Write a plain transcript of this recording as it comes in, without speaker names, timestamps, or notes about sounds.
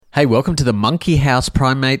Hey, welcome to the Monkey House,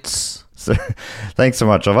 primates. So, thanks so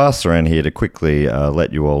much. I've asked around here to quickly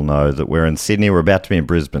let you all know that we're in Sydney. We're about to be in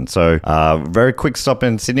Brisbane. So, very quick stop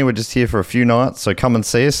in Sydney. We're just here for a few nights. So, come and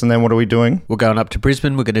see us. And then what are we doing? We're going up to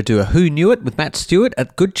Brisbane. We're going to do a Who Knew It with Matt Stewart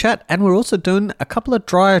at Good Chat. And we're also doing a couple of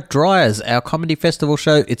Dryers, our comedy festival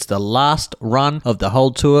show. It's the last run of the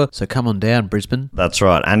whole tour. So, come on down, Brisbane. That's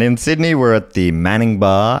right. And in Sydney, we're at the Manning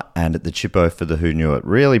Bar and at the Chippo for the Who Knew It.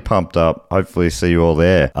 Really pumped up. Hopefully, see you all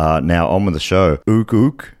there. Now, on with the show. Ook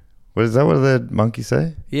ook. What is that? What do the monkeys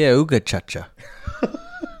say? Yeah, ooga cha-cha.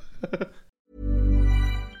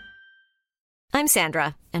 I'm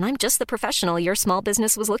Sandra, and I'm just the professional your small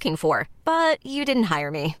business was looking for. But you didn't hire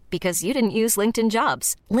me because you didn't use LinkedIn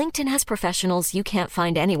Jobs. LinkedIn has professionals you can't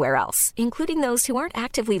find anywhere else, including those who aren't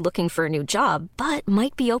actively looking for a new job, but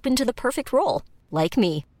might be open to the perfect role, like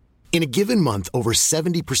me. In a given month, over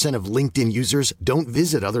 70% of LinkedIn users don't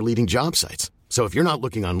visit other leading job sites. So if you're not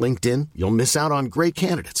looking on LinkedIn, you'll miss out on great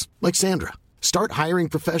candidates like Sandra. Start hiring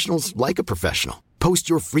professionals like a professional. Post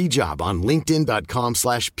your free job on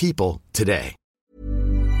linkedin.com/people today.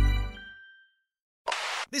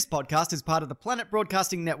 This podcast is part of the Planet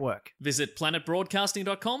Broadcasting Network. Visit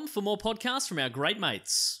planetbroadcasting.com for more podcasts from our great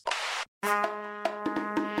mates.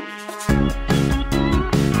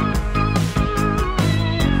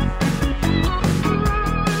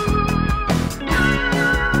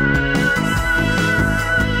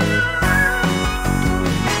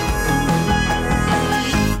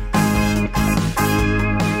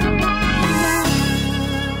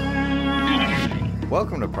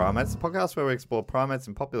 Welcome to Primates, the podcast where we explore primates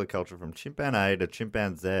and popular culture from chimpanzee to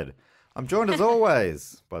chimpanzee. I'm joined as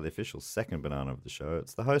always by the official second banana of the show.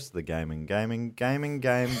 It's the host of the gaming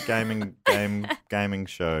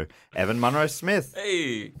show, Evan Munro Smith.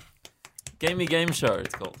 Hey, Gamey Game Show,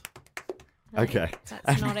 it's called. Okay.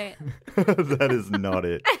 That's not it. That is not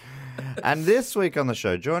it. And this week on the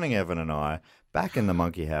show, joining Evan and I, back in the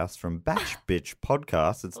Monkey House from Batch Bitch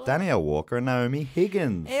Podcast, it's Danielle Walker and Naomi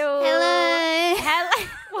Higgins. Hello.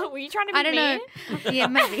 What, were you trying to be I don't mean? know. Yeah,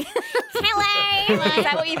 maybe. Hello. Is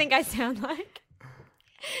that what you think I sound like?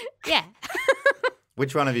 Yeah.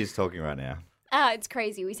 Which one of you is talking right now? It's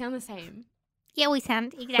crazy. We sound the same. Yeah, we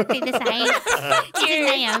sound exactly the same. This is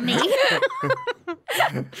Naomi.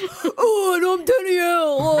 Oh, and I'm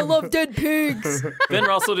Danielle. Oh, I love dead pigs. Ben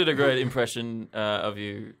Russell did a great impression of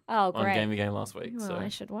you on Gamey Game last week. Well, so I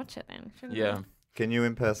should watch it then. Shouldn't yeah. Can you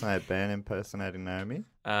impersonate Ben impersonating Naomi?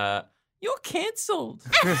 You're cancelled.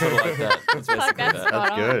 Sort of like that. That's basically that's that.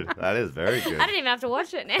 That's good. That is very good. I don't even have to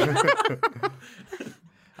watch it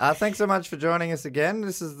now. Thanks so much for joining us again.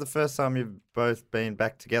 This is the first time you've both been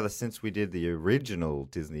back together since we did the original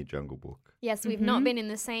Disney Jungle Book. Yes, we've not been in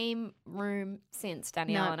the same room since,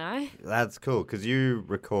 Danielle and I. That's cool because you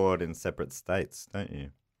record in separate states, don't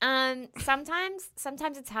you? Sometimes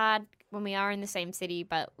it's hard when we are in the same city,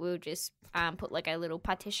 but we'll just put like a little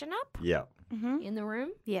partition up Yeah, in the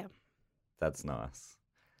room. Yeah. that's nice.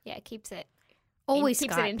 Yeah, it keeps it Always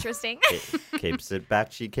keeps Skype. it interesting. It keeps it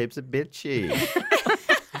batchy, keeps it bitchy.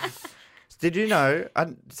 Did you know,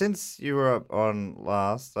 since you were on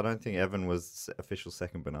last, I don't think Evan was official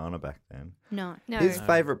second banana back then. No. No. His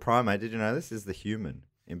favourite primate, did you know this, is the human,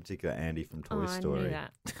 in particular Andy from Toy Story. I knew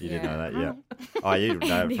that. You didn't know that? Yeah. Oh, you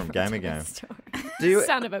know it from Gamer Game. Do you,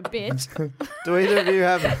 Son of a bitch. do either of you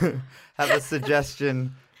have a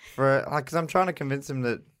suggestion for, because I'm trying to convince him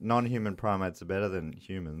that non-human primates are better than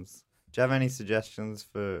humans. Do you have any suggestions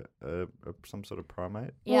for some sort of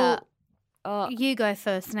primate? Yeah. You go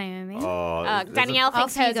first, Naomi. Oh, Danielle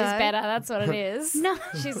thinks Off you hers is go. better. That's what it is. No.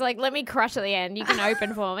 She's like, let me crush at the end. You can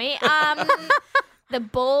open for me. The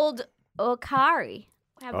bald Okari.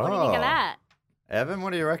 What do you think of that? Evan,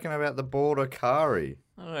 what do you reckon about the bald Okari?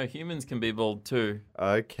 I don't know, humans can be bald too.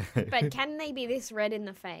 Okay. But can they be this red in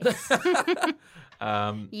the face?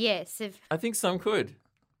 Yes. I think some could.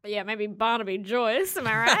 Yeah, maybe Barnaby Joyce. Am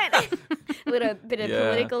I right? A little bit of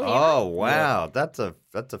political humor. Oh, wow. That's a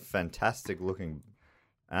fantastic looking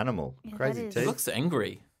animal. Yeah, Crazy that is. He teeth. looks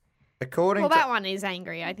angry. According Well, to... that one is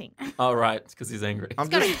angry, I think. Oh, right, because he's angry. I'm He's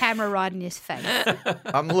got a just- camera right in his face.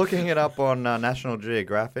 I'm looking it up on National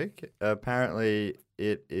Geographic. Apparently,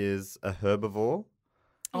 it is a herbivore.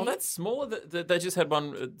 Oh, that's smaller. They just had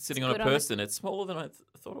one sitting on a good on it. person. It's smaller than I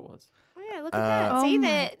thought it was. Oh, yeah, look at that. See, my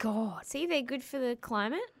they're, God. see, they're good for the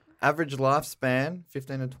climate. Average lifespan,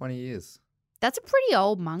 15 to 20 years. That's a pretty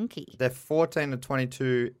old monkey. They're 14 to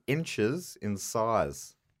 22 inches in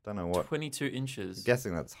size. Don't know what. 22 inches.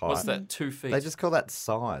 Guessing that's height. What's that, 2 feet? They just call that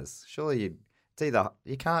size. Surely it's either,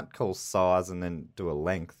 you can't call size and then do a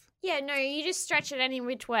length. Yeah, no, you just stretch it any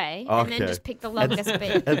which way and then Okay. just pick the longest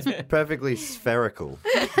bit. It's perfectly spherical.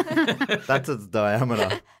 That's its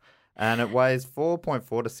diameter. And it weighs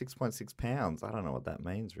 4.4 to 6.6 pounds. I don't know what that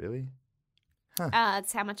means, really.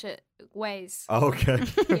 That's how much it weighs. Oh, okay.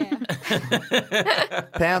 Yeah.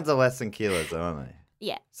 Pounds are less than kilos, aren't they?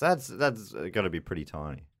 Yeah. So that's got to be pretty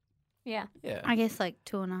tiny. Yeah. Yeah. I guess like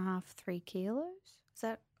 2.5, 3 kilos. Is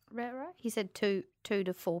that about right? He said 2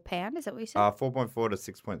 to 4 pound. Is that what you said? 4.4 to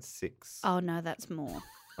 6.6. Oh no, that's more.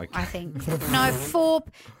 Okay. I think no 4.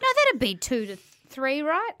 No, that'd be 2 to 3,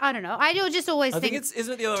 right? I don't know. I just always I think think it's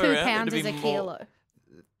isn't it the other 2 way around? pounds It'd is be a more- kilo.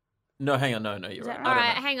 No, hang on. No, you're right. All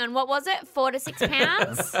right, hang on. What was it? 4 to 6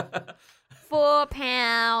 pounds? 4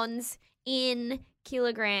 pounds in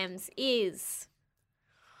kilograms is.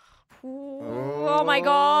 Oh my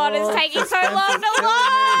God, it's taking so long to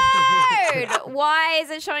load. Why is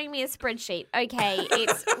it showing me a spreadsheet? Okay,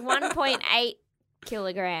 it's 1.8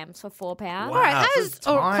 kilograms for 4 pounds. Wow. All right, that so was it's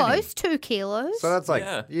tiny. close. 2 kilos. So that's like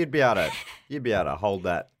Yeah. you'd be able to hold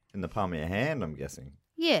that in the palm of your hand, I'm guessing.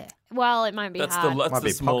 yeah. Well, it might be That's hard. the that's Might the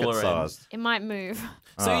be smaller pocket end. sized. It might move.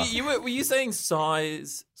 So Ah. were you saying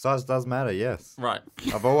size? Size does matter, yes. Right.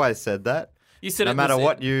 I've always said that. You said No it matter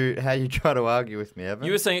was- how you try to argue with me, Evan.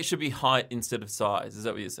 You were saying it should be height instead of size. Is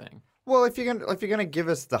that what you're saying? Well, if you're gonna give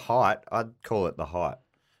us the height, I'd call it the height.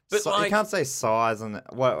 But You like- can't say size and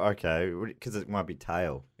okay, because it might be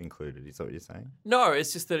tail included. Is that what you're saying? No,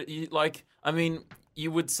 it's just that you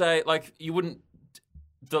you would say you wouldn't.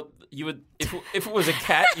 You would if it was a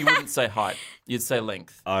cat, you wouldn't say height. You'd say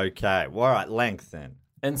length. Okay, well, all right, length then.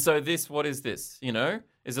 And so what is this?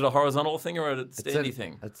 Is it a horizontal thing or a standy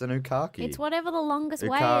thing? It's an ukaki. It's whatever the longest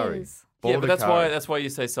way Ukari. is. Yeah, Bald but ukari. that's why you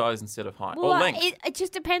say size instead of height or Well, length. it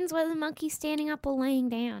just depends whether the monkey's standing up or laying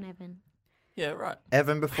down, Evan. Yeah, right.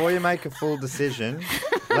 Evan, before you make a full decision,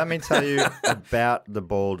 let me tell you about the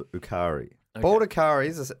bald ukari. Okay. Bald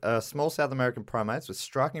ukaris are small South American primates with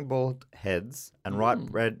striking bald heads and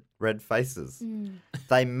red faces.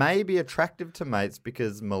 They may be attractive to mates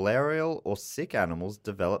because malarial or sick animals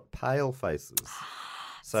develop pale faces.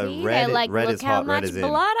 So See, red, they're like, red look is how hot, red much is in.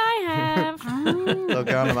 blood I have. They'll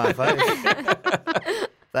go into my face.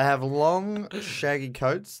 They have long, shaggy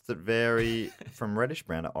coats that vary from reddish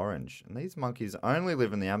brown to orange. And these monkeys only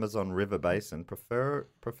live in the Amazon River basin,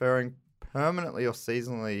 preferring permanently or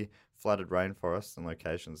seasonally flooded rainforests and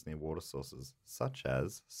locations near water sources, such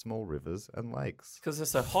as small rivers and lakes. Because they're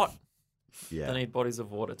so hot, Yeah. they need bodies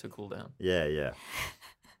of water to cool down. Yeah.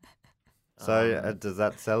 So does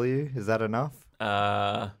that sell you? Is that enough?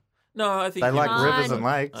 No, I think They like humans- rivers and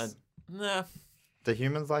lakes. Nah, Do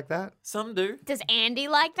humans like that? some do. Does Andy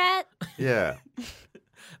like that? Yeah.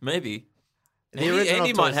 Maybe. The original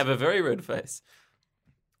Andy might Toy- have a very red face.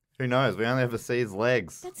 Who knows? We only ever see his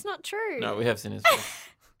legs That's not true. No, we have seen his face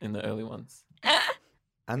in the early ones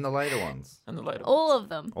and the later ones. and the later ones. All of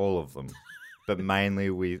them. All of them. But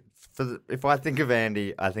mainly if I think of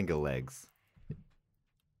Andy, I think of legs.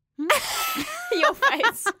 Your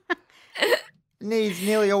face. He's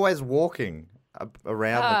nearly always walking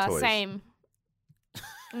around the toys. Same.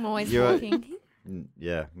 I'm always You're- walking.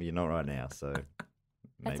 Yeah, you're not right now, so.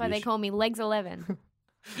 That's why they call me Legs 11.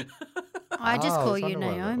 I just Oh, call I you was wondering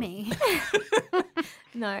why that Naomi.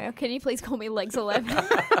 No, can you please call me Legs 11?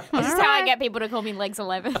 This is how I get people to call me Legs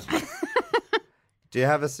 11. Do you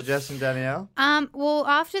have a suggestion, Danielle? Well,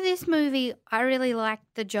 after this movie, I really liked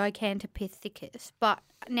the Gigantopithecus, but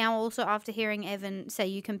now also after hearing Evan say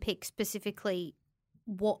you can pick specifically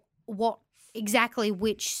what exactly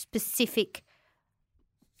which specific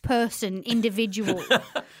person, individual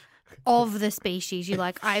of the species you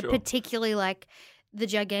like. I Sure. particularly like the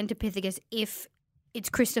Gigantopithecus if it's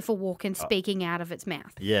Christopher Walken speaking out of its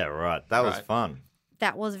mouth. Yeah, right. That was Right. fun.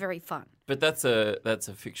 That was very fun. But that's a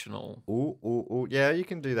fictional. Ooh. Yeah, you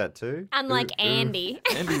can do that too. Unlike Ooh, ooh. Andy.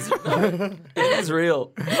 Andy's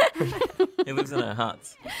real. He lives in our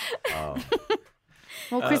huts. Oh,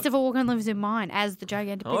 Well, Christopher Walken lives in mine as the All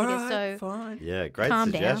Gigantopithecus, right, so fine. yeah, great Calm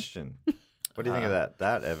down. suggestion. What do you think of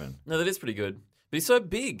that, Evan? No, that is pretty good. But he's so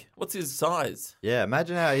big. What's his size? Yeah,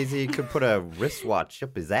 imagine how easy he could put a wristwatch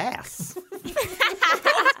up his ass.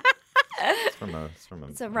 It's from a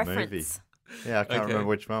It's a movie. reference. Yeah, I can't Okay. remember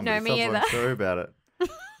which one, No, but me someone either. true about it.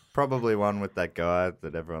 Probably one with that guy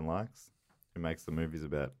that everyone likes, who makes the movies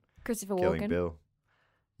about Christopher killing Walken. Bill.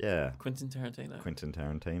 Yeah, Quentin Tarantino. Quentin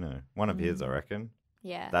Tarantino. One of his, I reckon.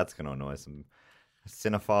 Yeah. That's going to annoy some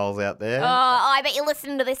cinephiles out there. Oh, I bet you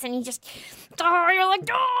listen to this and you just, you're like,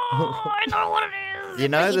 I know what it is. You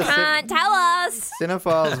know But you the can't tell us.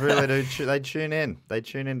 Cinephiles really do. They tune in. They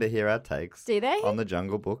tune in to hear our takes. Do they? On the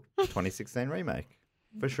Jungle Book 2016 remake,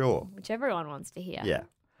 for sure. Which everyone wants to hear. Yeah.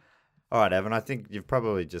 All right, Evan, I think you've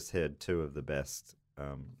probably just heard two of the best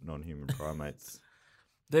non-human primates.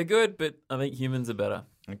 They're good, but I think humans are better.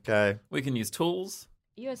 Okay. We can use tools.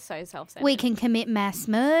 You're so self-centered. We can commit mass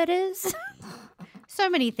murders. So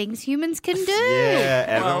many things humans can do. Yeah,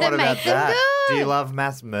 Evan, Well, what that about make them that? Do you good. love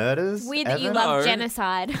mass murders? Weird that you Evan? love No.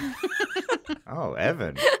 genocide. Oh,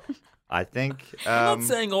 Evan. I think... I'm not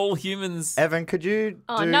saying all humans. Evan, could you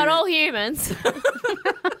Oh, do... not all humans.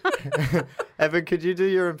 Evan, could you do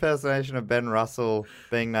your impersonation of Ben Russell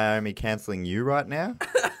being Naomi cancelling you right now?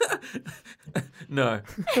 No.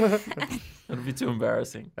 That'd be too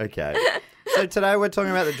embarrassing. Okay. So today we're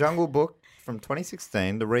talking about The Jungle Book from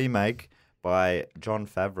 2016, the remake by Jon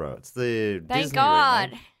Favreau. It's the Thank Disney God.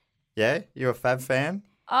 remake. Yeah? You a Fav fan?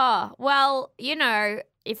 Oh, well, you know,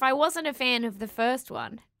 if I wasn't a fan of the first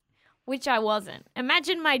one, which I wasn't,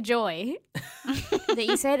 imagine my joy that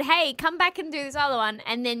you said, hey, come back and do this other one,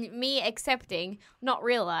 and then me accepting, not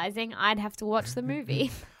realizing I'd have to watch the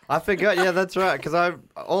movie. I forgot. Yeah, that's right. Because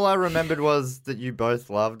all I remembered was that you both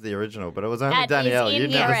loved the original, but it was only That Danielle. is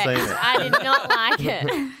You'd never incorrect. seen it. I did not like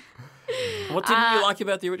it. What didn't you like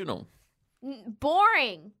about the original?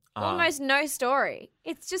 Boring. Ah. Almost no story.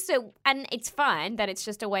 It's just and it's fine that it's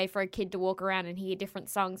just a way for a kid to walk around and hear different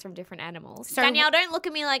songs from different animals. So- Danielle, don't look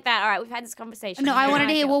at me like that. All right, we've had this conversation. No, You I know wanted how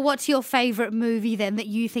to hear, feel. well, what's your favourite movie then that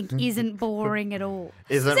you think isn't boring at all?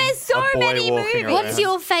 Isn't There's so a boy many walking movies. What's around-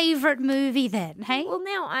 your favourite movie then, hey? Well,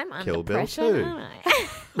 now I'm under Kill Bill pressure, 2. aren't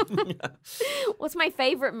I? What's my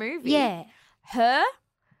favorite movie? Yeah. Her?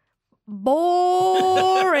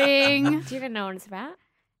 Boring. Do you even know what it's about?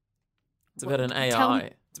 It's about an Tell me-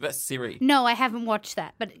 AI. It's about Siri. No, I haven't watched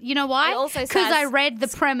that. But you know why? It also Because I stars- read the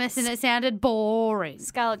premise and it sounded boring.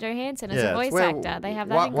 Scarlett Johansson as a it's voice where actor. They have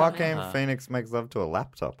that in common. Joaquin Phoenix makes love to a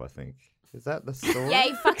laptop, I think. Is that the story? Yeah,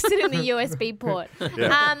 he fucks it in the USB port.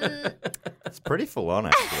 It's pretty full on,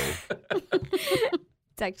 actually.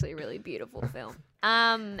 It's actually a really beautiful film.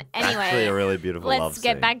 Anyway, Actually, a really beautiful love let's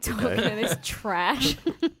get scene. back to Okay. this trash.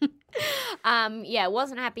 Yeah,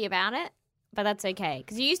 wasn't happy about it, but that's okay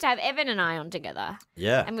because you used to have Evan and I on together,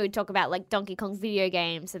 Yeah. and we would talk about like Donkey Kong video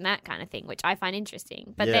games and that kind of thing, which I find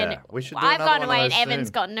interesting. But Yeah, then we should do I've another gone one away of and those Evan's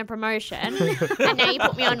soon. gotten a promotion, and now you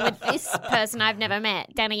put me on with this person I've never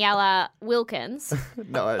met, Daniela Wilkins.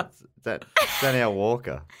 No, it's Danielle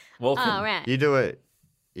Walker. Welcome. Oh, right. You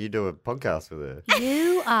do a podcast with her.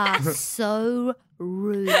 You are so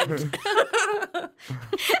rude.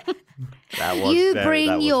 That was You that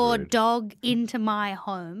bring was your rude. dog into my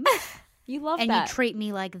home You love and that. you treat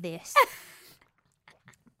me like this.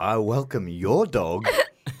 I welcome your dog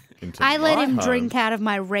into I let my him home. drink out of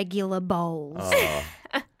my regular bowls. Oh.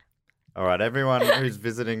 All right, everyone who's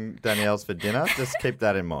visiting Danielle's for dinner, just keep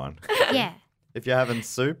that in mind. Yeah. If you're having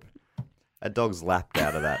soup, a dog's lapped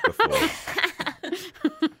out of that before.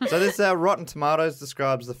 So this Rotten Tomatoes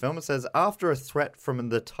describes the film. It says, after a threat from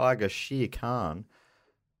the tiger Shere Khan,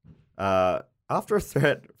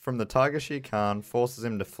 forces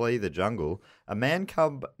him to flee the jungle, a man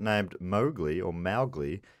cub named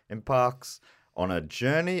Mowgli embarks on a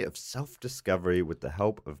journey of self-discovery with the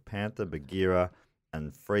help of Panther Bagheera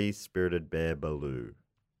and free-spirited bear Baloo.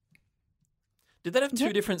 Did that have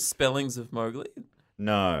two different spellings of Mowgli?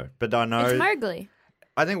 No, but I know. It's Mowgli.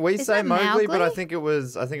 I think we Is say that Mowgli, but I Mowgli? think it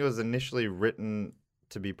was initially written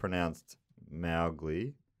to be pronounced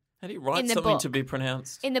Mowgli. How do you write In the something book. to be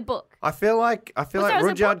pronounced? In the book. I feel like there was a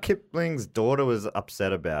Rudyard Kipling's daughter was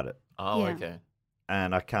upset about it, Oh, Yeah. okay.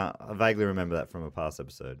 and I vaguely remember that from a past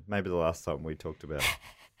episode. Maybe the last time we talked about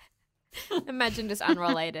it. Imagine just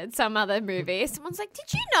unrelated, some other movie. Someone's like,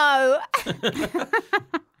 "Did you know?"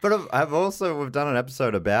 But we've done an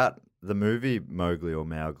episode about the movie Mowgli or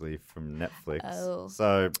Mowgli from Netflix. Oh.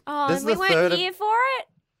 So Oh, this and is we the weren't third. here for it.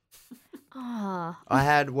 Oh, I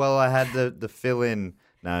had the fill-in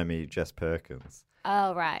Naomi Jess Perkins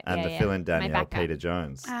oh right. and yeah, the yeah. fill-in My Danielle backup. Peter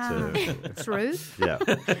Jones. It's rude. Yeah.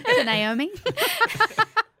 To Naomi.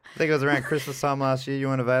 I think it was around Christmas time last year. You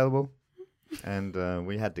weren't available, and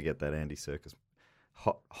we had to get that Andy Serkis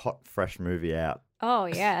hot, fresh movie out. Oh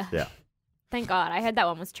yeah. Yeah, Thank God. I heard that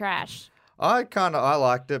one was trash. I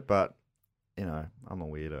liked it, but you know, I'm a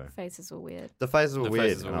weirdo. Faces were weird. The faces were The weird,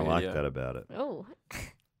 faces were and I weird, liked yeah. that about it Oh.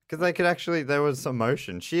 because there was some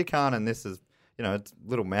motion. Shere Khan and this is, you know, it's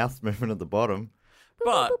little mouth movement at the bottom,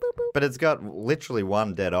 But but it's got literally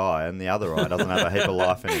one dead eye, and the other eye doesn't have a heap of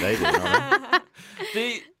life in it either. You know what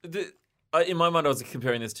I mean? in my mind, I was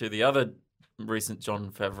comparing this to the other recent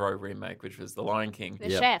Jon Favreau remake, which was The Lion King. The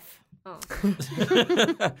Yep. chef. Oh.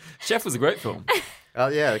 Chef was a great film.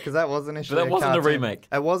 Yeah, because that was initially But that wasn't a cartoon. remake.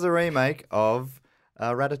 It was a remake of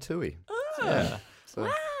Ratatouille. Yeah. So,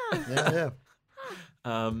 yeah.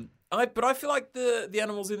 But I feel like the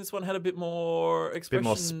animals in this one had a bit more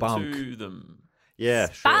expression spunk. to them. Yeah,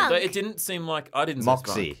 Spunk. sure. It didn't seem like I didn't say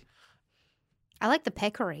Moxie. spunk. I like the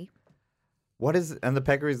peccary. What is and the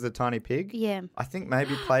peccary's the tiny pig? Yeah. I think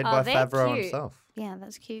maybe played Oh, by they're Favreau cute. himself. Yeah,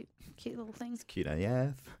 that's cute. Cute little things. Cute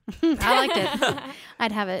AF. I liked it.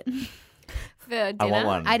 I'd have it. For dinner. I want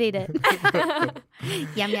one. I'd eat it.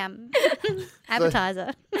 Yum yum.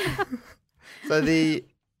 Appetizer. So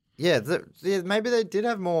maybe they did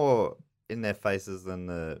have more in their faces than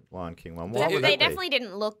the Lion King one. Why They would that be? definitely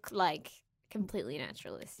didn't look like completely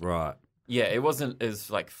naturalistic. Right. Yeah, it wasn't as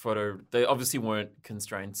like photo. They obviously weren't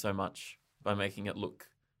constrained so much by making it look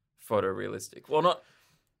photorealistic. Well, not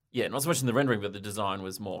so much in the rendering, but the design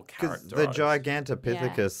was more Because characterized. the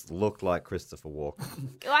Gigantopithecus looked like Christopher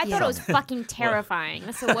Walken. Oh, I thought it was fucking terrifying.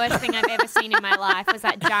 That's the worst thing I've ever seen in my life was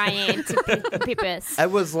that giant Pippus.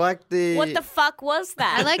 It was like the... What the fuck was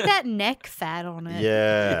that? I like that neck fat on it.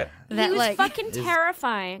 Yeah. That He was like fucking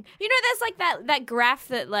terrifying. You know, there's like that graph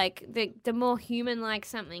that like the more human-like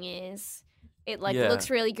something is, it like Yeah.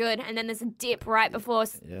 looks really good, and then there's a dip right before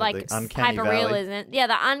Yeah, like the uncanny hyperrealism. Yeah,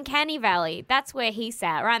 the uncanny valley. That's where he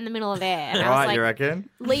sat, right in the middle of there. And I Right, was like, you reckon?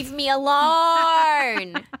 leave me alone.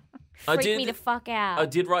 I Freak did- me the fuck out. I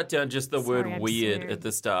did write down just the Sorry, word I'm weird sorry. at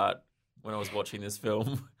the start when I was watching this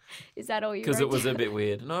film Is that all you? because wrote it was a down? bit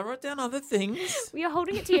weird, and I wrote down other things. You're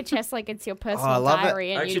holding it to your chest like it's your personal I love it. diary.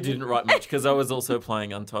 I And actually you didn't write much because I was also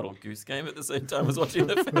playing Untitled Goose Game at the same time as watching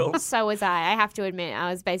the film. So was I. I have to admit,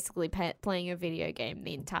 I was basically playing a video game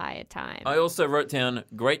the entire time. I also wrote down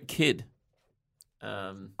great kid.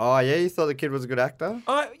 Oh, yeah? You thought the kid was a good actor?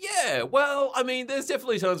 Yeah. Well, I mean, there's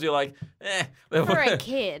definitely times you're like, For a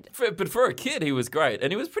kid. But for a kid, he was great,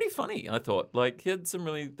 and he was pretty funny. I thought, like, there were some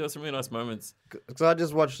really nice moments. Because I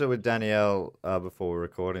just watched it with Danielle before we were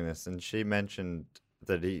recording this, and she mentioned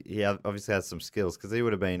that he obviously has some skills because he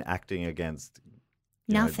would have been acting against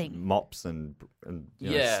nothing. mops and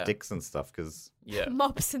Yeah. sticks and stuff. Because Yeah.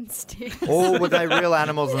 Mops and sticks. or were they real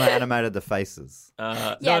animals and they animated the faces?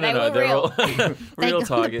 Yeah, no, they no, were they're real. all They real got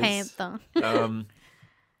the tigers. panther.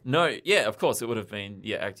 No, yeah, of course it would have been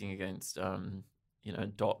acting against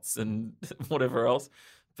dots and whatever else.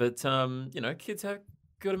 But kids have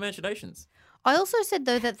good imaginations. I also said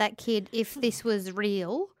though that kid, if this was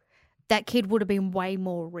real, that kid would have been way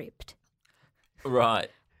more ripped. Right.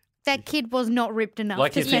 That kid was not ripped enough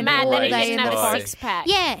Like to he's spend been Mad all that he day raised in didn't the have a by- forest. six-pack.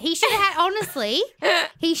 Yeah, he should have had. Honestly,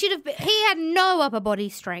 he should have. He had no upper body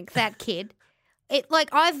strength. That kid. It like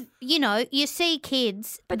you see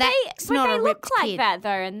kids, But that's they not a look ripped like kid. that though,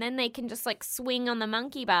 and then they can just like swing on the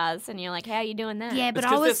monkey bars, and you're like, "How are you doing that?" Yeah, but It's I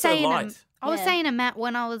 'cause was they're so saying, light. I was Yeah. saying to Matt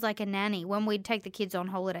when I was like a nanny, when we'd take the kids on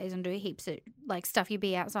holidays and do heaps of like stuff, you'd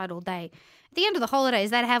be outside all day. At the end of the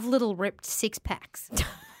holidays, they'd have little ripped 6-packs,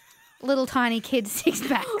 little tiny kids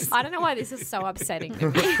 6-packs. I don't know why this is so upsetting to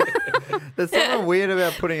me. There's something weird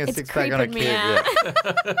about putting a It's six-pack on a creeping me kid. out. Yeah.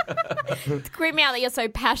 It's creeping me out that you're so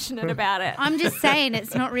passionate about it. I'm just saying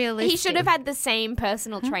it's not realistic. He should have had the same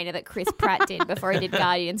personal trainer that Chris Pratt did before he did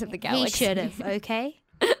Guardians of the He Galaxy. should have. Okay.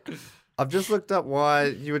 I've just looked up why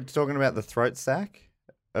you were talking about the throat sack.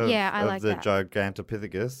 Yeah, I of like the that.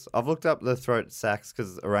 Gigantopithecus. I've looked up the throat sacks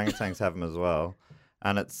because orangutans have them as well,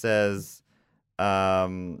 and it says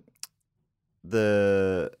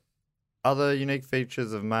the other unique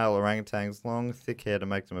features of male orangutans: long, thick hair to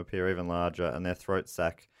make them appear even larger, and their throat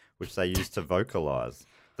sac, which they use to vocalize.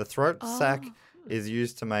 The throat sac is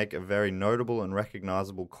used to make a very notable and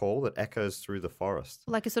recognizable call that echoes through the forest.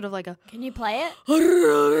 Like a sort of like a Can you play it?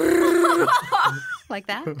 like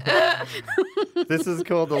that. This is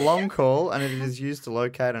called the long call, and it is used to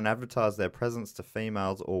locate and advertise their presence to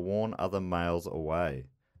females or warn other males away.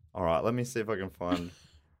 All right, let me see if I can find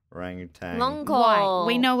orangutan. Long Why? call.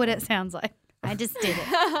 We know what it sounds like. I just did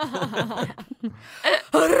it.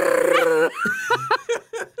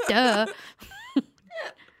 Duh.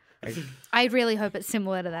 I really hope it's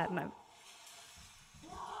similar to that. No.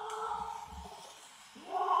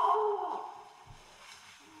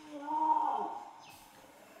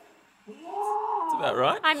 That's about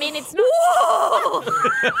right. I mean, it's not.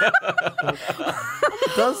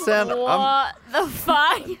 It does sound. What the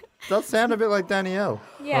fuck? Does sound a bit like Danielle.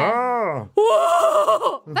 Yeah.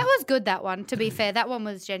 Oh. That was good, that one. To be fair, that one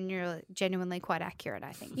was genuinely quite accurate,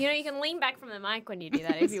 I think. You know, you can lean back from the mic when you do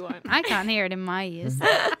that if you want. I can't hear it in my ears.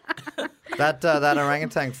 That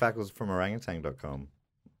orangutan fact was from orangutan.com.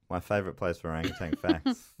 My favourite place for orangutan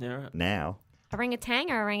facts. Yeah, right. Now.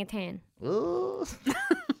 Orangutan or orangutan? Ooh.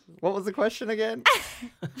 What was the question again?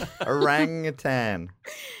 Orangutan.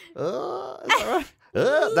 Is that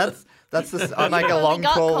right? That's the. I make a long We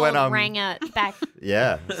got call when called I'm. Ranga back.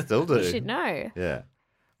 Yeah, still do. You should know. Yeah.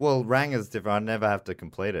 Well, ranger's different. I never have to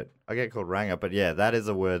complete it. I get called ranger, but yeah, that is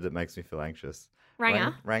a word that makes me feel anxious.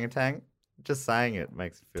 Ranger? Rangatang? Just saying it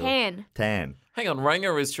makes me feel... Tan. Tan. Hang on,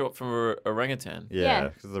 Ranger is short for orangutan. Yeah, Yeah.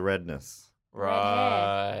 because of the redness. Red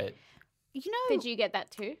hair. Right. You know, Did you get that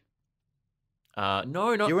too? No,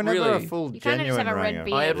 not You were never really. a full You kinda just genuine have a red ranger.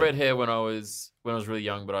 beard. I had red hair when I was really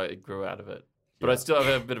young, but I grew out of it. But I still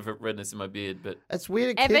have a bit of a redness in my beard. But It's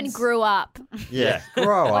weird. Evan kids... grew up. Yeah,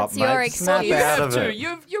 grow up, What's mate. your Snap excuse? you out have of too. it.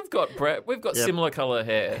 You've got Brett. We've got Yep. similar color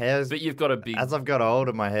hair. Hairs- but you've got a big. As I've got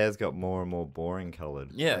older, my hair's got more and more boring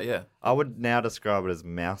coloured. Yeah. I would now describe it as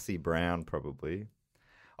mousy brown, probably.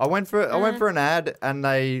 I went for an ad, and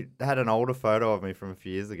they had an older photo of me from a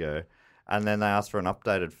few years ago, and then they asked for an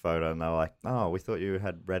updated photo, and they were like, "Oh, we thought you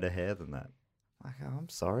had redder hair than that." Like, oh, I'm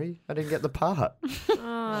sorry, I didn't get the part.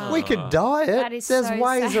 We could dye it. That is There's so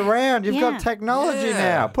ways sad. around. You've Yeah. got technology Yeah.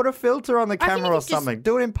 now. Put a filter on the think camera you or could just- something.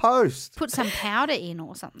 Do it in post. put some powder in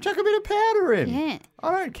or something. Chuck a bit of powder in. Yeah.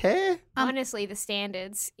 I don't care. Honestly, the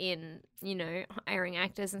standards in, hiring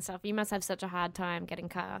actors and stuff, you must have such a hard time getting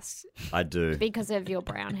cast I do. because of your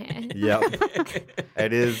brown hair. Yep.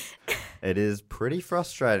 It is pretty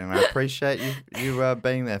frustrating. I appreciate you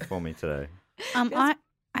being there for me today. I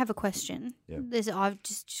have a question. Yeah. I've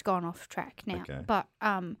just gone off track now. Okay. But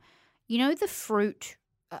you know the fruit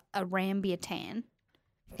orangutan?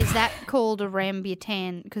 Is that called a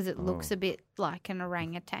rambutan because it looks a bit like an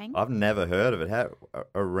orangutan? I've never heard of it. How a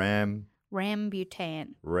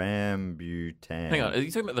Rambutan. rambutan. Hang on, are you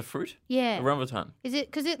talking about the fruit? Yeah. A rambutan. Is it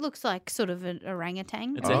because it looks like sort of an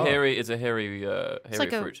orangutan? It's Oh. a hairy. It's a hairy It's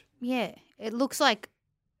like fruit. Yeah. It looks like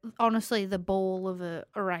honestly the ball of a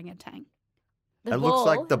orangutan. The It looks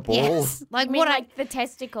like the ball. Yes. Like You mean what like the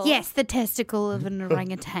testicle? Yes, the testicle of an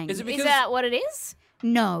orangutan. Is it because Is that what it is?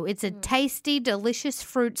 No, it's a tasty, delicious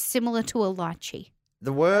fruit similar to a lychee.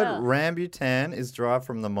 The word Oh. rambutan is derived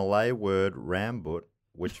from the Malay word rambut,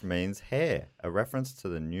 which means hair, a reference to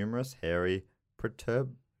the numerous hairy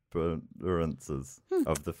protuberances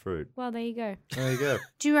of the fruit. Well, there you go. There you go.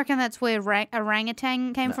 Do you reckon that's where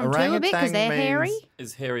orangutan came No, from too a bit? Because orangutan they're means- hairy?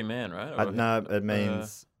 is hairy man, right? No, it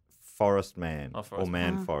means forest man Oh, forest or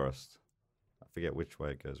man man. forest. I forget which way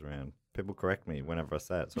it goes around. People correct me whenever I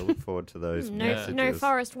say it, so I look forward to those No, messages. no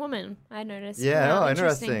forest woman. I noticed. Yeah, Wow, oh,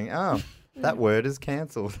 interesting. Oh, that word is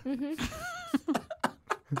cancelled. Can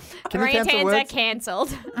you cancel Orangutans are words?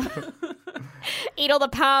 cancelled. Eat all the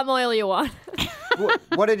palm oil you want.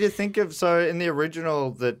 What did you think of? So in the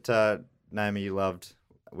original that Naomi you loved,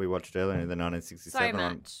 we watched earlier in the 1967 So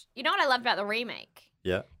one. much. You know what I loved about the remake?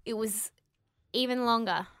 Yeah. It was even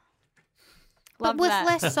longer. But Loved with that.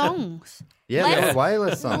 less songs. Yeah, Less- there were way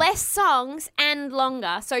less songs. Less songs and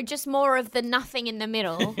longer. So just more of the nothing in the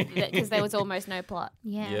middle because there was almost no plot.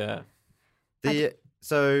 Yeah. Yeah.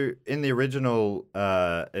 So in the original,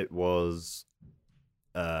 it was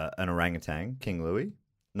an orangutan, King Louis,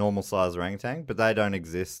 normal size orangutan, but they don't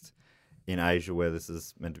exist in Asia where this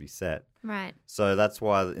is meant to be set. Right. So that's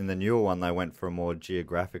why in the newer one they went for a more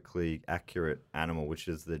geographically accurate animal, which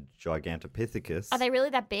is the Gigantopithecus. Are they really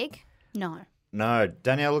that big? No. No,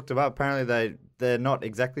 Danielle looked them up. Apparently they're not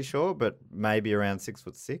exactly sure, but maybe around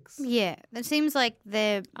 6'6". Yeah. It seems like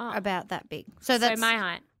they're Oh. about that big. So that's my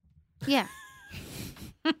height. yeah.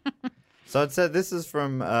 So it said, this is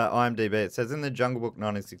from IMDb. It says, in the Jungle Book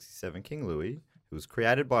 1967, King Louis, who was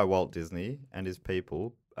created by Walt Disney and his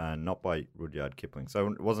people, not by Rudyard Kipling. So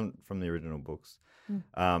it wasn't from the original books.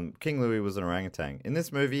 King Louis was an orangutan. In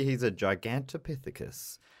this movie, he's a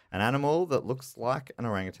Gigantopithecus, an animal that looks like an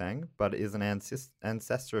orangutan, but is an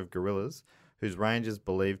ancestor of gorillas, whose range is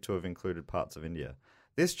believed to have included parts of India.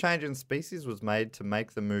 This change in species was made to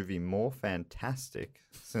make the movie more fantastic,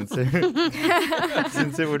 since it,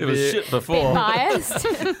 since it would It was be shit before. Biased.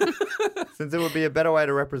 since it would be a better way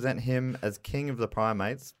to represent him as king of the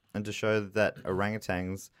primates and to show that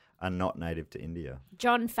orangutans are not native to India.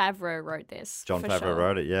 John Favreau wrote this. John for Favreau sure.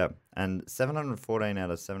 wrote it, yeah. And 714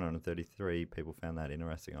 out of 733 people found that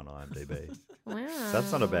interesting on IMDb. Wow. So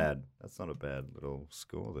that's not a bad little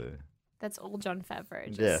score there. That's all John Favreau.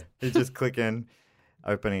 Just Yeah, he's just clicking,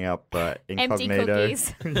 opening up Empty incognito.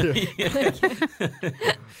 cookies.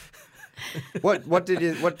 What did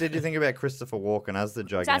you think about Christopher Walken as the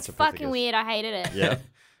Gigantopithecus? That's fucking weird. I hated it. Yeah.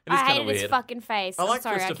 It is I kinda hated his weird. fucking face. I I'm like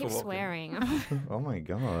sorry, I Christopher keep Walken. swearing. Oh my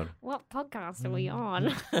god. What podcast are we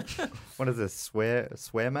on? What is this?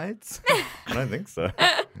 Swear mates? I don't think so.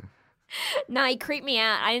 No, he creeped me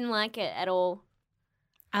out. I didn't like it at all.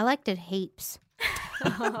 I liked it heaps.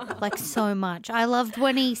 Like so much. I loved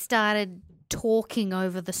when he started talking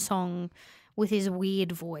over the song with his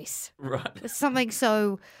weird voice. Right. It's something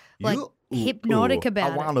so like hypnotic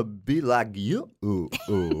about I it. want to be like you. Ooh,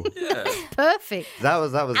 ooh. Perfect. That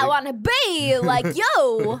was I it. want to be like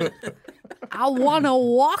you. I want to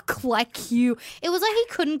walk like you. It was like he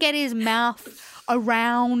couldn't get his mouth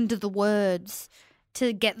around the words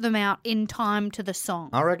to get them out in time to the song.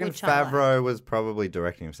 I reckon which I like. Favreau was probably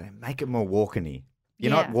directing him, saying, "Make it more walking-y.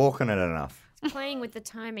 You're not Yeah. walking it enough. Playing with the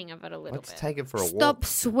timing of it a little Let's bit. take it for a Stop walk."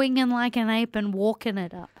 swinging like an ape and walking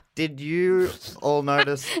it up. Did you all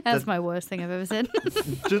notice That's that my worst thing I've ever said.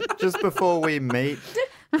 just before we meet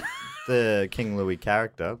the King Louis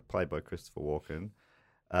character, played by Christopher Walken,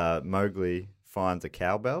 Mowgli finds a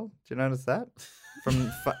cowbell. Do you notice that?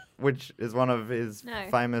 Which is one of his No.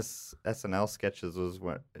 famous SNL sketches, was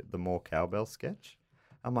the More Cowbell sketch.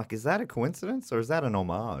 I'm like, is that a coincidence or is that an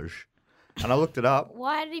homage? And I looked it up.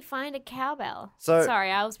 Why did he find a cowbell? So-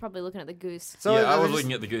 Sorry, I was probably looking at the goose. So yeah, I was just-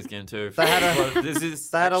 looking at the goose game too. They had a- But this is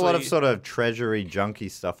They had a lot of actually- sort of treasury junky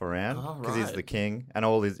stuff around Oh, because he's right. the king and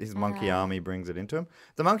all his monkey army brings it into him.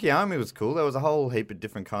 The monkey army was cool. There was a whole heap of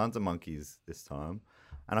different kinds of monkeys this time.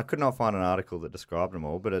 And I could not find an article that described them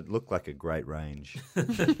all, but it looked like a great range.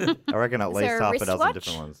 I reckon at Is least there a half a dozen wristwatch?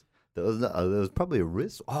 different ones. There was probably a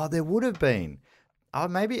wrist. Oh, there would have been. Oh,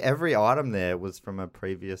 maybe every item there was from a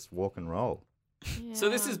previous walk and roll. So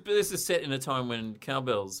this is set in a time when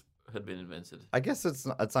cowbells had been invented. I guess it's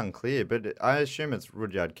unclear, but I assume it's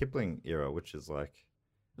Rudyard Kipling era, which is like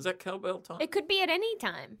Is that cowbell time? It could be at any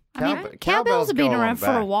time. I mean, Cowbells cowbells have go been a long around for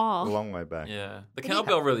a back, while. a long way back. Yeah, the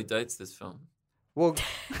cowbell really dates this film. Well,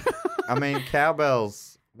 I mean,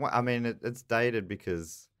 cowbells. I mean, it's dated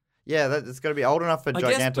because it's got to be old enough for I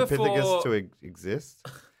guess Gigantopithecus before- to exist.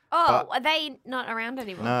 Oh, But- are they not around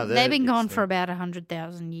anymore? No, They've been gone for extinct. about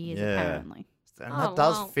 100,000 years, Yeah. apparently. And Oh, that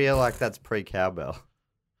does wow. feel like that's pre-cowbell.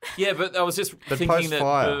 Yeah, but I was just But thinking that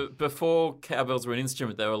post-fire. before cowbells were an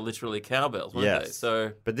instrument, they were literally cowbells, weren't they? Yes.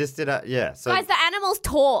 So But this did, So Guys, the animals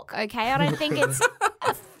talk, okay? I don't think it's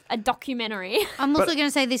a documentary. I'm also going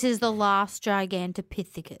to say this is the last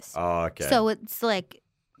Gigantopithecus. oh, okay. So it's like,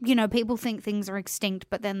 people think things are extinct,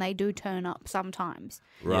 but then they do turn up sometimes,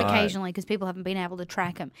 Right. occasionally, because people haven't been able to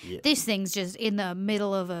track them. Yeah. This thing's just in the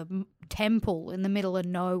middle of a temple in the middle of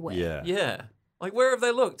nowhere. yeah. yeah, like where have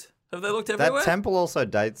they looked? Have they looked That everywhere? temple also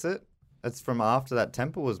dates it. It's from after that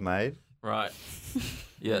temple was made. Right.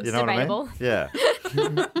 Yes. You know Debatable. what I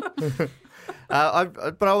mean? Yeah.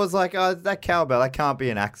 But I was like, oh, that cowbell, that can't be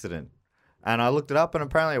an accident. And I looked it up, and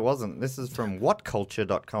apparently it wasn't. This is from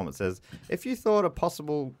whatculture.com. It says, if you thought a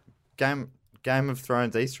possible Game of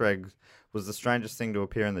Thrones Easter egg was the strangest thing to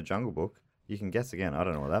appear in the Jungle Book, you can guess again. I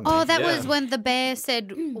don't know what that means. Oh, that Yeah. was when the bear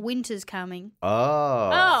said winter's coming. Oh.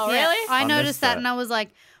 Oh, Yeah, really? I I noticed missed that, that. and I was like,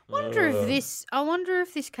 I wonder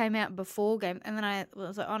if this came out before Game. And then I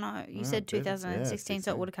was like, oh no, you said it did. 2016, Yeah,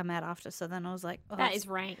 so it would have come out after. So then I was like, oh, That is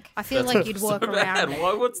rank. I feel like you'd So work around bad. it.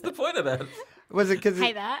 Why? What's the point of that? Was it because...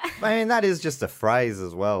 Hate that. I mean, that is just a phrase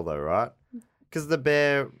as well, though, right? Because the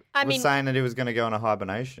bear I was mean- saying that he was going to go into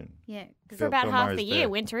hibernation. Yeah. For about Bill half Murray's the year, bear.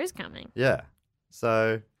 winter is coming. Yeah.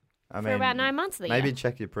 So, I mean... For about 9 months of the Maybe year.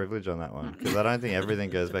 check your privilege on that one, because I don't think everything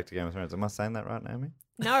goes back to Game of Thrones. Am I saying that right, Naomi?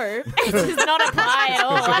 No, it does not apply at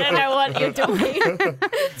all. I don't know what you're doing.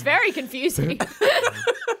 It's very confusing.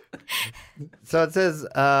 So it says,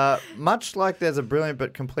 much like there's a brilliant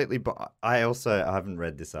but completely... I haven't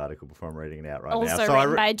read this article before. I'm reading it out right now. Also So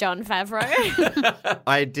written by John Favreau.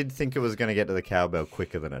 I did think it was going to get to the cowbell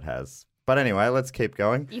quicker than it has. But anyway, let's keep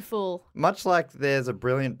going. You fool. Much like there's a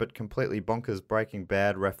brilliant but completely bonkers Breaking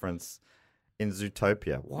Bad reference in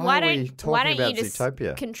Zootopia. Why are we talking about you just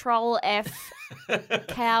Zootopia? Control F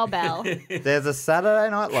cowbell? There's a Saturday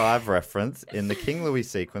Night Live reference in the King Louis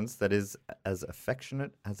sequence that is as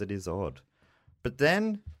affectionate as it is odd. But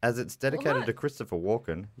then, as it's dedicated to Christopher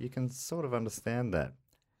Walken, you can sort of understand that.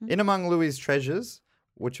 In among Louis' treasures,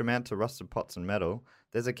 which amount to rusted pots and metal,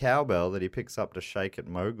 there's a cowbell that he picks up to shake at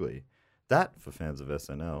Mowgli. That, for fans of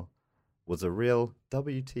SNL, was a real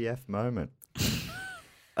WTF moment.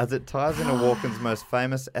 As it ties into Walken's most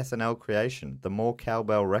famous SNL creation, the More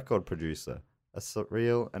Cowbell record producer. A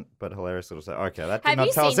surreal but hilarious little... Okay, that did Have not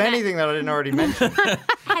you tell us seen that? anything that I didn't already mention.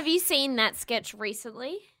 Have you seen that sketch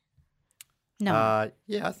recently? No.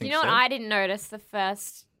 Yeah, I think You know so. what I didn't notice the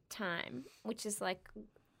first time, which is like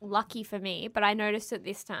lucky for me, but I noticed it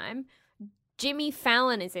this time. Jimmy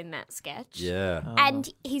Fallon is in that sketch. Yeah. And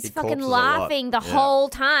he's He fucking corpses a lot. laughing the Yeah. whole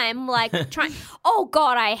time, like trying. Oh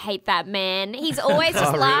God, I hate that man. He's always just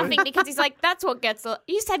Oh, really? laughing because he's like, that's what gets. Have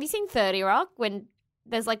you seen 30 Rock when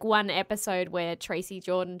there's like one episode where Tracy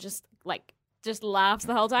Jordan just laughs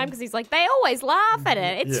the whole time because he's like, they always laugh at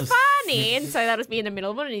it. It's funny, and so that'll be in the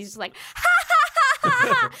middle of it, and he's just like, ha ha ha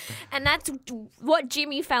And that's what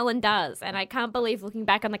Jimmy Fallon does. And I can't believe, looking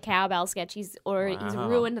back on the cowbell sketch, he's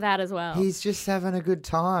ruined that as well. He's just having a good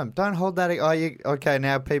time. Don't hold that. Okay,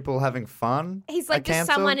 now people having fun? He's like just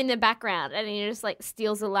someone in the background, and he just like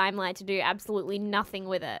steals the limelight to do absolutely nothing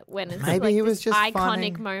with it when it's Maybe like he was this just iconic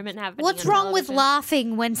funny. moment happening. What's on wrong with television.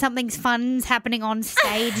 laughing when something's fun's happening on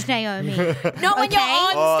stage, Naomi? Not when you're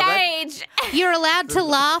Okay. on stage. You're allowed to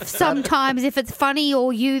laugh sometimes if it's funny,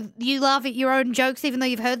 or you laugh at your own jokes even though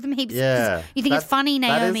you've heard them heaps. Yeah. You think it's funny,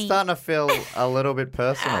 That Naomi. is starting to feel a little bit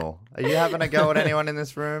personal. Are you having a go at anyone in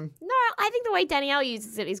this room? No, I think the way Danielle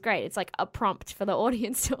uses it is great. It's like a prompt for the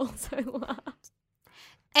audience to also laugh.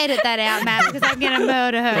 Edit that out, Matt, because I'm going to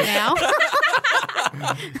murder her now.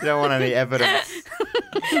 You don't want any evidence.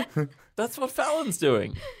 That's what Fallon's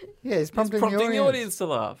doing. Yeah, he's He's prompting, prompting the audience to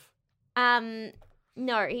laugh.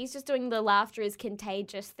 No, he's just doing the laughter is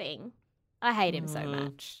contagious thing. I hate him so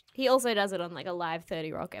much. He also does it on like a live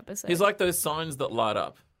 30 Rock episode. He's like those signs that light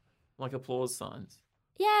up, like applause signs.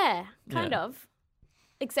 yeah, kind Yeah. of.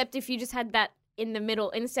 Except if you just had that in the middle,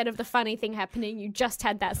 instead of the funny thing happening, you just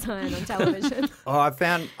had that sign on television. Oh, I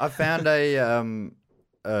found a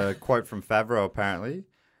quote from Favreau. Apparently,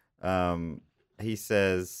 he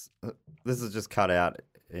says this is just cut out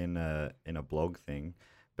in a blog thing,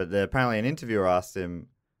 but apparently an interviewer asked him,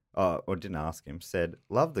 or didn't ask him, said,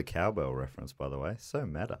 "Love the cowbell reference, by the way, so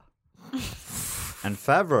meta." And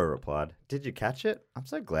Favreau replied, "Did you catch it? I'm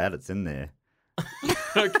so glad it's in there."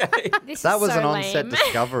 Okay. This That is was so an on-set lame.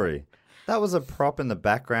 discovery. That was a prop in the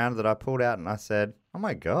background that I pulled out and I said, "Oh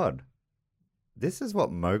my God, this is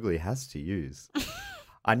what Mowgli has to use."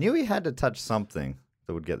 I knew he had to touch something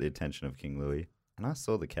that would get the attention of King Louie, and I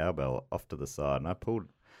saw the cowbell off to the side and I pulled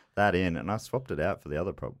that in and I swapped it out for the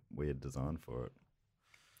other prop we had designed for it.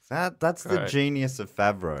 That's the Right. genius of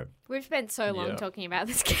Favreau. We've spent so long Yeah. talking about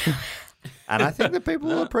this game. And I think that people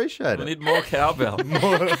will appreciate We it. need more cowbell.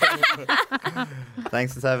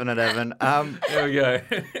 Thanks for having it, Evan. There we go.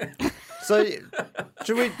 So,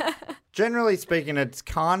 should we? Generally speaking, it's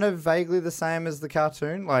kind of vaguely the same as the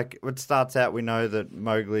cartoon. Like, it starts out, we know that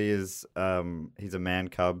Mowgli is he's a man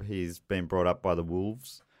cub. He's been brought up by the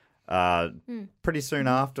wolves. Pretty soon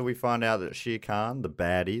after, we find out that Shere Khan, the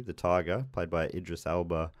baddie, the tiger, played by Idris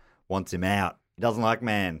Elba, wants him out. He doesn't like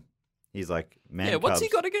man. He's like, man. Yeah, what's he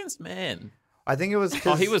cubs." got against man? I think it was.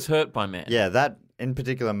 Oh, he was hurt by man. Yeah, that in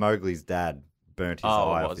particular, Mowgli's dad burnt his Oh,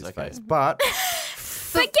 it eye off was, his okay. face. But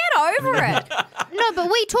But get over it. No,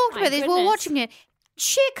 but we talked My about this. We were goodness. watching it.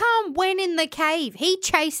 Shere Khan went in the cave. He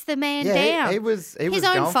chased the man yeah, down. he was His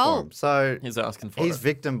going own for fault. him. So He's asking for he's it.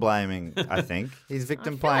 victim blaming. I think he's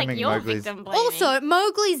victim I feel like blaming you're Mowgli's. victim blaming. Also,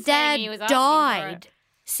 Mowgli's dad Saying he was asking for died. it.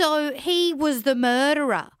 So he was the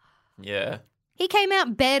murderer. Yeah. He came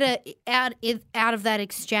out better out of that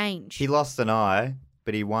exchange. He lost an eye,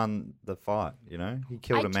 but he won the fight. You know, he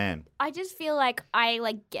killed a man. I just feel like I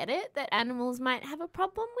get it that animals might have a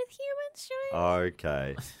problem with humans, Shane.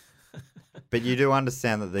 Okay, but you do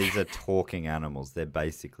understand that these are talking animals. They're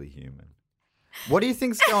basically human. What do you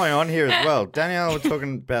think's going on here as well? Danielle and I were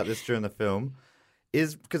talking about this during the film.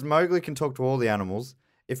 Is because Mowgli can talk to all the animals.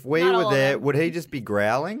 If we Not all were of there, them. would he just be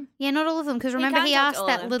growling? Yeah, not all of them. Because remember, can't he talk to asked all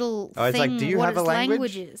of that them. little Oh, it's thing like, do you what have a its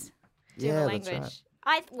language? is. Different that's language.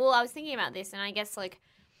 right. I was thinking about this, and I guess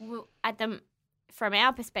from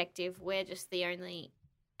our perspective, we're just the only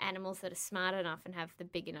animals that are smart enough and have the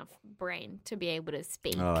big enough brain to be able to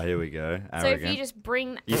speak. Oh, here we go. so if you Arrogant. just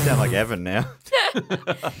bring You sound like Evan now. so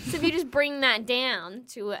if you just bring that down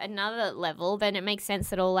to another level, then it makes sense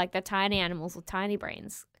that all like the tiny animals with tiny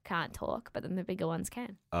brains can't talk, but then the bigger ones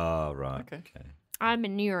can. Oh, right. Okay. I'm a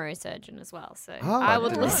neurosurgeon as well, so Oh, I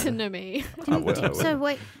would right. listen to me. I will. So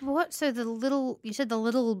wait, what? So you said the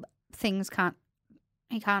little things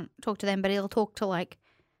he can't talk to them, but he'll talk to like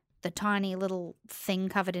the tiny little thing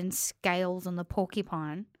covered in scales on the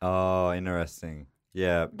porcupine. Oh, interesting.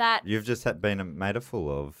 Yeah. That You've just been made a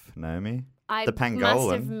fool of, Naomi. I The must have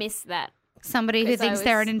pangolin. missed that. Somebody who Because I thinks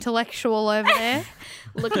they're was- an intellectual over there.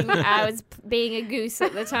 I was being a goose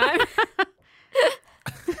at the time.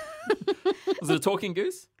 Was it a talking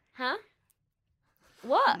goose? Huh?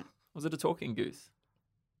 What? Was it a talking goose?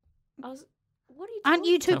 What are you Aren't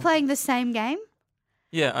you two No. playing the same game?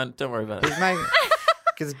 Yeah, don't worry about it. He's making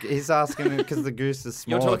because he's asking because the goose is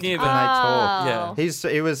small. You're talking can about- they talk?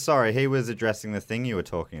 Yeah. He was addressing the thing you were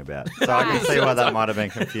talking about. So I can see why that might have been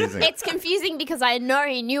confusing. It's confusing because I know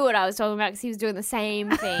he knew what I was talking about because he was doing the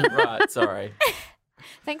same thing. Right, sorry.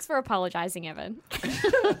 Thanks for apologising, Evan.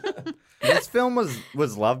 This film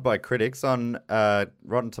was loved by critics on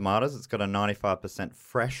Rotten Tomatoes. It's got a 95%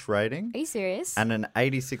 fresh rating Are you serious? and an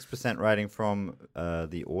 86% rating from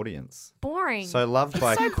the audience. Boring. So loved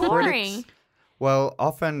by so critics. boring. Well,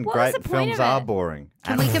 often What was great the point films of are it? boring.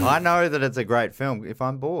 And I know that it's a great film if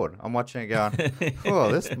I'm bored. I'm watching it going,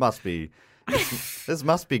 oh, this must be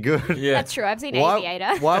good. Yeah. That's true. I've seen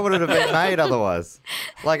Aviator. Why would it have been made otherwise?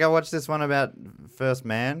 Like I watched this one about first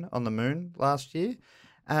man on the moon last year,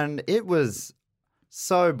 and it was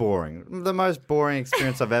so boring. The most boring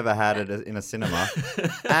experience I've ever had in a cinema,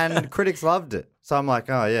 and critics loved it. So I'm like,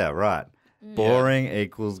 oh yeah, right. Boring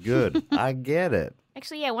equals good. I get it.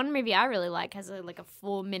 Actually, yeah, one movie I really like has a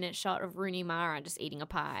 4-minute shot of Rooney Mara just eating a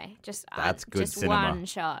pie. That's good just cinema. one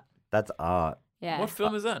shot. That's art. Yeah. What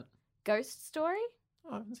film is that? Ghost Story?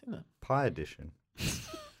 Oh, I haven't seen that. Pie edition.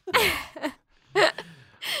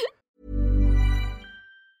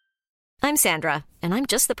 I'm Sandra, and I'm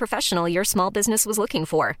just the professional your small business was looking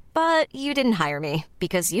for. But you didn't hire me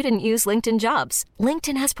because you didn't use LinkedIn Jobs.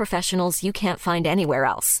 LinkedIn has professionals you can't find anywhere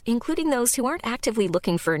else, including those who aren't actively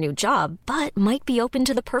looking for a new job, but might be open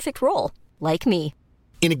to the perfect role, like me.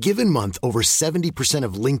 In a given month, over 70%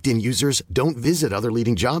 of LinkedIn users don't visit other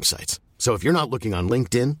leading job sites. So if you're not looking on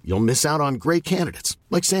LinkedIn, you'll miss out on great candidates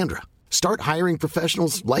like Sandra. Start hiring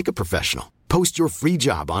professionals like a professional. Post your free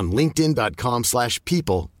job on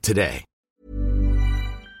linkedin.com/people today.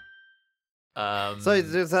 So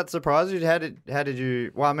does that surprise you? How did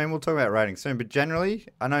you? Well, I mean, we'll talk about ratings soon, but generally,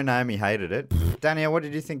 I know Naomi hated it. Danielle, what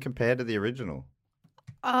did you think compared to the original?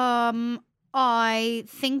 I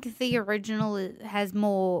think the original has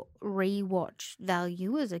more rewatch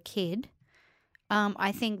value as a kid.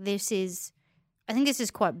 I think this is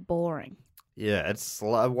quite boring. Yeah, it's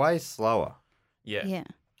way slower. Yeah. Yeah.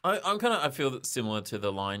 I feel that similar to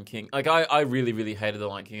The Lion King. Like I really, really hated The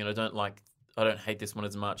Lion King, and I don't hate this one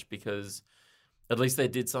as much because at least they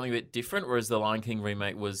did something a bit different, whereas the Lion King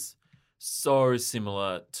remake was so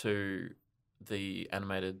similar to the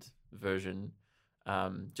animated version,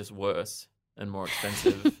 just worse and more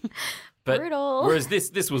expensive. But Brutal. Whereas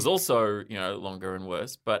this was also, longer and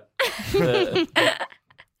worse, but You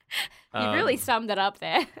really summed it up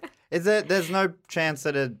there. There's no chance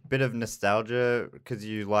that a bit of nostalgia because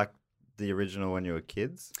you liked the original when you were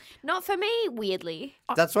kids? Not for me, weirdly.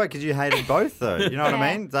 That's right, because you hated both, though. You know what I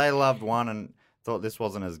Yeah. mean? They loved one and thought this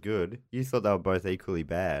wasn't as good. You thought they were both equally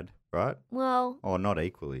bad, right? Well, Or not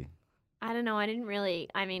equally. I don't know. I didn't really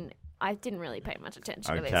pay much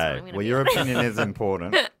attention to this. So Okay. I'm gonna Well, be your honest. opinion is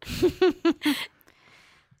important.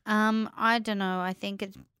 I don't know. I think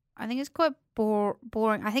it's quite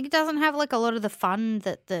boring. I think it doesn't have like a lot of the fun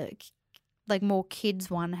that the more kids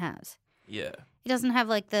one has. Yeah. It doesn't have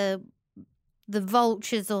like the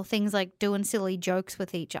vultures or things like doing silly jokes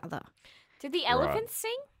with each other. Did the elephants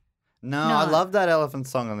sing? No, I No. love that elephant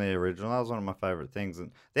song on the original. That was one of my favourite things.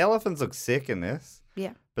 And the elephants look sick in this,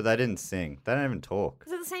 Yeah. but they didn't sing. They don't even talk.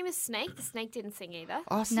 Was it the same as Snake? The Snake didn't sing either.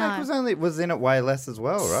 Oh, Snake was in it way less as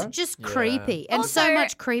well, right? Just Yeah. creepy and so Also-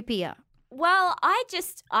 much creepier. Well,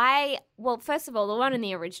 first of all, the one in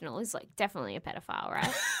the original is like definitely a pedophile,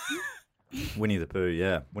 right? Winnie the Pooh,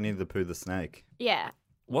 yeah. Winnie the Pooh the snake. Yeah.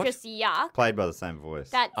 What? Just yuck. Played by the same voice.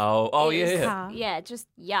 That Oh, is- yeah. Yeah, just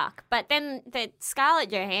yuck. But then the Scarlett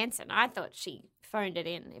Johansson, I thought she phoned it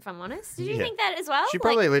in, if I'm honest. Did you Yeah. think that as well? She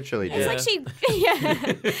probably literally It's did. like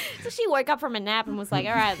so she woke up from a nap and was like,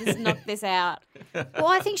 all right, let's knock this out. Well,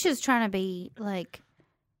 I think she was trying to be like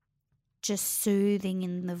just soothing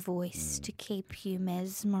in the voice to keep you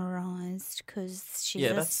mesmerized because she's Yeah,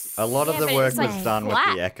 that's- A lot of Yeah, the but work it's, was like, done with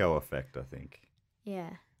flat. the echo effect, I think.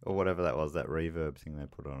 Yeah. Or whatever that was, that reverb thing they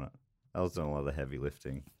put on it. That was doing a lot of the heavy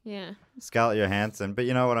lifting. Yeah. Scarlett Johansson, but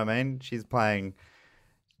you know what I mean? She's playing...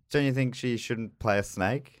 Don't you think she shouldn't play a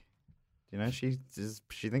snake? You know, she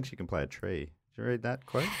thinks she can play a tree. Did you read that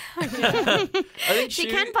quote? I think She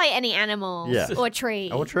can play any animals Yeah. or tree.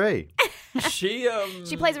 Oh, a tree. She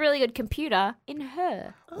She plays a really good computer in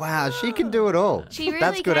Her. Wow, she can do it all. She really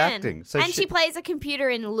That's good can. acting. So and she plays a computer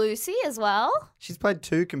in Lucy as well. she's played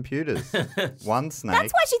 2 computers. One snake.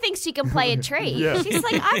 That's why she thinks she can play a tree. Yeah. She's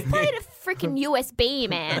like, I've played a freaking USB,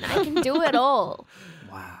 man. I can do it all.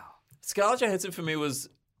 Scarlett Johansson for me was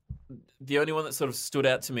the only one that sort of stood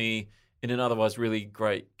out to me in an otherwise really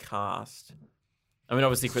great cast. I mean,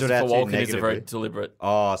 obviously Stood Christopher out to you Walken is a very negatively? deliberate.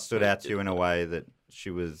 Oh, stood out to you in a way that she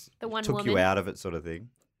was... The one took you woman. out of it sort of thing.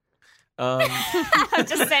 I've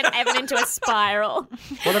just sent Evan into a spiral.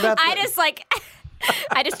 What about... I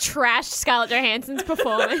just trashed Scarlett Johansson's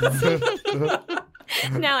performance.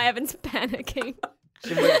 Now Evan's panicking.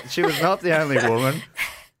 She was not the only woman.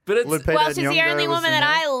 But it's Lupita Well, she's the Nyong'o only was woman in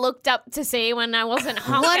that there. I looked up to see when I wasn't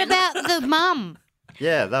home. What about the mum?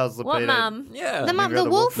 Yeah, that was Lupita. What mum? yeah. The mum, got the a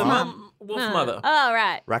wolf wolf mum. mum. Wolf Mother. Oh,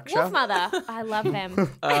 right. Raksha? Wolf Mother. I love them.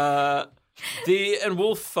 And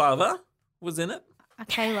Wolf Father was in it.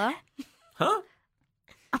 Kayla. Huh?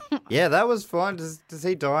 Yeah, that was fine. Does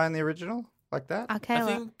he die in the original like that? I Kayla.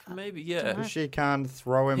 think maybe, yeah. She can't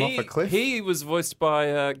throw him off a cliff? He was voiced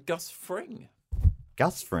by Gus Fring.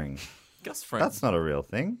 Gus Fring. Gus Fring. That's not a real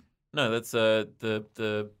thing. No, that's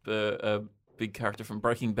the big character from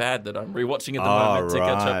Breaking Bad that I'm rewatching at the Oh, moment to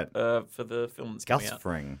catch right. up for the film that's coming Gus out.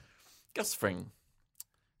 Fring. Gus Fring.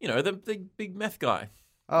 You know, the big meth guy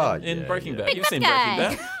Oh, in yeah, Breaking yeah. Bad. You've seen guy.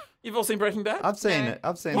 Breaking Bad? You've all seen Breaking Bad? I've seen it.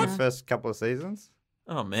 I've seen the first couple of seasons.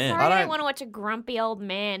 Oh, man. Sorry, I don't- don't want to watch a grumpy old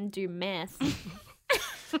man do meth.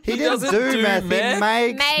 He didn't doesn't do do meth. meth. He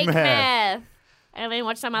makes Make meth. meth. And then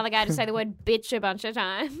watch some other guy just say the word bitch a bunch of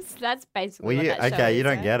times. That's basically Well, what that show okay, is, you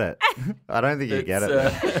don't so. get it. I don't think you get it.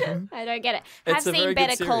 I don't get it. It's I've a very seen good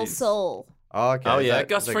Better Call series. Saul. Oh, okay. Oh, is yeah. that-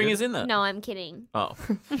 Gus that Fring good? is in that. No, I'm kidding. Oh.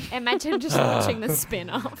 Imagine just watching the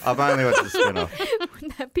spin-off. I've only watched the spin-off.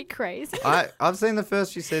 Wouldn't that be crazy? I've seen the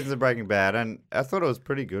first few seasons of Breaking Bad, and I thought it was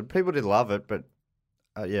pretty good. People did love it, but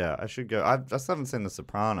yeah, I should go. I just haven't seen The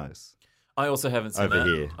Sopranos. I also haven't seen Over that.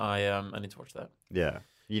 here. I need to watch that. Yeah,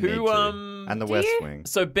 you Who, need to. And The do West you? Wing.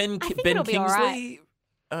 So Ben think Ben it'll be Kingsley,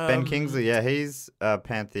 Ben Kingsley, yeah, he's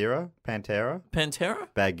Pantera, Pantera,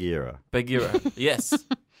 Bagheera. Bagheera. Yes.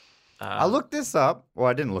 I looked this up. Well,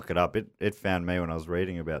 I didn't look it up. It found me when I was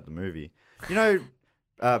reading about the movie. You know,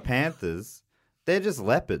 panthers, they're just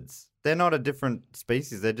leopards. They're not a different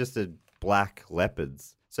species. They're just black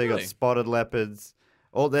leopards. So you Really? got spotted leopards.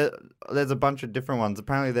 There's a bunch of different ones.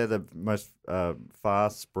 Apparently, they're the most far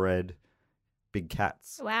spread big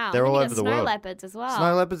cats. Wow. They're and all then over you the got snow world. leopards as well.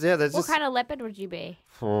 Snow leopards, yeah. There's What just kind of leopard would you be?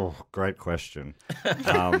 Oh, great question.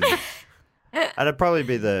 It'd probably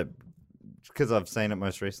be because I've seen it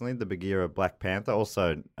most recently, the Bagheera Black Panther.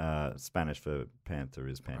 Also, Spanish for panther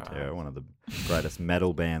is Pantera, one of the greatest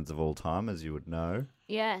metal bands of all time, as you would know.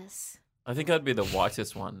 Yes. I think I'd be the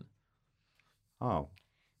whitest one. Oh.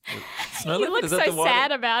 Snow You leopard? look Is that so the white-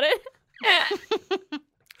 sad about it. I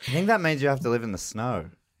think that means you have to live in the snow.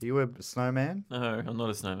 Are you a snowman? No, I'm not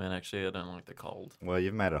a snowman, actually. I don't like the cold. Well,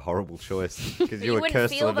 you've made a horrible choice because you were wouldn't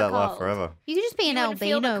cursed to feel live the that life cold. forever. You could just be an You wouldn't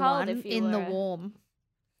feel the albino cold one if you in the were- warm.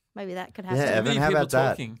 Maybe that could Yeah, happen. Evan, how people about that?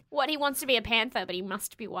 talking. What, he wants to be a panther, but he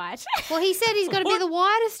must be white. Well, he said he's got to be the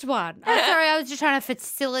whitest one. I'm sorry, I was just trying to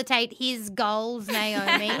facilitate his goals,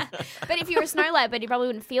 Naomi. But if you're a snow leopard, you probably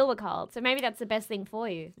wouldn't feel the cold. So maybe that's the best thing for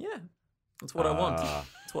you. Yeah. That's what I want. Ah.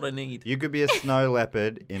 That's what I need. You could be a snow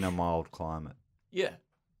leopard in a mild climate Yeah.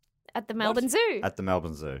 At the Melbourne Zoo. at the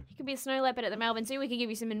Melbourne Zoo. You could be a snow leopard at the Melbourne Zoo. We could give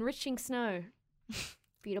you some enriching snow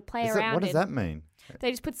for you to play Is that- around what does in. that mean?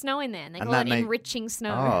 They just put snow in there and they And call it that make- enriching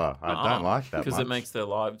snow. Oh, I don't like that Because much. it makes their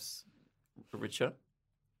lives richer.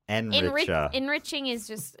 Enricher. Enriching is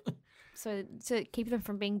just so to keep them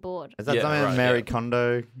from being bored. Is that Yeah, something right, Mary yeah.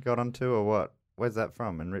 Kondo got onto, or what? Where's that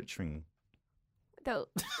from? Enriching. The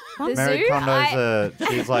Mary zoo? Kondo's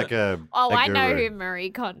she's like a. Oh, a I know guru. who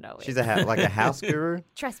Marie Kondo is. She's like a house guru.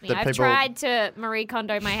 Trust me, that I've people- tried to Marie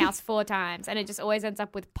Kondo my house 4 times, and it just always ends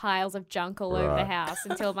up with piles of junk all over the Right. house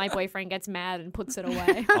until my boyfriend gets mad and puts it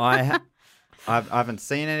away. I haven't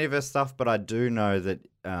seen any of her stuff, but I do know that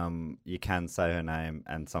you can say her name,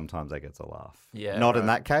 and sometimes that gets a laugh. Yeah, Not in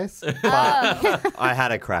right. that case, but I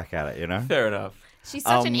had a crack at it. You know. Fair enough. She's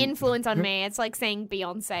such an Um, influence on me. It's like saying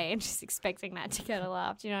Beyonce and just expecting that to get a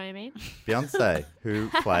laugh. Do you know what I mean? Beyonce, who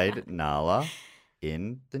played Nala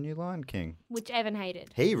in The New Lion King. Which Evan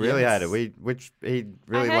hated. He really Yes. hated it. He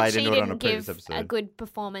really I heard laid she into it on a didn't previous give episode. a good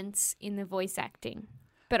performance in the voice acting.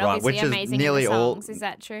 But Right, obviously which is amazing nearly in the all- songs. Is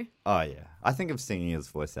that true? Oh yeah, I think of singing as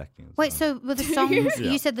voice acting. As Wait, well. so were the songs?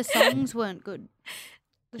 Yeah. You said the songs weren't good.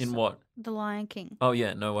 In what? The Lion King. Oh,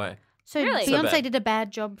 yeah, no way. So Really? So Beyonce bad. did a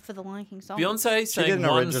bad job for the Lion King song. Beyonce did sang an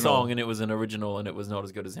one original. song and it was an original and it was not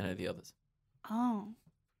as good as any of the others. Oh,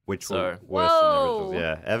 Which So- were worse than the originals. Whoa.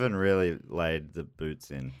 Yeah, Evan really laid the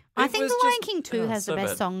boots in. I It think was the Lion just- King 2 oh, has so the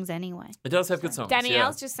best bad. songs anyway. It does have good songs.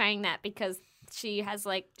 Danielle's yeah. just saying that because she has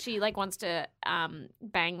she wants to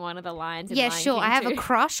bang one of the lions. In Yeah, Lion sure. King I have a 2.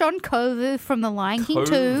 crush on Kovu from the Lion King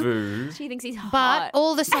 2. Kovu. She thinks he's But hot.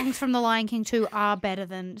 all the songs from the Lion King 2 are better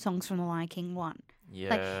than songs from the Lion King 1. Yeah.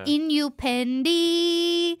 Like In You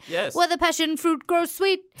Pendi, Yes. where the passion fruit grows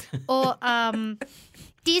sweet, or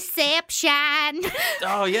Deception,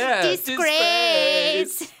 Oh, yeah.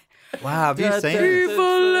 Disgrace. Wow, have you seen it?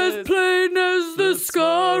 Evil as plain as the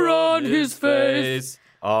scar on his face.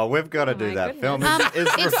 Oh, we've got to do my that goodness. film. Is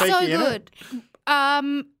It's Rafiki so in it? good.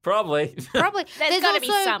 Probably. Probably. There's gotta be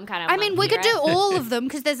some kind of I mean, we monkey, could do right? all of them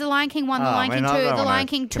because there's the Lion King 1, the Oh, Lion I King mean, 2, I don't the Lion wanna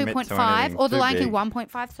King commit to 2.5, anything or the too Lion King big.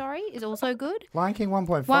 1.5, sorry, is also good. Lion King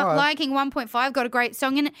 1.5. Lion King 1.5 got a great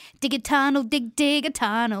song in it. Dig a tunnel, dig a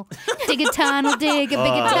tunnel. Dig a tunnel, dig a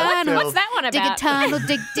big tunnel. What's that one Dig a about? tunnel,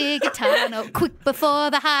 dig a tunnel. Quick before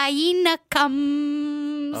the hyena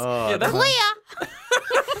comes. Oh, that- Clear.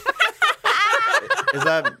 is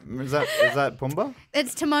that Pumbaa?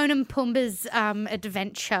 It's Timon and Pumbaa's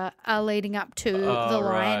adventure leading up to the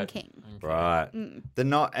Lion right. King. Right. They're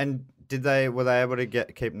not. And were they able to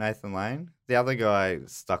keep Nathan Lane? The other guy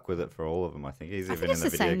stuck with it for all of them. I think he's I even think in it's the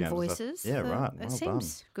the video same games and stuff. voices. Yeah, so right. It Well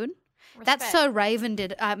seems good. Respect. That's So Raven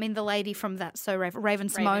did. I mean, the lady from That's So Raven, Raven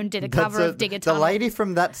Simone, did a cover That's of Dig a the Tunnel. lady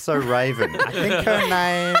from That's So Raven. I think her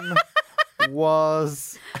name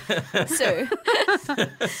was So,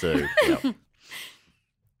 Sue.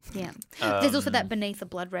 Yep. Yeah. There's also that Beneath the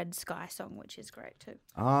Blood Red Sky song, which is great too.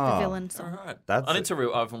 The Oh, villain All song. right. That's I it. need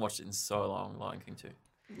to I haven't watched it in so long, Lion King 2.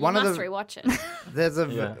 one you of must the rewatch it. there's a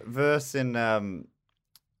Yeah. verse in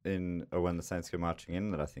When the Saints Go Marching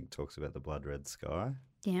In that I think talks about the blood red sky.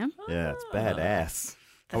 Yeah. Yeah, it's badass.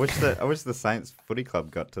 I wish the Saints Footy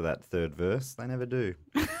Club got to that third verse. They never do.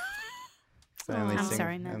 They only I'm sing,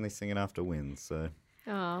 sorry, Matt. only sing it after wins. So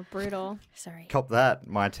Oh, brutal. Sorry. cop that,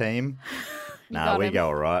 my team. got we him. go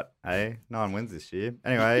all right. Hey, 9 wins this year.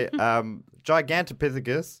 Anyway,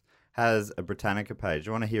 Gigantopithecus has a Britannica page.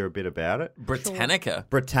 You want to hear a bit about it? Britannica.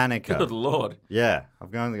 Britannica. Good lord. Yeah,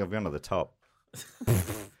 I've gone to the top.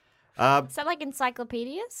 Is that like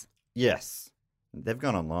encyclopedias? Yes, they've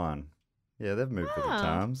gone online. Yeah, they've moved with the Ah.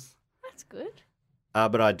 times. That's good.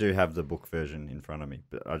 But I do have the book version in front of me.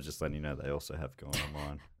 But I was just letting you know they also have gone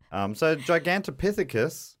online. So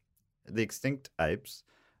Gigantopithecus, the extinct apes,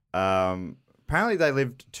 apparently they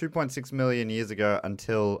lived 2.6 million years ago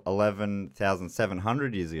until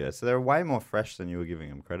 11,700 years ago. So they're way more fresh than you were giving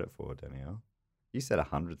them credit for, Danielle. You said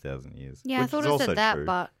 100,000 years. Yeah, I which thought is I also said that, true.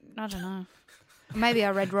 but I don't know. Maybe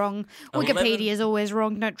I read wrong. 11 Wikipedia is always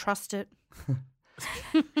wrong. Don't trust it.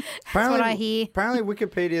 Apparently, what I hear. Apparently,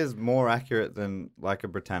 Wikipedia is more accurate than like a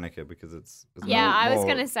Britannica because it's Yeah, more- I was more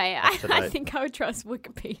going to say, I up-to-date. think I would trust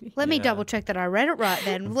Wikipedia. Let me Yeah. double check that I read it right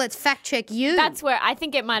then. Let's fact check you. That's where I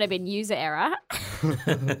think it might have been user error.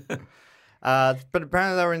 But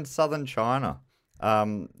apparently they were in southern China.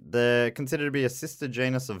 They're considered to be a sister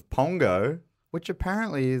genus of Pongo, which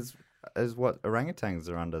apparently is what orangutans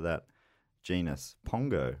are under that genus.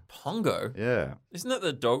 Pongo. Pongo? Yeah. Isn't that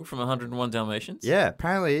the dog from 101 Dalmatians? Yeah,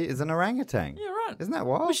 apparently is an orangutan. Yeah, right. Isn't that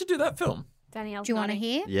wild? We should do that film. Danielle's Do you want to nodding.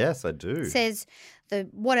 hear? Yes, I do. Says the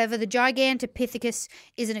Gigantopithecus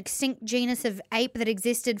is an extinct genus of ape that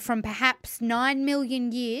existed from perhaps 9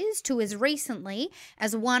 million years to as recently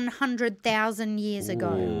as 100,000 years ago.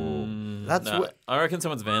 That's No, what. I reckon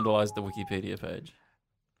someone's vandalised the Wikipedia page.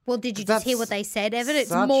 Well, did you just hear That's what they said, Evan? It's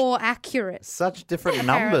such- more accurate. Such different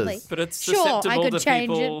Apparently. numbers. But it's Sure, I susceptible could to change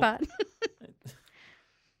people... it, but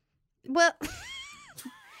well,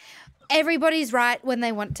 everybody's right when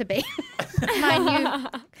they want to be. Mind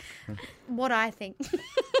you, what I think.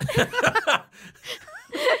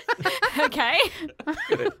 Okay.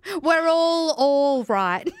 We're all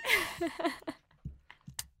right.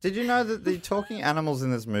 Did you know that the talking animals in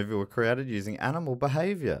this movie were created using animal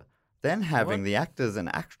behavior? Then having the actors and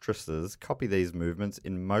actresses copy these movements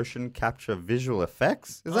in motion capture visual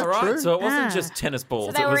effects? Is that All right, true? so it wasn't Ah. just tennis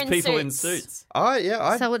balls, they it were was in people in suits. suits.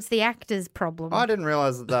 I So it's the actor's problem. didn't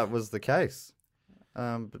realize that was the case.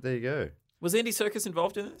 But there you go. Was Andy Serkis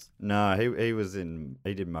involved in this? No,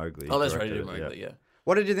 he did Mowgli. Oh, that's right, directed he did it, Mowgli, yeah.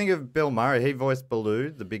 What did you think of Bill Murray? He voiced Baloo,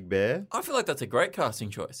 the big bear. I feel like that's a great casting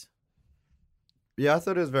choice. Yeah, I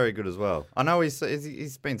thought it was very good as well. I know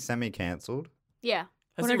he's been semi-cancelled. Yeah.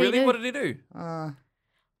 Has What he did he really? do? What did he do?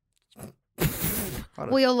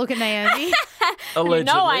 We all look at Naomi. Allegedly.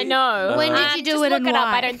 No, I know. When did you do just it look and it up.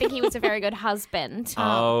 why? I don't think he was a very good husband.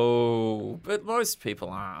 Oh, but most people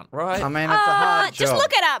aren't, right? I mean, it's a hard Just job.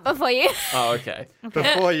 look it up before you Oh, okay.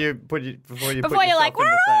 before you put before you're yourself like, in we're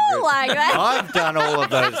the same all group. like that. I've done all of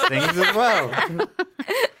those things as well.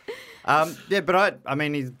 Yeah, but I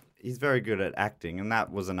mean, he's very good at acting, and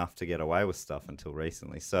that was enough to get away with stuff until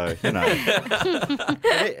recently. So you know,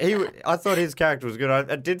 I thought his character was good.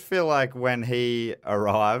 I did feel like when he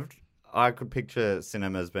arrived, I could picture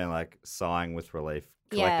cinemas being like sighing with relief,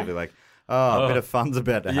 Yeah. collectively, like, oh, a bit of fun's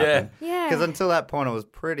about to happen. Yeah. Because until that point, it was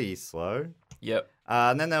pretty slow. Yep.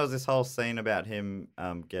 And then there was this whole scene about him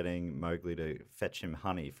getting Mowgli to fetch him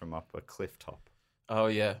honey from up a cliff top. Oh,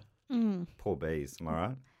 yeah. Poor bees, am I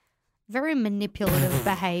right? Very manipulative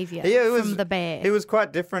behaviour from the bear. He was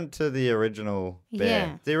quite different to the original bear.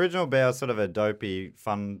 Yeah. The original bear was sort of a dopey,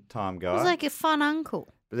 fun time guy. He was like a fun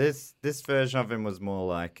uncle. But this version of him was more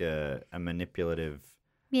like a manipulative,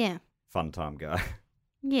 Yeah. fun time guy.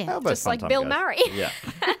 Yeah. How about Just like fun-time Bill guys? Murray. Yeah.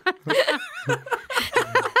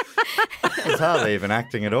 He's hardly even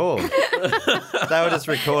acting at all. They were just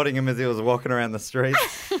recording him as he was walking around the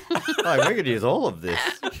streets. Like, we could use all of this.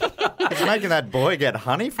 He's making that boy get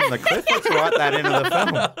honey from the cliff. Let's write that into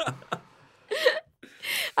the film.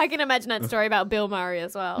 I can imagine that story about Bill Murray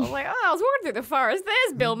as well. Like, oh, I was walking through the forest.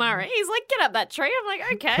 There's Bill Murray. He's like, get up that tree. I'm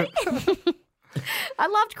like, okay. I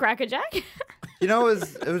loved Cracker Jack. You know,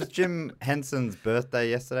 it was Jim Henson's birthday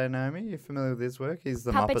yesterday, Naomi. You familiar with his work? He's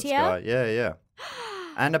the Muppets Puppeteer? guy. Yeah, yeah.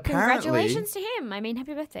 And apparently... Congratulations to him. I mean,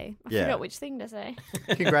 happy birthday. I Yeah. forgot which thing to say.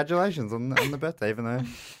 Congratulations on the birthday, even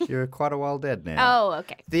though you're quite a while dead now. Oh,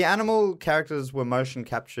 okay. The animal characters were motion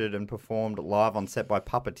captured and performed live on set by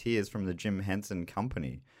puppeteers from the Jim Henson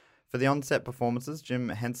Company. For the on-set performances, Jim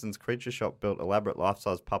Henson's Creature Shop built elaborate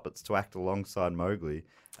life-size puppets to act alongside Mowgli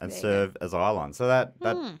and serve as eyelines. So that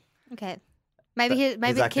Okay. Maybe acting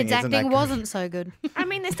kids' isn't that acting good. wasn't so good. I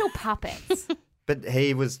mean, they're still puppets. But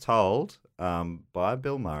he was told by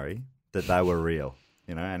Bill Murray that they were real,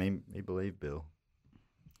 you know, and he believed Bill.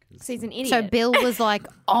 So he's an idiot. So Bill was like,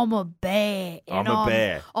 I'm a bear. And I'm a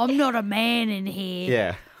bear. I'm not a man in here.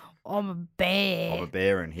 Yeah, I'm a bear. I'm a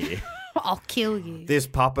bear in here. I'll kill you. This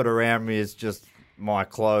puppet around me is just my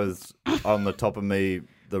clothes on the top of me,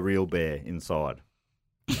 the real bear inside.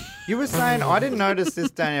 You were saying, I didn't notice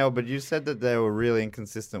this, Danielle, but you said that they were really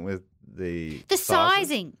inconsistent with the The sizes.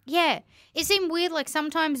 sizing, yeah. It seemed weird. Like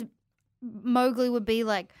sometimes Mowgli would be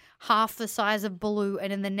like half the size of Baloo,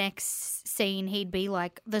 and in the next scene he'd be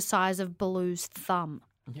like the size of Baloo's thumb.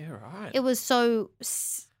 Yeah, right. It was so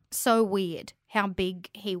weird how big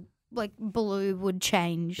Baloo would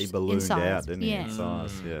change. He in ballooned size. out, didn't he, Yeah. in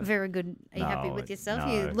size? Yeah. Very good. Are you happy No, with yourself?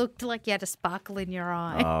 no. You looked like you had a sparkle in your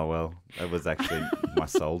eye. Oh, well, it was actually my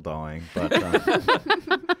soul dying. But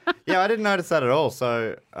yeah, I didn't notice that at all.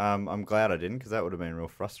 So I'm glad I didn't, because that would have been real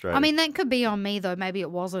frustrating. I mean, that could be on me though. Maybe it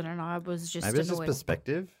wasn't, and I was just maybe it's just annoyed.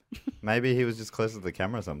 perspective. Maybe he was just closer to the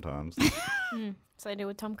camera sometimes. So I do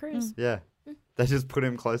with Tom Cruise. Yeah. They just put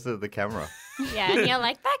him closer to the camera. Yeah, and you're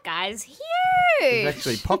like, that guy's huge. He's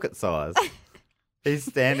actually pocket size. He's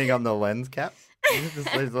standing on the lens cap.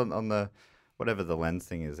 He's on the whatever the lens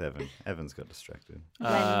thing is. Evan's got distracted.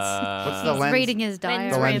 Lens. What's the He's lens? reading his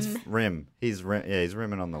diary. The Lens lens rim. He's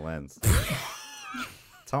rimming on the lens.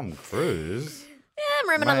 Tom Cruise. Yeah, I'm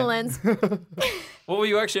rimming on the lens. What were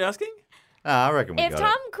you actually asking? I reckon we If got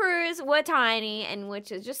Tom it. Cruise were tiny and were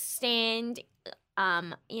to just stand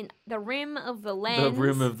in the rim of the lens, The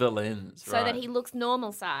rim of the lens, so right. that he looks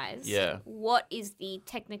normal size. Yeah. What is the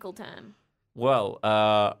technical term? Well,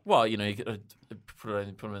 you know, you could put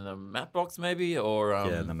him in the matte box maybe, or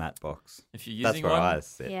Yeah, in the matte box. if you're That's using where one, I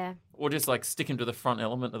sit. Yeah. or just like stick him to the front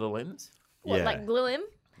element of the lens. What, Yeah. like glue him?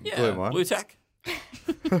 Yeah, Glue him on. blue tack.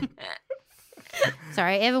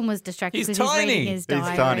 Sorry, Evan was distracted He's because he's reading tiny. his He's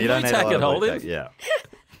diary. tiny. You don't Blue need a tack lot could of hold blue him. tack. Yeah.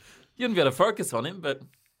 You wouldn't be able to focus on him, but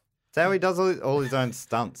That's how he does all his own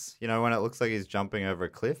stunts. You know, when it looks like he's jumping over a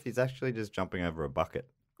cliff, he's actually just jumping over a bucket.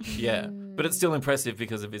 yeah. But it's still impressive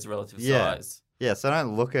because of his relative Yeah. size. Yeah, so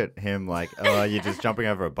don't look at him like, oh, you're just jumping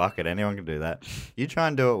over a bucket. Anyone can do that. You try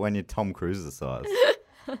and do it when you're Tom Cruise's size.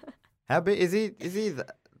 How big is he?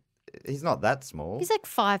 He's not that small. He's like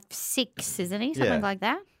 5'6", isn't he? Something Yeah. like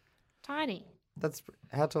that. Tiny. That's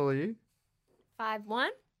how tall are you? 5'1"?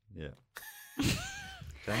 Yeah.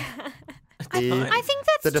 Okay. I think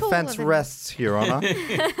that's The taller defense than- rests, Your Honour.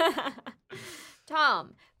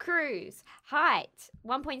 Tom Cruise, height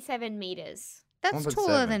 1.7 meters. That's 1.7.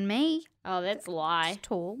 taller than me. Oh, that's a lie. It's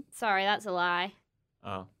tall. Sorry, that's a lie.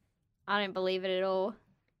 Oh. I don't believe it at all.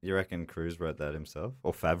 You reckon Cruise wrote that himself?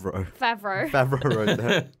 Or Favreau? Favreau. Favreau wrote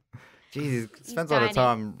that. Jeez, he spends a lot of tiny.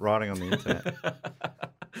 time writing on the internet.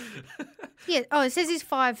 Yeah. Oh, it says he's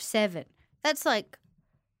 5'7". That's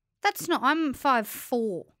not. I'm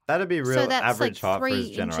 5'4". That'd be real So that's average like height for his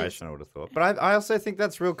 3 generation, inches. I would have thought. But I also think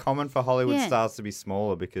that's real common for Hollywood Yeah. stars to be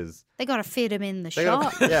smaller because They got to fit him in the they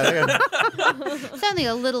shot. got It's only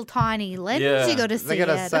a little tiny lens Yeah. you got to see. they got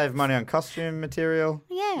to out of. save money on costume material.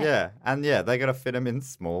 Yeah. Yeah, and yeah, they got to fit them in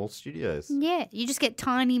small studios. Yeah, you just get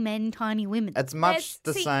tiny men, tiny women. It's much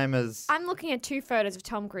the see, same as I'm looking at 2 photos of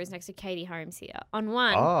Tom Cruise next to Katie Holmes here. On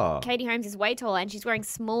one, Oh. Katie Holmes is way taller and she's wearing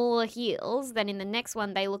smaller heels. Then in the next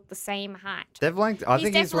one, they look the same height. they've linked. I He's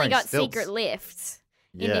think he's definitely wearing got stilts. secret lifts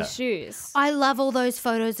in Yeah. his shoes. I love all those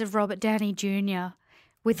photos of Robert Downey Jr.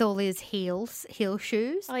 with all his heel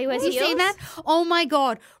shoes. Oh, he wears Have you seen heels? that? Oh my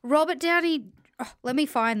God, Robert Downey. Oh, let me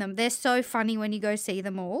find them. They're so funny when you go see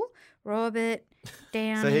them all. Robert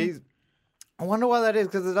Downey. So I wonder why that is,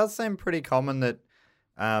 because it does seem pretty common that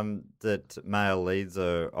that male leads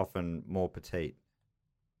are often more petite.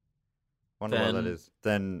 Wonder why that is.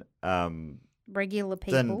 Than regular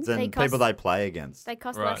people. than people they play against. They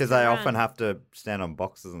cost Right. less Because to they run. often have to stand on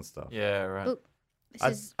boxes and stuff. Yeah, right. Look,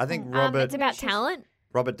 this I think oh, Robert It's about talent.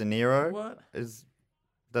 Robert De Niro What?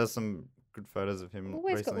 does some good photos of him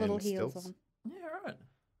always got recently little in heels stilts. on. Yeah, right.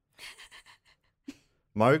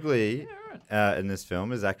 Mowgli in this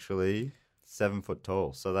film is actually 7 foot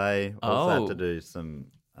tall, so they also had to do some.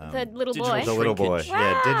 The little digital boy. The little boy,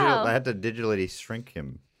 shrinkage. Wow. They had to digitally shrink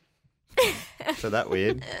him. So that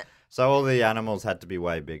weird. So all the animals had to be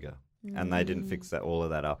way bigger, and they didn't fix all of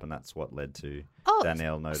that up, and that's what led to Oh,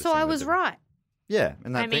 Danielle noticing. so I the was difference. right. Yeah,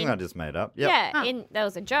 and that I thing mean- I just made up. Yep. Yeah, Oh. that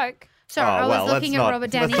was a joke. Sorry, Oh, I was well, looking let's at not- Robert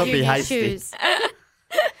let's Downey not be Jr.'s hasty. shoes.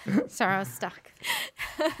 Sorry, I was stuck.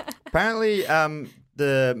 Apparently,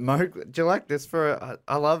 the Mowgli. Do you like this?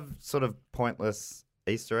 I love sort of pointless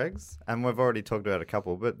Easter eggs, and we've already talked about a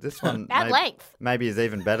couple, but this one That length. maybe is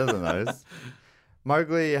even better than those.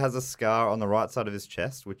 Mowgli has a scar on the right side of his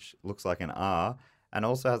chest, which looks like an R, and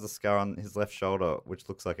also has a scar on his left shoulder, which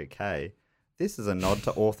looks like a K. This is a nod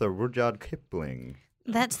to author Rudyard Kipling.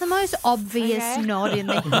 That's the most obvious Okay. nod in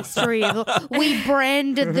the history of the. We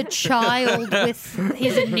branded the child with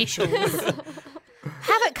his initials.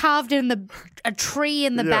 Have it carved in a tree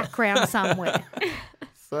in the background somewhere.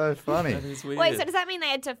 So funny. That is weird. Wait, so does that mean they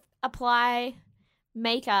had to apply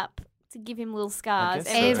makeup to give him little scars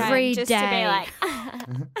guess so. every time Every just day.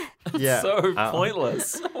 to be like, Yeah. so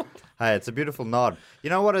pointless. Hey, it's a beautiful nod. You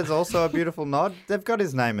know what is also a beautiful nod? They've got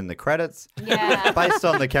his name in the credits. yeah. Based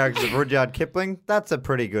on the characters of Rudyard Kipling, that's a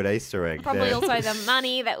pretty good Easter egg Probably there. also the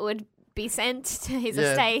money that would be sent to his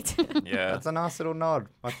Yeah. estate. Yeah. That's a nice little nod,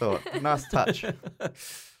 I thought. Nice touch.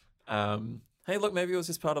 Hey, look, maybe it was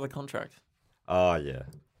just part of the contract. Oh, yeah.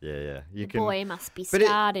 Yeah. You can. Boy must be But it-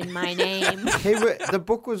 scarred in my name. The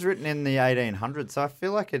book was written in the 1800s, so I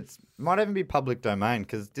feel like it might even be public domain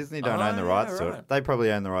because Disney don't own the Oh, rights yeah, to right. it. They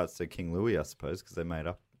probably own the rights to King Louis, I suppose, because they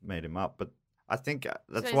made him up. But I think So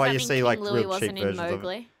that's does why that you mean see King like Louis real cheap wasn't in versions of it.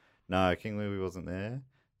 Mowgli? No, King Louis wasn't there.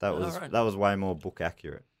 That was right. that was way more book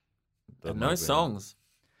accurate. And than no Mowgli. songs.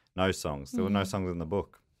 No songs. There were no songs in the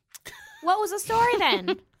book. What was the story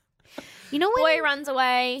then? You know when Boy runs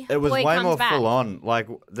away. It was boy way comes more back. full on. Like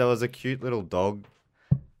there was a cute little dog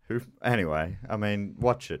who. Anyway, I mean,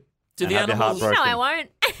 watch it. Do and the have your animals- heart No, I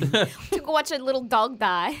broken. won't. To go watch a little dog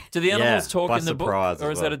die. Do the animals talk by in the book? surprise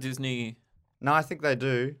Or as is that well. a Disney? No, I think they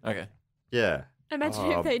do. Okay. Yeah. Imagine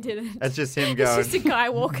Oh, if they didn't. It's just him It's going, just a guy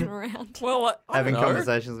walking around. Well, I having don't know.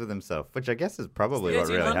 conversations with himself, which I guess is probably what It's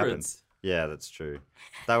the really happened. 1800s. Yeah, that's true.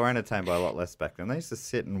 They were entertained by a lot less back then. They used to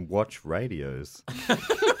sit and watch radios.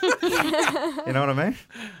 You know what I mean?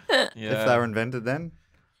 Yeah. If they were invented then.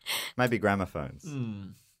 Maybe gramophones. Hmm.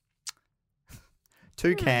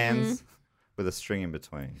 2 cans with a string in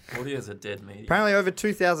between. Audio is a dead medium. Apparently over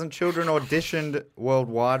 2,000 children auditioned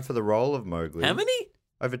worldwide for the role of Mowgli. How many?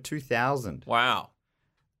 Over 2,000. Wow.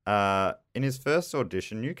 In his first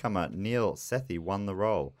audition, newcomer Neil Sethi won the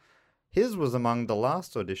role. His was among the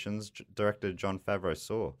last auditions director Jon Favreau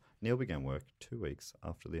saw. Neil began work 2 weeks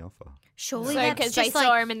after the offer. surely So, that's 'cause they just saw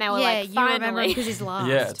like, him and they were yeah, like, you remember finally. because he's last.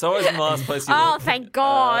 Yeah, it's always in the last place you Oh, look. thank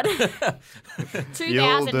God. You'll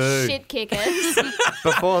 2,000 do. shit kickers.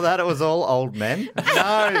 Before that, it was all old men.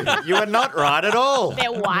 No, you were not right at all.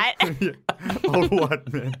 They're white. Old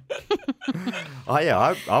white men. Oh,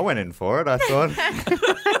 yeah, I went in for it, I thought.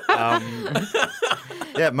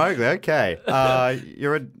 Yeah, Mowgli, okay.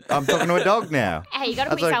 I'm talking to a dog now. Hey, you got to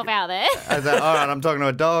That's put yourself okay. out there. I said, all right, I'm talking to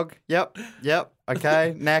a dog. Yep,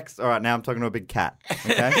 okay, next. All right, now I'm talking to a big cat,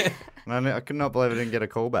 okay? And I could not believe I didn't get a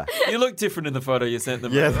call back. You look different in the photo you sent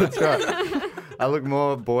them. Yeah, right? that's right. I look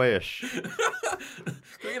more boyish. Can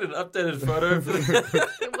we get an updated photo? For the...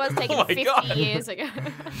 It was taken Oh my 50 God. years ago.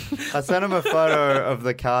 I sent him a photo of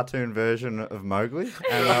the cartoon version of Mowgli,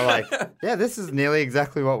 and they're like, yeah, this is nearly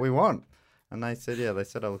exactly what we want. And they said, yeah,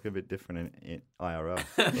 I look a bit different in IRL.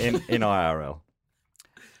 In IRL.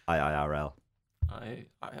 IRL.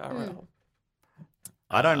 IRL.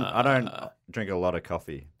 I don't drink a lot of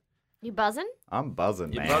coffee. You buzzing? I'm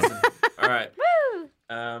buzzing, You're man. buzzing. All right. Woo!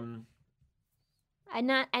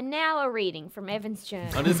 And now a reading from Evan's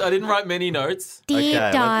journal. I didn't write many notes. Dear Okay,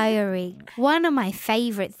 let's- Diary, one of my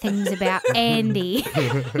favourite things about Andy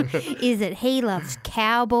is that he loves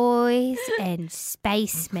cowboys and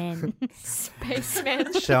spacemen.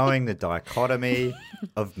 Spaceman. Showing the dichotomy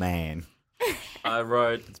of man. I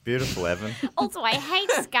wrote. It's beautiful, Evan. Also, I hate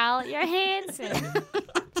Scarlett Johansson.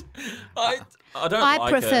 I don't I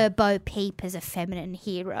like prefer her. Bo Peep as a feminine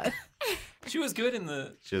hero. She was good in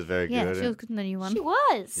the. She was very Yeah, good. she was good in the new one. She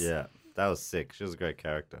was. Yeah, that was sick. She was a great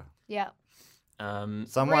character. Yeah. Um,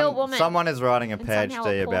 Real woman. Someone is writing a And somehow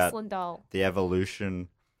PhD a about porcelain doll. the evolution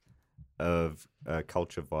of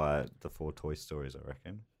culture via the 4 Toy Stories, I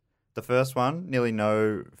reckon. The first one, nearly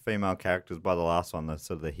no female characters. By the last one, the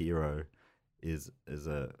sort of the hero is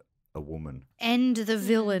a woman. And the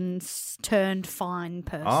villains turned fine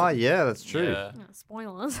person. Oh, yeah, that's true. yeah. Oh,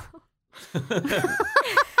 spoilers.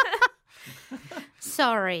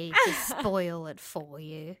 Sorry to spoil it for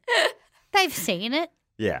you. They've seen it.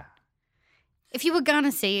 Yeah. If you were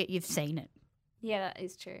gonna see it, you've seen it. Yeah, that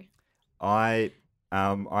is true. I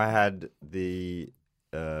had the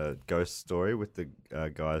ghost story with the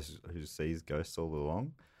guys who sees ghosts all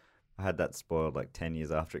along. I had that spoiled like 10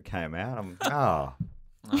 years after it came out.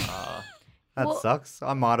 That Well- sucks.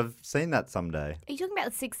 I might have seen that someday. Are you talking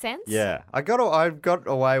about The Sixth Sense? Yeah, I got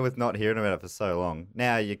away with not hearing about it for so long.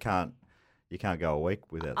 Now you can't go a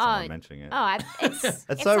week without someone mentioning it.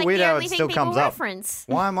 It's so like weird the how only it thing still people comes up. reference.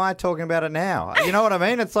 Why am I talking about it now? You know what I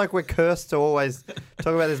mean? It's like we're cursed to always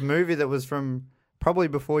talk about this movie that was from probably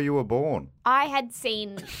before you were born. I had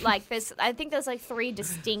seen like this. I think there's like 3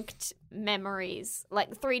 distinct memories,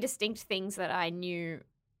 like 3 distinct things that I knew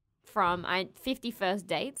from 50 First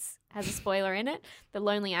Dates has a spoiler in it. The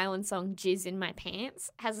Lonely Island song "Jizz in My Pants"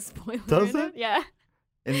 has a spoiler. Does in it? Yeah.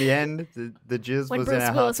 In the end, the jizz When was in Bruce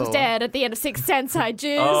our Willis hearts was all dead at the end of Sixth Sense, I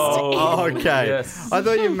jizzed. Oh, okay. Yes. I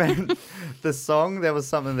thought you meant the song. There was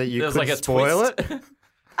something that you There's could like a spoil twist. it.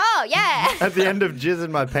 Oh yeah. At the end of Jizz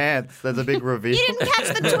in My Pants, there's a big reveal. You didn't catch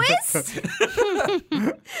the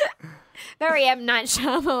twist? Very M. Night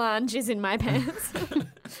Shyamalan, "Jizz in My Pants."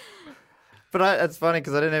 But it's funny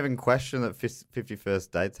because I didn't even question that 50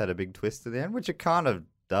 First Dates had a big twist at the end, which it kind of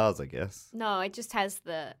does, I guess. No, it just has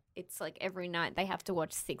it's like every night they have to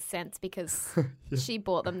watch Sixth Sense because she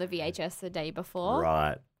bought them the VHS the day before.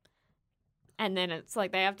 Right. And then it's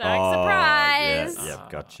like they have to act surprise. Yeah,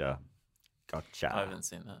 gotcha. I haven't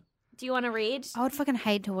seen that. Do you want to read? I would fucking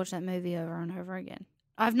hate to watch that movie over and over again.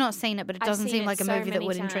 I've not seen it, but it I've doesn't seen seem it like a so movie that many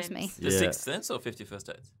would interest me. times. The Yeah. Sixth Sense or 50 First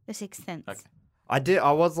Dates? The Sixth Sense. Okay. I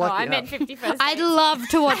was Oh, lucky. I meant 50 First Dates. I'd love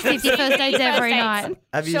to watch 50 First Dates every night.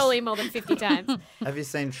 Have you Surely more than 50 times. have you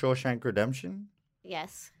seen Shawshank Redemption?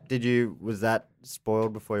 Yes. Was that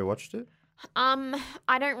spoiled before you watched it?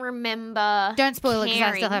 I don't remember. Don't spoil it because I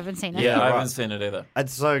still caring. haven't seen it. Yeah, I right. haven't seen it either.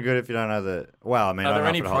 It's so good if you don't know the. Well, I mean, Are I there don't know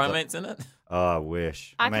any if it holds up. primates in it? Oh, I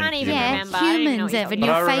wish. I mean, can't even humans. Yeah, remember. I don't even know humans, what you're Evan, But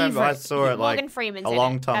your I remember I favourite. saw it like Morgan Freeman's a in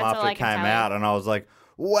long it. time That's all after I it can came tell you. out, and I was like,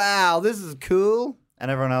 "Wow, this is cool." And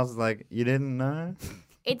everyone else was like, "You didn't know?"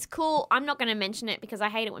 It's cool. I'm not going to mention it because I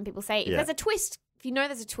hate it when people say, if Yeah. there's a twist, if you know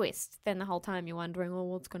there's a twist, then the whole time you're wondering, well,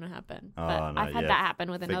 what's going to happen? Oh, But no, I've had yeah. that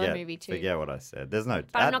happen with another movie too. Forget what I said. There's no.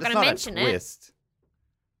 But I'm not it's gonna a mention it. twist.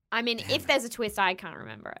 I mean, if there's a twist, I can't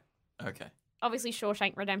remember it. Okay. Obviously,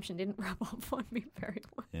 Shawshank Redemption didn't rub off on me very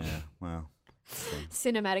well. Yeah. Well.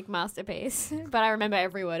 Cinematic masterpiece. But I remember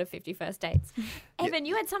every word of 50 First Dates. Evan,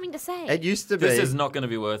 you had something to say. It used to be This is not going to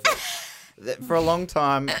be worth it. for a long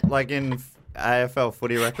time, like in AFL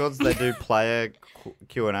footy records, they do player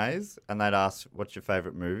Q&As, and they'd ask, "What's your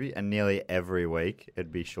favourite movie?" And nearly every week,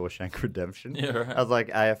 it'd be Shawshank Redemption. Yeah, right. I was like,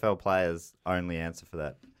 AFL players only answer for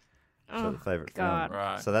that. Oh, Favourite God. film.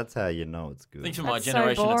 Right. So that's how you know it's I good. think for my That's so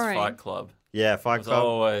generation, it's boring. Fight Club. Yeah, It Fight was Club.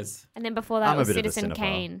 always. And then before that I'm a was bit of a Citizen cinephile.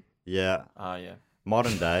 Kane. Yeah, Oh, yeah.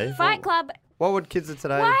 modern day. Fight Club. What would kids of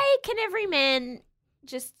today? Why can every man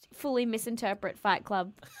just fully misinterpret Fight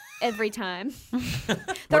Club every time? What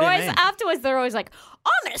They're do you always mean? afterwards. They're always like,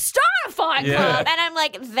 "I'm gonna start a Fight Yeah. Club," and I'm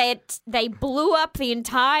like, they blew up the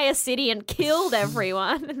entire city and killed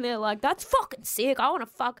everyone, and they're like, "That's fucking sick. I want to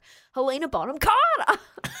fuck Helena Bonham Carter."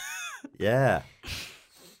 Yeah.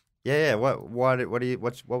 Yeah. What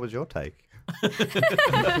was your take?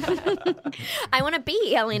 I want to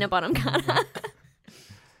be Helena Bonham Carter.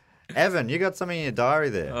 Evan, you got something in your diary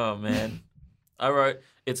there. Oh, man. I wrote,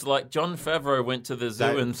 it's like John Favreau went to the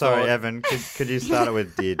zoo and Sorry, thought, Evan. Could you start it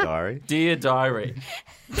with Dear Diary? Dear Diary.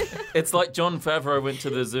 It's like John Favreau went to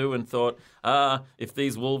the zoo and thought, if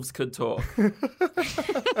these wolves could talk.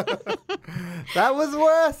 That was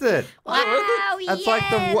worth it. Wow, That's yes. like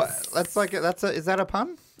the. That's like is that a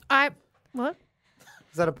pun? What?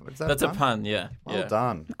 Is that a That's a pun? pun, yeah. Well yeah.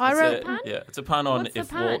 done. I It's wrote. a, yeah, it's a pun on What's the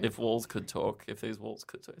pun? if walls could talk. If these walls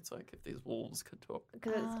could talk. It's like if these wolves could talk.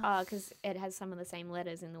 Because it has some of the same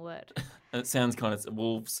letters in the word. And it sounds kind of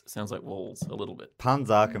wolves sounds like walls a little bit.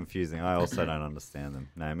 Puns are confusing. I also don't understand them,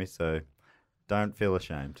 Naomi. So don't feel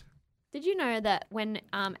ashamed. Did you know that when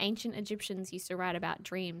ancient Egyptians used to write about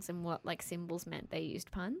dreams and what like symbols meant, they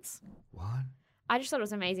used puns? What? I just thought it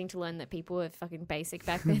was amazing to learn that people were fucking basic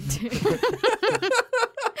back then too.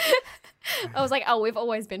 I was like, oh, we've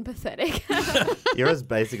always been pathetic. You're as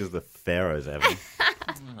basic as the pharaohs, Evan.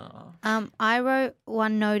 I wrote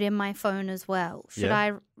one note in my phone as well. Should Yeah. I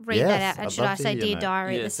read Yes, that out? And I'd should love I to say hear your Dear note.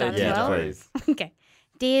 Diary at Yeah, the say start as Dear well? Diary. Please. Okay.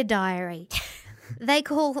 Dear Diary. They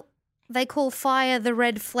call fire the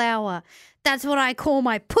red flower. That's what I call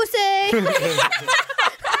my pussy.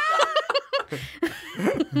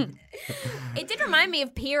 It did remind me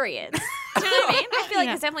of periods. Do you know what I mean? I feel like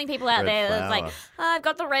Yeah. there's definitely people out Red there that's like, flower. oh, I've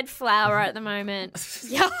got the red flower at the moment.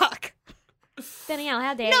 Yuck. Danielle,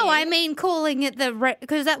 how dare you? No, I mean calling it the red,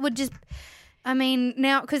 because that would just. I mean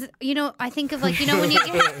now, because I think of like when you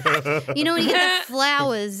get, when you get the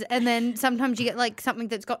flowers, and then sometimes you get like something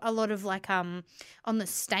that's got a lot of like on the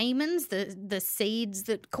stamens, the seeds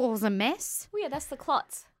that cause a mess. Oh, yeah, that's the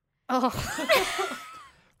clots. Oh,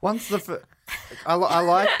 Once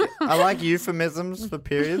I like euphemisms for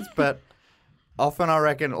periods, but often I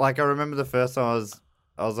reckon, like I remember the first time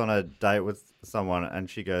I was on a date with someone, and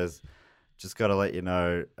she goes, "Just got to let you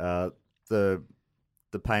know, the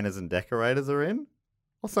painters and decorators are in,"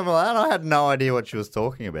 or something like that. I had no idea what she was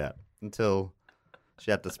talking about until she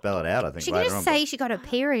had to spell it out. I think she can later just on. say she got a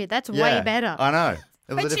period. That's Yeah, way better. I know.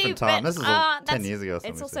 It was But a different time. This is 10 that's- years ago or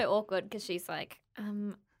something. It's also awkward because she's like, I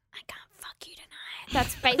can't fuck you tonight.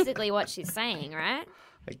 That's basically what she's saying, right?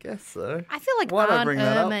 I guess so. I feel like Why'd I Aunt bring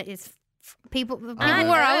that Irma up? is people. The people Aunt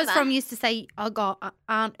where I was Irma? from used to say, "I got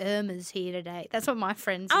Aunt Irma's here today." That's what my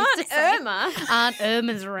friends Aunt used to say. Irma? Aunt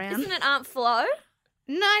Irma's around. Isn't it Aunt Flo?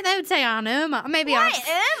 No, they would say Aunt Irma. Maybe Why Aunt.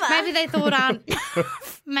 Irma? Maybe they thought Aunt.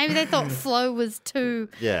 Maybe they thought Flo was too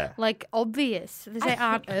Yeah. like obvious. They say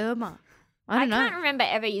Aunt Irma. I don't know. can't remember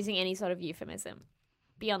ever using any sort of euphemism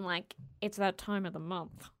beyond like, it's that time of the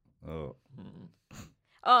month. Oh.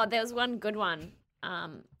 Oh, there was one good one.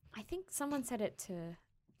 I think someone said it to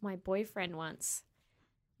my boyfriend once.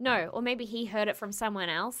 No, or maybe he heard it from someone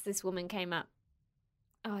else. This woman came up.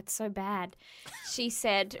 Oh, it's so bad. She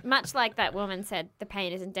said, much like that woman said, the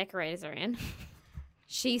painters and decorators are in.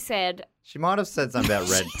 She said, She might have said something about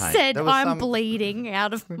red She paint. said, There was "I'm some- bleeding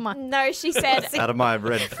out of my." no, she said, out of my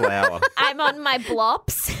red flower. I'm on my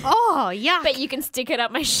blops, Oh yeah. but you can stick it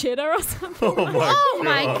up my shitter or something. Oh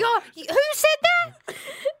my god! Who said that?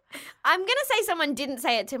 I'm going to say someone didn't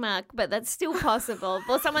say it to Mark, but that's still possible.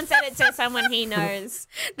 Or someone said it to someone he knows.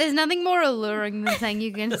 There's nothing more alluring than saying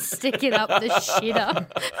you can stick it up the shitter.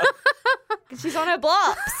 She's on her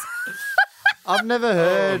blops. I've never Oh,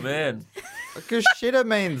 heard. man. Because shitter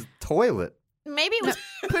means toilet. Maybe it was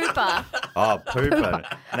pooper. Oh, pooper.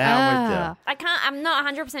 Now I'm with I'm not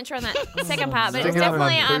 100% sure on that second part, but it's Sticking up my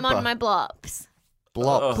definitely I'm pooper. on my blops. you.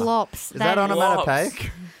 Blop. Blops. Is that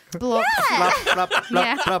onomatopoeic? Blops? Blop, blop, blop,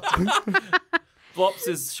 Yeah. blop. Blops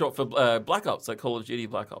is short for Black Ops, like Call of Duty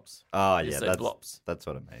Black Ops. Oh, You yeah. say That's, blops. that's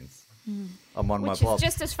what it means. I'm on Which my blop. is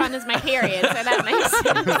just as fun as my period, so that makes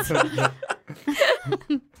sense.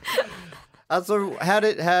 So how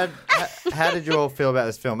did you all feel about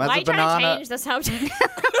this film? As Why are a you trying to banana. change the subject?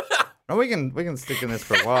 No, we can stick in this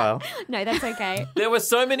for a while. No, that's okay. There were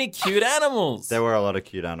so many cute animals. There were a lot of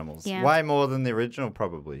cute animals. Yeah. Way more than the original,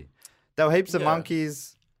 probably. There were heaps of Yeah.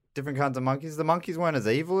 monkeys, different kinds of monkeys. The monkeys weren't as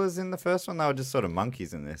evil as in the first one. They were just sort of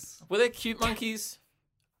monkeys in this. Were there cute monkeys?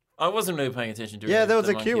 I wasn't really paying attention to Yeah, there was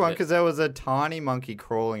the a cute monkey one bit. because there was a tiny monkey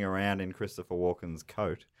crawling around in Christopher Walken's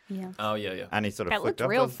coat. Yeah. Oh, yeah, yeah. And he sort of That flicked looked off.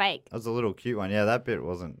 real That was- fake. That was a little cute one. Yeah, that bit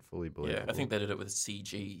wasn't fully Yeah, believable. I think they did it with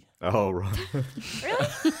CG. Oh, right. Really?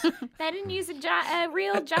 They didn't use a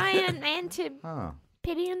real giant oh.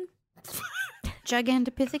 Antipidian?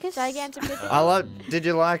 Gigantopithecus.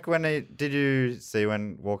 Gigantopithecus? Did you see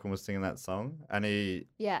when Walken was singing that song? And he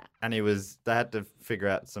they had to figure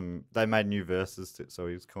out they made new verses so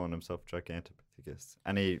he was calling himself Gigantopithecus.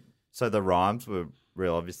 And so the rhymes were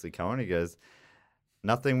real obviously coming. He goes,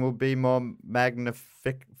 "Nothing will be more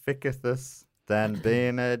magnificus than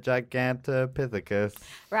being a Gigantopithecus."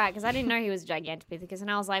 Right, because I didn't know he was Gigantopithecus, and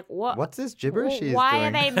I was like, what? What's this gibberish he's Why doing?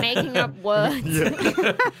 are they making up words?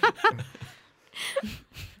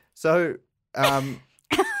 So,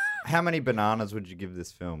 how many bananas would you give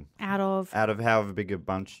this film? Out of Out of however big a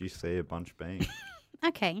bunch you see a bunch being.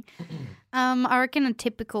 okay, I reckon a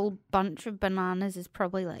typical bunch of bananas is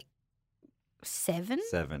probably like 7.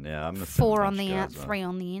 7, yeah. I'm the 4 seven on bunch the guy out, as well. 3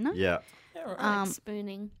 on the inner. Yeah, Like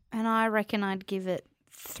spooning. And I reckon I'd give it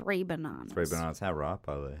 3 bananas. 3 bananas. How ripe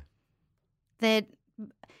are they?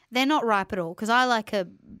 They're not ripe at all because I like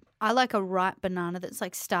a ripe banana that's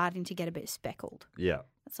like starting to get a bit speckled. Yeah.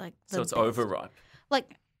 It's like So the it's best. overripe.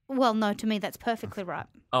 Like Well, no, to me that's perfectly ripe.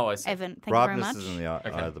 Oh, I see. Evan, thank you very Ripeness much. is in the eye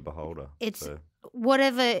of the beholder. It's so.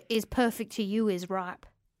 whatever is perfect to you is ripe.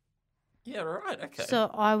 Yeah, right. Okay.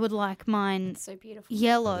 So I would like mine It's so beautiful.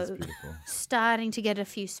 yellow, That's beautiful. starting to get a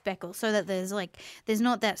few speckles, so that there's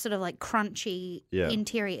not that sort of like crunchy Yeah.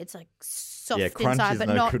 interior. It's like soft Yeah, crunchy inside, is but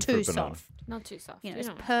no not good for too a banana. soft. Not too soft. You know, it's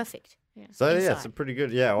don't want- perfect. So yeah, inside. it's a pretty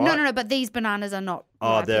good. Yeah. Well, No, but these bananas are not.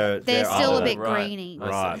 Oh, ripe yet. they're still a other- bit right. greeny. I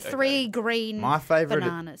see. Right. 3 green. My favorite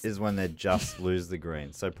bananas. is when they just lose the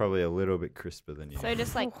green, so probably a little bit crisper than you. So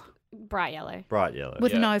just like bright yellow. Bright yellow.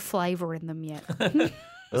 with Yeah. no flavour in them yet.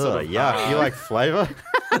 Ugh, yuck. You like flavour?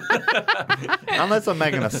 Unless I'm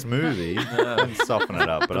making a smoothie and soften it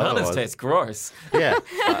up, but Bananas otherwise, taste gross. yeah.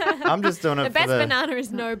 I'm just doing it The for best the banana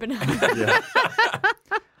is no banana. yeah.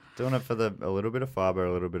 Doing it for a little bit of fibre,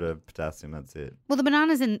 a little bit of potassium. That's it. Well, the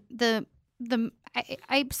bananas in the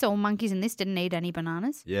apes or monkeys in this didn't eat any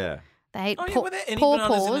bananas. Yeah. They ate Oh, yeah, paw, were there any pawpaws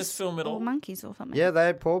bananas in this film at all? or monkeys or something. Yeah, they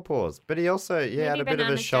had pawpaws, but he also had Maybe a bit of a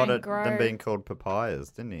bananas shot don't at them grow. being called papayas,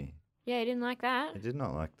 didn't he? Yeah, he didn't like that. He did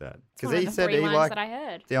not like that It's because one of he the said 3 he lines liked that I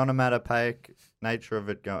heard. the onomatopoeic nature of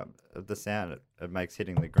it, of the sound it makes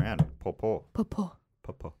hitting the ground. Paw, Pawpaw,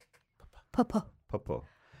 paw, pawpaw. paw.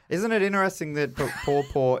 Isn't it interesting that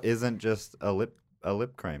paw isn't just a lip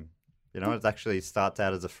cream? You know, it actually starts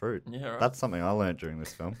out as a fruit. Yeah, right. That's something I learned during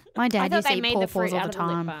this film. My I dad thought used to they eat made the pawpaws fruit all out the of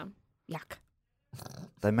the lip time. balm. Yuck.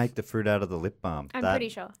 They make the fruit out of the lip balm. I'm pretty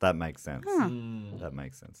sure. That makes sense. Hmm. That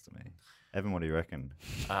makes sense to me. Evan, what do you reckon?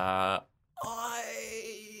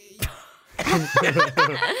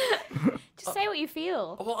 Just say what you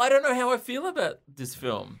feel. Well, I don't know how I feel about this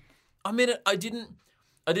film. I mean, I didn't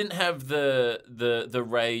have the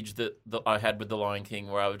rage that I had with The Lion King,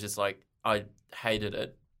 where I was just like, I hated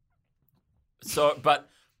it. So, but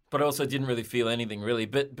I also didn't really feel anything really.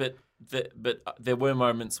 But there were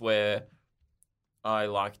moments where I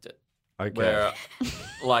liked it. Okay.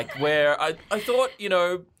 Where I thought,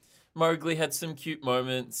 Mowgli had some cute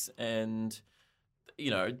moments, and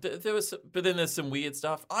there was, but then there's some weird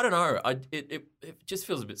stuff. I don't know. It just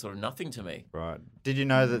feels a bit sort of nothing to me. Right. Did you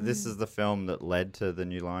know that this is the film that led to the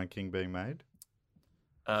new Lion King being made?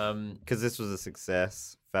 Because this was a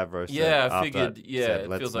success. Favreau said Yeah, I after figured. that, Yeah, said, it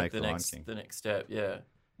 "Let's feels like make the Lion next King." the next step. Yeah, it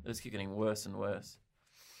just keep getting worse and worse.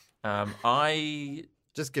 I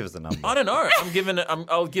Just give us a number. don't know.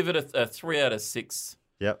 I'll give it a 3 out of 6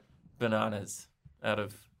 Yep. bananas out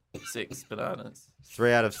of 6 bananas.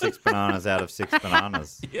 3 out of 6 bananas out of 6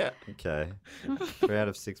 bananas. Yeah. Okay. 3 out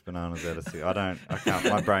of 6 bananas out of 6. I can't,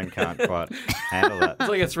 my brain can't quite handle that. It's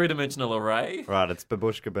like a 3-dimensional array. Right, it's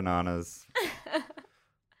babushka bananas.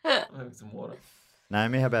 Maybe some water.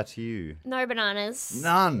 Naomi, how about you? No bananas.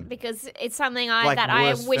 None. Because it's something I Like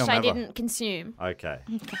worst wish film I ever. didn't consume. Okay.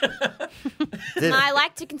 And I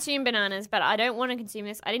like to consume bananas, but I don't want to consume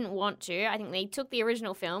this. I didn't want to. I think they took the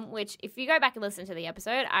original film, which, if you go back and listen to the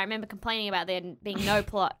episode, I remember complaining about there being no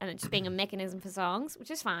plot and it just being a mechanism for songs, which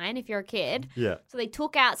is fine if you're a kid. Yeah. So they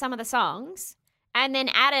took out some of the songs and then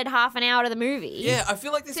added half an hour to the movie. Yeah, I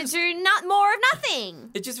feel like this To is. do more of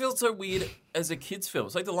nothing. It just feels so weird as a kids' film.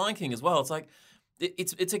 It's like The Lion King as well. It's like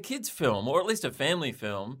it's a kids' film, or at least a family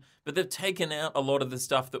film, but they've taken out a lot of the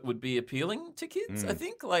stuff that would be appealing to kids. I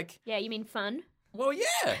think, like, Yeah, you mean fun? well,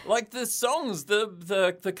 yeah, like the songs,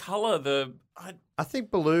 the color, I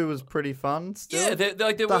think Baloo was pretty fun still. yeah, there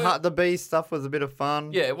were, The bee stuff was a bit of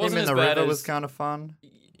fun. Yeah, it wasn't Him in as the bad river was as- kind of fun.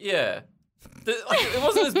 yeah, it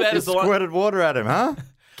wasn't as bad You as The Lion. squirted water at him, huh?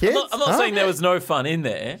 Kids? I'm not Huh? saying there was no fun in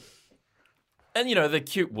there. And the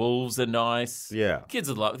cute wolves are nice. Yeah. Kids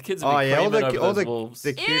would love. The kids Oh would be yeah, creaming over those wolves.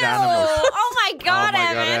 the cute Ew! animals. Oh my god, oh my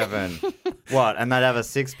Evan. God, Evan. What? And they'd have a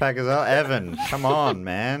 6-pack as well? Evan, come on,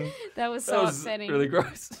 man. That was That so was upsetting. really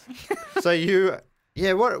gross. So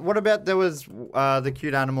what about there was the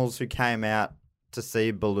cute animals who came out to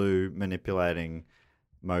see Baloo manipulating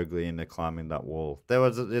Mowgli into climbing that wall? There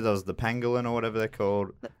was the pangolin or whatever they're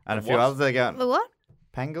called, and a few what? others. They go The what?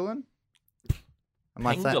 pangolin. Am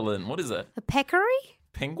I saying Pangolin. What is that? A peccary?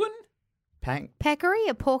 Penguin? Peccary?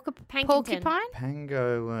 A Pankington. porcupine?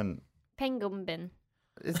 pangolin? Penguin.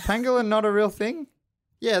 Is pangolin not a real thing?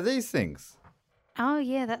 Yeah, these things. Oh,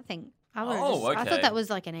 yeah, that thing. I okay. thought that was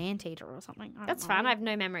like an anteater or something. I don't That's know. fine. I have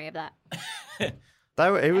no memory of that.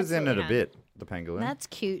 He was in it a Absolutely bit. The pangolin. That's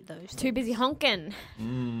cute, those. Too busy honking.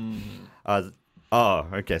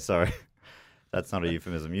 Okay, sorry. That's not a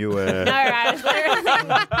euphemism. You were. No, I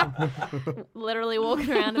was literally walking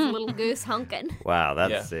around as a little goose honking. Wow,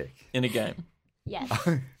 that's Yeah. sick. In a game. Yes.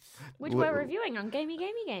 Which we're reviewing on Gamey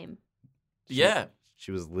Game. Yeah.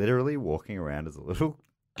 She was literally walking around as a little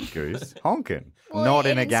goose honking. Well, not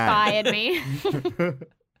it in a game. inspired me.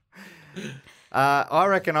 I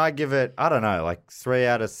reckon I give it, I don't know, like 3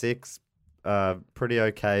 out of 6. Pretty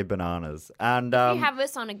okay bananas. And If you have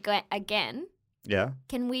us on again, yeah.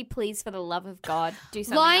 can we please, for the love of God, do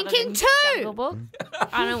something Lion other King than 2? Jungle Book?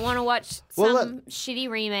 I don't want to watch some Well, shitty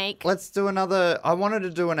remake. Let's do another. I wanted to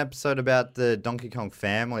do an episode about the Donkey Kong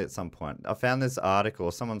family at some point. I found this article.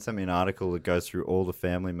 Someone sent me an article that goes through all the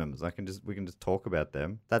family members. We can just talk about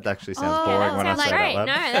them. That actually sounds boring that when I sounds say great. that.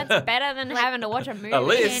 No, that's better than having to watch a movie. A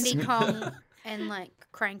list. Candy Kong and like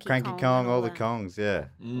Cranky Cranky Kong. Kong, and all the that. Kongs, yeah.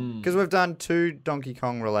 Because we've done 2 Donkey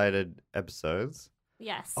Kong related episodes.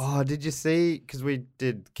 Yes. Oh, did you see? Because we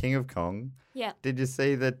did King of Kong. Yeah. Did you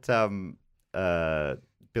see that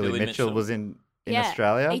Billy Mitchell Mitchell. was in Yeah.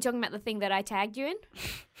 Australia? Are you talking about the thing that I tagged you in?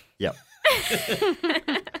 Yep.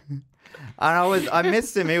 And I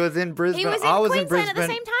missed him. He was in Brisbane. He was in I was Queensland in Brisbane at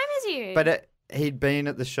the same time as you. But he'd been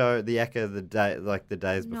at the show, the Ekka, the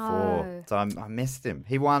days before. No. So I missed him.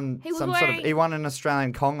 He won He was he won an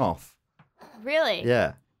Australian Kong off. Really?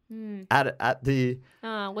 Yeah. Hmm. At the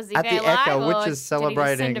Was he At there the live, Ekka, which or is did he just send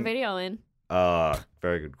celebrating- a video in?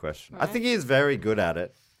 very good question. I think he is very good at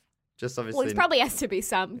it. Just obviously. Well, he probably has to be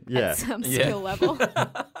some Yeah. at some Yeah. skill level.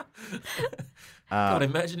 God,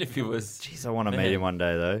 imagine if he was. Jeez, I want to meet Man. him one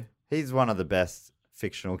day though. He's one of the best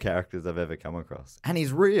fictional characters I've ever come across, and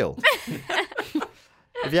he's real.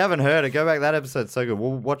 If you haven't heard it, go back. That episode's so good.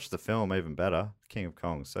 We'll watch the film even better. King of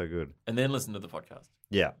Kong, so good. And then listen to the podcast.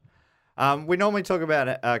 Yeah. We normally talk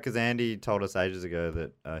about because Andy told us ages ago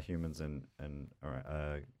that humans and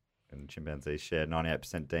chimpanzees share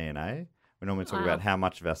 98% DNA. We normally talk about how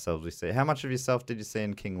much of ourselves we see. How much of yourself did you see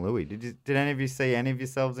in King Louis? Did any of you see any of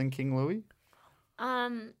yourselves in King Louis?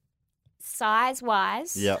 Size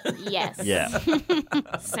wise, Yep. yes. Yeah.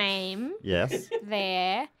 Same Yes.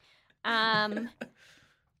 there.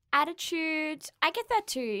 Attitude, I get that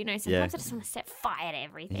too. You know, sometimes Yeah. I just want to set fire to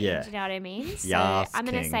everything. Yeah. Do you know what I mean? So Yes, I'm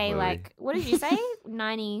gonna King say Louis. like, what did you say?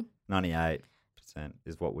 90. 98%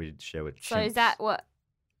 is what we share with So chimps. is that what?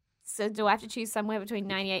 So do I have to choose somewhere between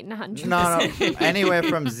 98 and 100? No, anywhere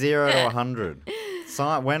from 0 to 100.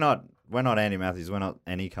 We're not Andy Matthews. We're not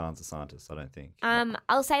any kinds of scientists. I don't think.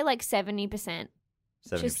 I'll say like 70%.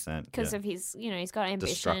 70%. Because of his, he's got ambition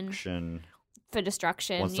destruction. for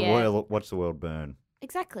destruction. What's yeah. the world burn?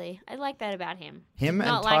 Exactly. I like that about him. Him Not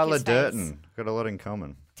and like Tyler his face. Durden got a lot in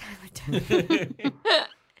common.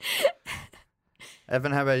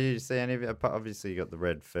 Evan, how about you? Did you see any of it? Obviously, you got the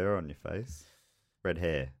red fur on your face, red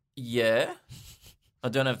hair. Yeah. I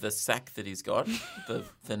don't have the sack that he's got,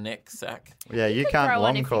 the neck sack. Yeah, you could can't grow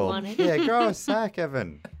one long if you call. wanted. Yeah, grow a sack,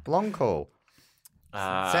 Evan. Long call.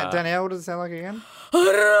 Danielle, what does it sound like again?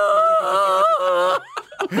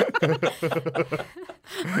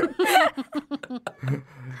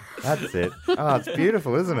 That's it. Oh, it's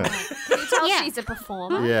beautiful, isn't it? Can you tell she's a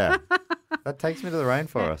performer? Yeah. That takes me to the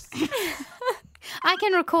rainforest. I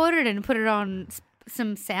can record it and put it on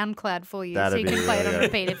some SoundCloud for you, That'd so you be can play it really on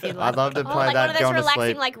good. repeat if you'd I'd like. love to Oh, play like that one of those going to relaxing,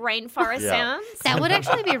 sleep. like rainforest Yeah. sounds. That would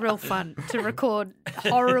actually be real fun to record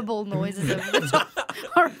horrible noises,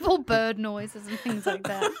 horrible bird noises and things like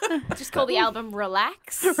that. Just call the album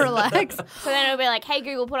Relax. Relax. So then it'll be like, hey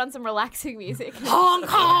Google, put on some relaxing music. Honk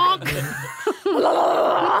honk.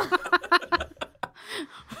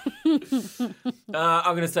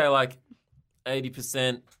 I'm going to say like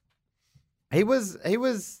 80%. He was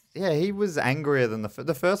angrier than the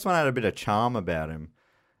first one had a bit of charm about him.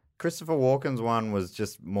 Christopher Walken's one was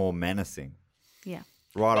just more menacing. Yeah.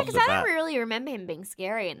 Right off Because the I bat. don't really remember him being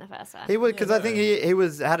scary in the first one. He was because I think he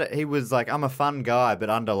was like, I'm a fun guy, but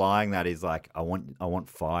underlying that he's like, I want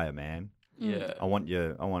fire, man. Yeah. I want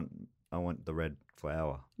the red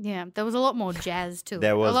flower. Yeah, there was a lot more jazz to it.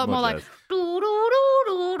 There was a lot more more jazz.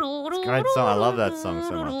 like. It's a great song. I love that song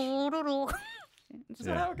so much. Is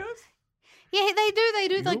that how it goes? Yeah, they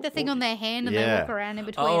do like the thing on their hand and they Yeah. walk around in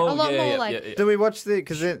between. Oh, a lot more like. yeah. Do we watch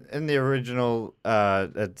because in the original,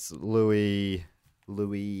 it's Louis.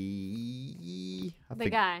 I the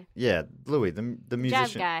think- guy. Yeah, Louis, the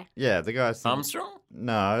musician. guy. Yeah, the guy. Armstrong?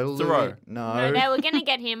 No, Thoreau. Louis. No. No, they were going to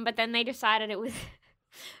get him, but then they decided it was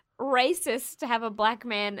racist to have a black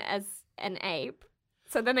man as an ape.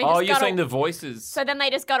 So then they just Oh, you're got saying a, the voices. So then they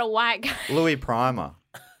just got a white guy. Louis Primer.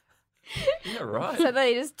 Yeah, right. So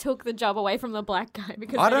they just took the job away from the black guy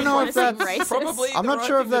because I they don't didn't know want if to seem that's racist. Probably I'm the not right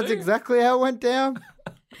sure if thing to that's do. exactly how it went down.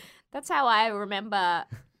 That's how I remember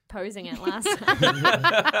posing it last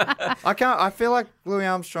time. I feel like Louis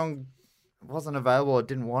Armstrong wasn't available or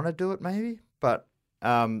didn't want to do it, maybe. But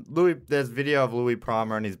there's video of Louis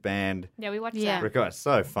Primer and his band. Yeah, we watched Yeah. that. Rico, it's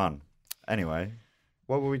so fun. Anyway,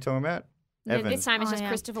 what were we talking about? No, Evan, this time it's Oh, just yeah.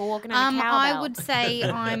 Christopher Walken and a cowbell. I would say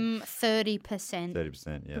I'm 30%.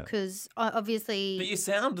 30%, yeah. Because obviously, But you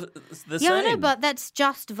sound the yeah, I same. know, but that's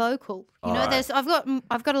just vocal. You know, Alright. there's I've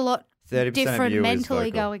got a lot 30% of different you is mentally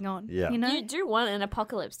vocal. going on. Yeah. You know, You do want an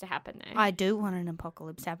apocalypse to happen, though. I do want an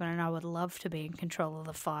apocalypse to happen, and I would love to be in control of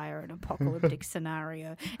the fire in an apocalyptic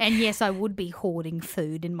scenario. And yes, I would be hoarding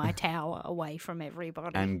food in my tower away from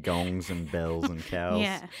everybody. And gongs and bells and cows.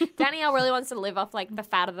 yeah, Danielle really wants to live off like the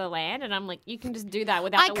fat of the land, and I'm like, you can just do that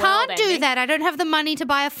without I the can't world do ending. that. I don't have the money to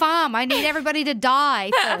buy a farm. I need everybody to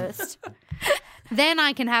die first. Then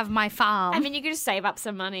I can have my farm. I mean, you could just save up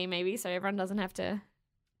some money, maybe, so everyone doesn't have to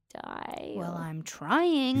die. Well, I'm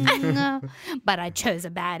trying, but I chose a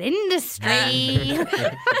bad industry.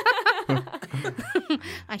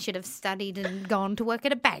 I should have studied and gone to work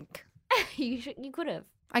at a bank. you could have.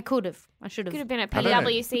 I could have. I should Could have have. been at I don't know.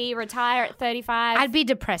 PwC, retire at 35. I'd be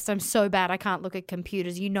depressed. I'm so bad I can't look at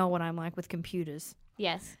computers. You know what I'm like with computers.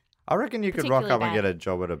 Yes. I reckon you could rock Particularly up and bad. get a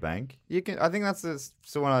job at a bank. You can. I think that's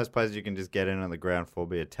so one of those places you can just get in on the ground floor,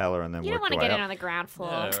 be a teller, and then You work don't want to your way get in up. on the ground floor.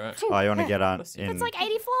 Yeah, right. Oh, you want to get on in? It's like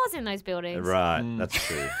 80 floors in those buildings. Right, that's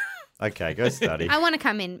true. Okay, go study. I want to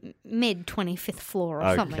come in mid 25th floor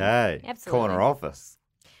or something. Okay, Absolutely. corner office.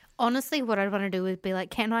 Honestly, what I'd want to do is be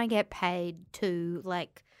like, can I get paid to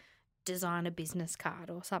like design a business card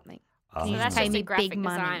or something? Oh. So that's pay just me a graphic big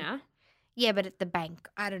money. designer. Yeah, but at the bank,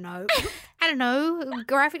 I don't know. I don't know.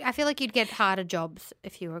 Graphic. I feel like you'd get harder jobs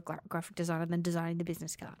if you were a graphic designer than designing the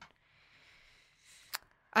business card.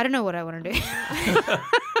 I don't know what I want to do.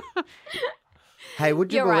 Hey,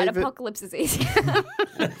 would you You're right, believe it? apocalypse is easier.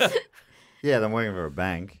 Yeah, than working for a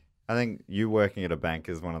bank. I think you working at a bank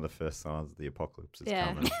is one of the first signs that the apocalypse is Yeah.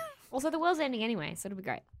 coming. Also, the world's ending anyway, so it'll be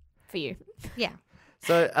great for you. Yeah.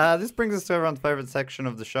 So this brings us to everyone's favourite section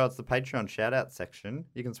of the show. It's the Patreon shout-out section.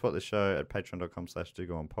 You can support the show at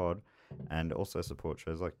patreon.com/dogoonpod and also support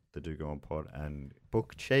shows like the Do Go On Pod and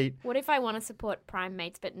Book Cheat. What if I want to support Prime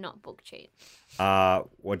Mates but not Book Cheat? Well,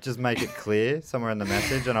 just make it clear somewhere in the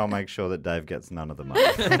message and I'll make sure that Dave gets none of the money.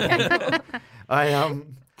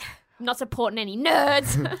 Not supporting any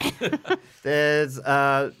nerds. There's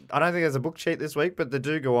I don't think there's a book cheat this week, but the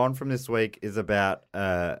Do Go On from this week is about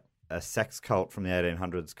a sex cult from the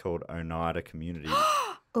 1800s called Oneida Community.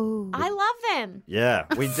 Ooh. I love them. Yeah,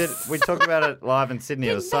 we talked about it live in Sydney.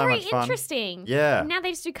 It They're was so very much fun. interesting. Yeah. And now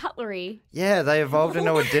they just do cutlery. Yeah, they evolved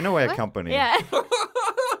into a dinnerware company. Yeah. Oh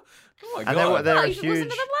my And god. they're Oh, a you should listen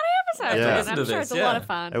huge. to the bloody episode. Yeah. Because I'm Listen to sure this, it's a lot yeah. of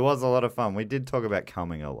fun. It was a lot of fun. We did talk about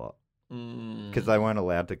coming a lot Mm. because they weren't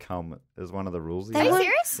allowed to come. It was one of the rules. They Are you weren't-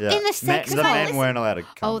 serious? Yeah. In the sex the men cult? weren't allowed to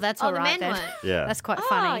come. Oh, that's Oh, all the right men then. weren't. yeah. That's quite Oh,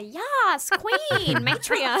 funny. yes, queen,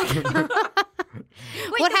 matriarch.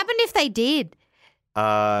 What happened if they did?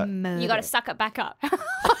 You got to suck it back up.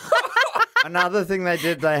 Another thing they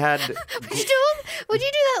did, they had. Would you do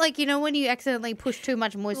that, like, you know, when you accidentally push too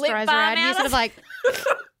much moisturizer balm around, you out sort of- of like,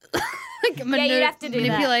 you'd have to do that.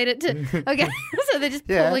 manipulate it to. Okay, so they're just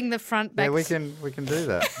Yeah. pulling the front back. Yeah, we can do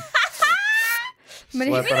that.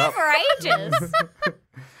 Manip- Slap it up. For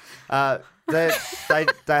ages.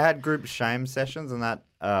 They had group shame sessions, and that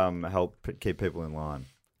helped keep people in line.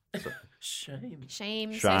 Shame.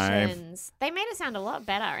 Shame Shame. sessions. They made it sound a lot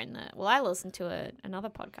better in the. Well, I listened to another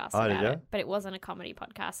podcast Oh, did about ya? it, but it wasn't a comedy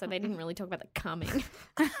podcast, so they didn't really talk about the coming.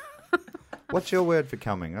 What's your word for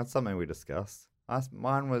coming? That's something we discussed.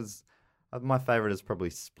 Mine was. My favourite is probably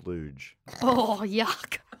splooge. Oh,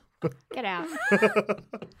 yuck. Get out.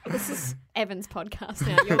 This is Evan's podcast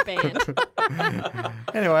now. You're banned.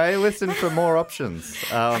 Anyway, listen for more options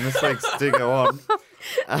on this week's Do Go On.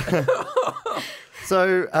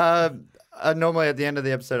 So, normally at the end of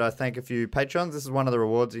the episode, I thank a few patrons. This is one of the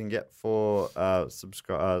rewards you can get for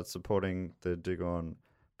supporting the Do Go On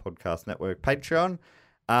Podcast Network Patreon.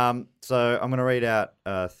 So I'm going to read out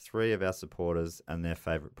 3 of our supporters and their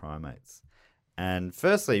favourite primates. And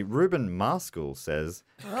firstly, Ruben Maskell says,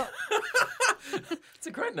 It's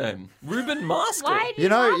a great name. Ruben Maskell. Why do you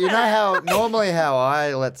know love it? how normally how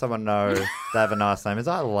I let someone know they have a nice name is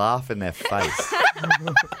I laugh in their face.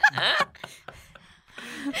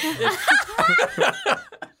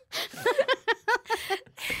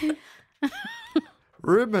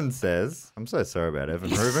 Ruben says, I'm so sorry about Evan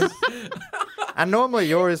Ruben. And normally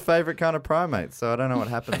you're his favourite kind of primate, so I don't know what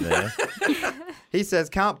happened there. He says,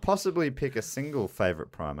 can't possibly pick a single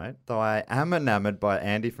favourite primate, though I am enamoured by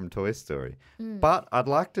Andy from Toy Story. But I'd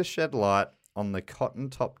like to shed light on the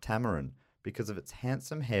cotton-top tamarin because of its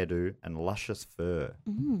handsome hairdo and luscious fur.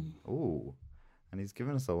 Ooh. And he's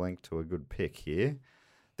given us a link to a good pic here.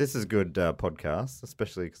 This is good podcast,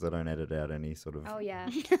 especially because I don't edit out any sort of Oh, yeah.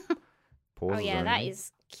 pauses. Oh, yeah, or that anything.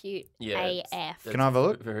 is cute Yeah, AF. Can I have a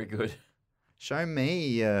look? Very good. Show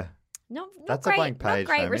me. Not That's a great, blank page,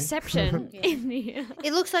 Not great Amy. reception in here.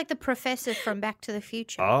 It looks like the professor from Back to the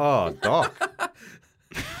Future. Oh, Doc.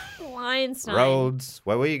 Lionstein. Roads.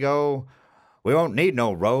 Where we go, we won't need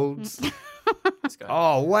no roads. This guy.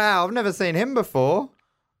 Oh, wow. I've never seen him before.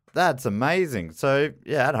 That's amazing. So,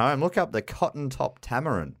 yeah, at home, look up the cotton top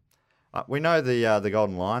tamarin. We know the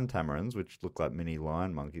golden lion tamarins, which look like mini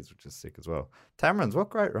lion monkeys, which is sick as well. Tamarins,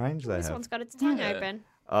 what great range they This have. one's got its tongue open.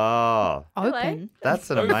 Oh, Open. that's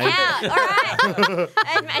an amazing... Out. All right.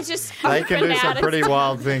 And it's just They can do opened some out pretty its-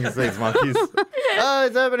 wild things, these monkeys. Oh,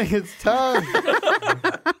 it's opening its tongue.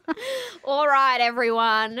 All right,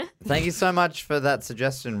 everyone. Thank you so much for that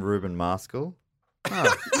suggestion, Ruben Maskell.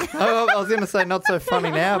 Oh. I was going to say not so funny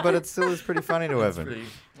now, but it still is pretty funny to Evan. Pretty,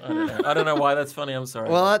 I don't know why that's funny. I'm sorry.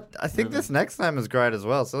 Well, I think this next name is great as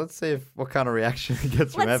well. So let's see what kind of reaction it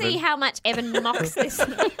gets from Let's Evan. see how much Evan mocks this.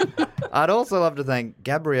 I'd also love to thank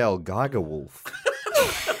Gabrielle Geigerwolf.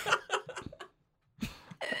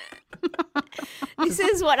 This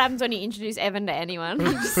is what happens when you introduce Evan to anyone.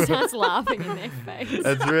 He just starts laughing in their face.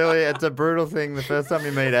 It's a brutal thing. The first time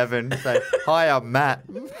you meet Evan, say, "Hi, I'm Matt."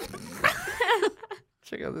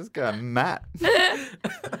 Check out this guy, Matt.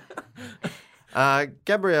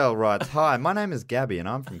 Gabrielle writes, "Hi, my name is Gabby and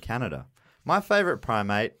I'm from Canada. My favourite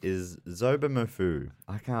primate is Zobomufu.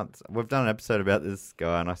 We've done an episode about this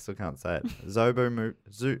guy and I still can't say it.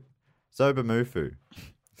 Zobomufu.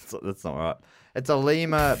 That's not right. It's a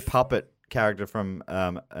lemur puppet character from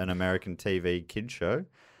an American TV kids show.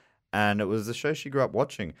 And it was the show she grew up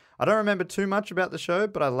watching. I don't remember too much about the show,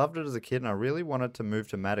 but I loved it as a kid and I really wanted to move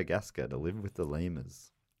to Madagascar to live with the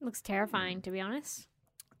lemurs." Looks terrifying, to be honest.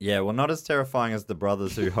 Yeah, well, not as terrifying as the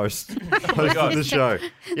brothers who hosted the show.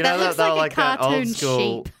 You know, looks they're like a that old cartoon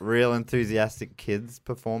school, sheep. real enthusiastic kids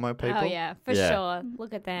performer people. Oh, yeah, for sure.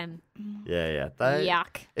 Look at them. Yeah.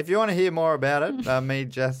 Yuck. If you want to hear more about it, me,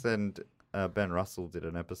 Jess, and Ben Russell did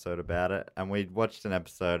an episode about it, and we watched an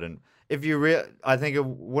episode. And if you I think it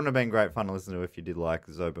wouldn't have been great fun to listen to if you did like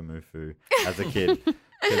Zobomufu as a kid.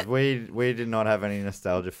 Because we did not have any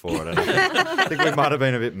nostalgia for it. And I think we might have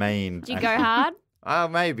been a bit mean. Did you go hard?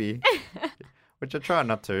 Maybe. Which I try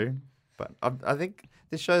not to. But I think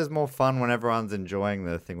this show is more fun when everyone's enjoying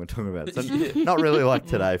the thing we're talking about. So not really like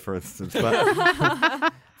today, for instance.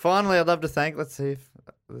 But finally, I'd love to thank, let's see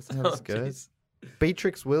how this goes.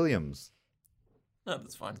 Beatrix Williams. no,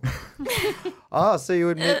 that's fine. Oh, so you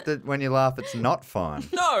admit that when you laugh, it's not fine.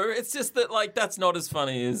 No, it's just that that's not as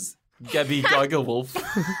funny as Gabby Geigerwolf,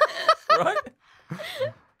 right?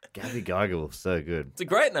 Gabby Geigerwolf's so good. It's a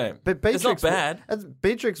great name. But It's not bad.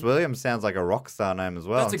 Beatrix Williams sounds like a rock star name as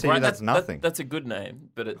well. That's That's nothing. That's a good name,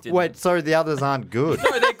 but it didn't. Wait, so the others aren't good?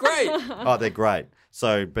 No, they're great. Oh, they're great.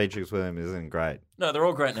 So Beatrix Williams isn't great. No, they're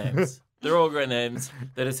all great names. They're all great names.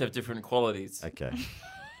 They just have different qualities, Okay.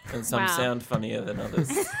 and some Wow. sound funnier than others.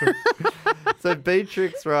 So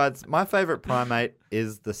Beatrix writes, "My favourite primate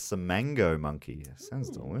is the Samango monkey. Sounds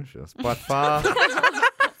delicious. By far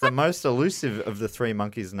the most elusive of the three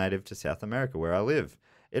monkeys native to South America, where I live.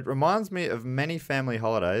 It reminds me of many family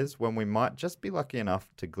holidays when we might just be lucky enough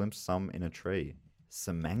to glimpse some in a tree.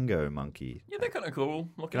 Samango monkey. Yeah, they're kind of cool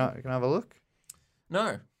looking. Can I have a look?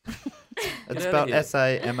 No. It's outta spelled here.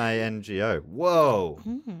 Samango. Whoa.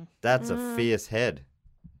 That's a fierce head.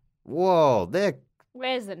 Whoa.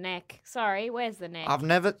 Where's the neck? Sorry, where's the neck? I've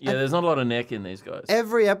never... Yeah, there's not a lot of neck in these guys.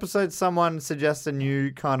 Every episode, someone suggests a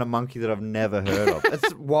new kind of monkey that I've never heard of.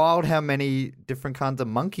 It's wild how many different kinds of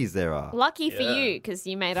monkeys there are. Lucky for you, because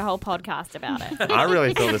you made a whole podcast about it. I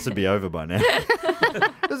really thought this would be over by now. This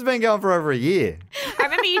has been going for over a year. I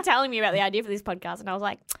remember you telling me about the idea for this podcast, and I was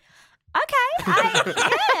like, okay, all right.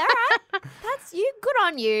 That's you. Good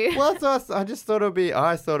on you. Well, I just thought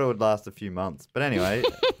I thought it would last a few months. But anyway,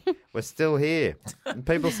 we're still here. And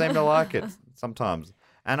people seem to like it sometimes.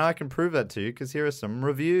 And I can prove that to you because here are some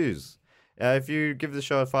reviews. If you give the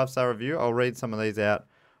show a 5-star review, I'll read some of these out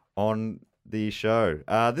on the show.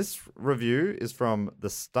 This review is from the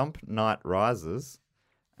Stump Night Risers.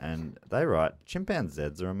 And they write,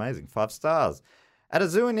 chimpanzees are amazing. 5 stars. At a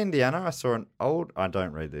zoo in Indiana, I saw an old... I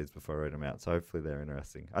don't read these before I read them out, so hopefully they're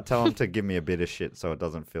interesting. I tell them to give me a bit of shit so it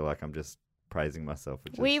doesn't feel like I'm just praising myself.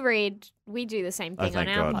 Which We do the same thing on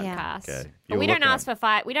thank our God. podcast. Okay. But You're we don't looking ask at- for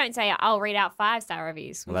 5. We don't say, I'll read out 5-star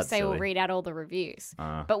reviews. We Well, that's say we'll silly. read out all the reviews.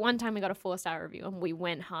 But one time we got a 4-star review and we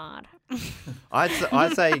went hard. I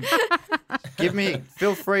say,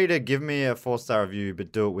 feel free to give me a 4-star review,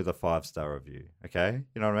 but do it with a 5-star review. Okay?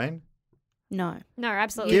 You know what I mean? No. No,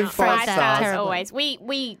 absolutely Give not. 5 5 stars. stars Terrible. always.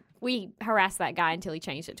 We harassed that guy until he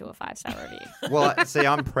changed it to a 5-star review. Well, see,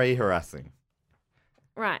 I'm pre-harassing.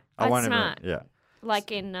 Right. I That's won't smart. even... Yeah.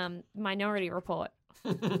 like in Minority Report.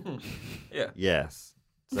 Yeah. Yes.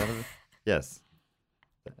 Is that yes.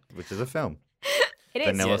 Which is a film. It is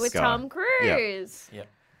Vanilla with Sky. Tom Cruise.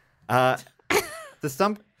 Yeah. The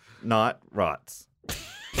Stump Knight writes.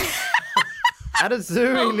 At a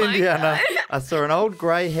zoo in Indiana, I saw an old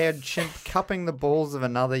grey-haired chimp cupping the balls of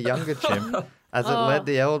another younger chimp as it led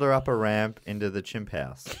the elder up a ramp into the chimp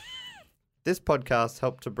house. This podcast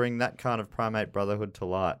helped to bring that kind of primate brotherhood to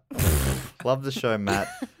light. Love the show, Matt.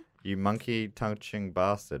 You monkey-touching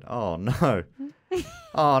bastard. Oh, no.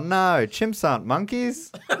 Oh, no. Chimps aren't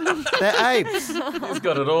monkeys. They're apes. He's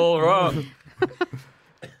got it all wrong.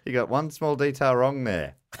 You got one small detail wrong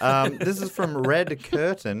there. This is from Red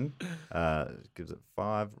Curtain. Gives it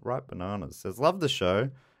 5 ripe bananas. Says, love the show.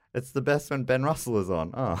 It's the best when Ben Russell is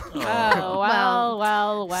on. Oh.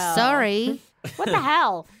 Oh, well. Sorry. What the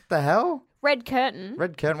hell? The hell? Red Curtain.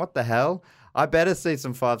 Red Curtain, what the hell? I better see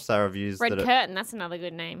some 5-star reviews. Red that Curtain, that's another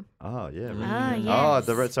good name. Oh, yeah. Red Ah, Curtain. yes.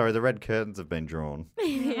 Oh, the red curtains have been drawn.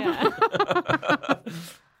 Yeah.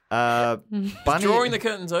 Bunny... Drawing the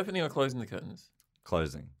curtains, opening or closing the curtains?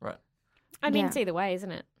 Closing. Right. I mean, Yeah. it's either way,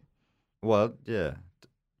 isn't it? Well, yeah.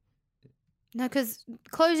 No, because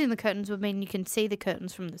closing the curtains would mean you can see the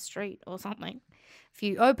curtains from the street or something. If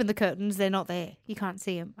you open the curtains, they're not there. You can't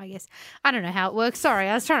see them, I guess. I don't know how it works. Sorry,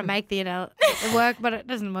 I was trying to make the it work, but it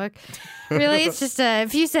doesn't work. Really, it's just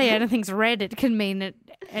if you say anything's red, it can mean that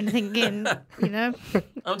anything can, you know.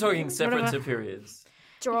 I'm talking separate Whatever. to periods.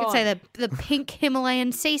 You could say the pink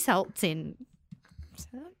Himalayan sea salt's in.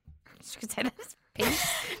 You could say that's pink.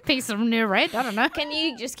 Pink's of new red. I don't know. Can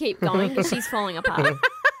you just keep going? Because she's falling apart.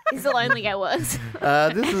 This will only get worse.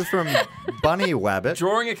 This is from Bunny Wabbit.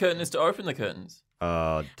 Drawing a curtain is to open the curtains.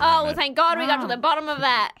 Oh, Oh, well, thank God we got to the bottom of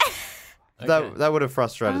that. that would have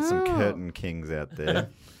frustrated some curtain kings out there.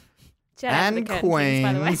 Shout out to the And curtain kings,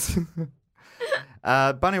 by the way.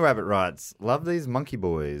 queens. Bunny Rabbit writes, love these monkey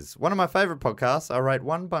boys. One of my favourite podcasts. I rate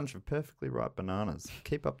one bunch of perfectly ripe bananas.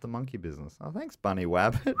 Keep up the monkey business. Oh, thanks, Bunny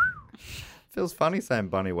Wabbit. Feels funny saying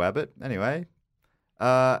Bunny Wabbit. Anyway.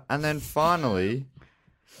 And then finally,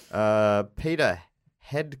 Peter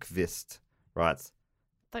Hedqvist writes,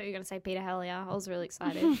 I thought you were going to say Peter Hellier. I was really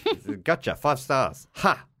excited. gotcha, 5 stars.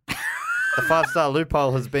 Ha! The 5-star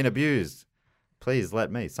loophole has been abused. Please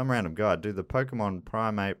let me, some random guy, do the Pokemon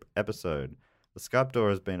Primate episode. The Skype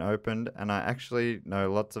door has been opened, and I actually know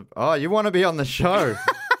lots of... Oh, you want to be on the show?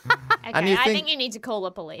 Okay, And you I think- think you need to call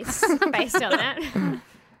the police based on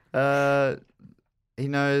that. He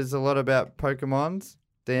knows a lot about Pokemons.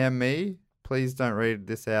 DM me. Please don't read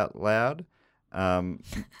this out loud. Then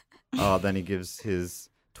he gives his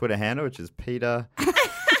Twitter handle, which is Peter.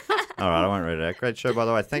 All right, I won't read it out. Great show, by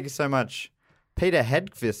the way. Thank you so much. Peter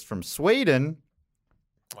Hedqvist from Sweden.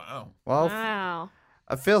 Wow. Well, Wow.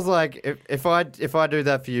 it feels like if I do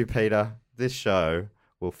that for you, Peter, this show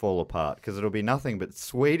will fall apart because it'll be nothing but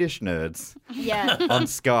Swedish nerds Yeah. on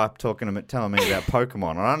Skype telling me about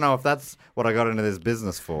Pokemon. I don't know if that's what I got into this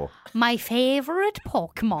business for. My favourite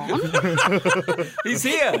Pokemon. He's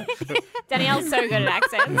here. Danielle's so good at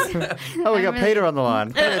accents. Oh, we got Peter on the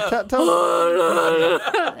line. Peter, tell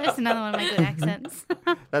That's another one of my good accents.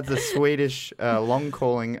 That's a Swedish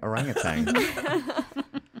long-calling orangutan.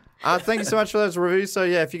 Thank you so much for those reviews. So,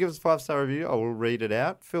 yeah, if you give us a 5-star review, I will read it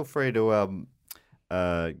out. Feel free to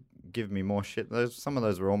give me more shit. Some of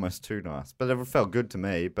those were almost too nice. But it felt good to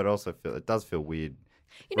me, but also it does feel weird.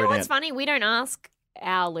 You know reading what's it. funny? We don't ask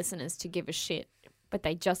our listeners to give a shit, but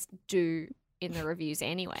they just do in the reviews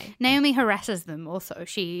anyway. Naomi harasses them also.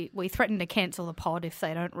 We threaten to cancel the pod if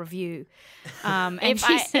they don't review. And If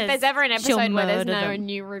if there's ever an she'll episode where there's murder no them.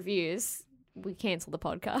 new reviews, we cancel the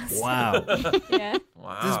podcast. Wow. Yeah.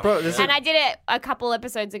 Wow. And I did it a couple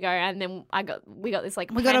episodes ago, and then we got this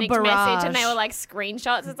like We got a panicked message, and they barrage. were like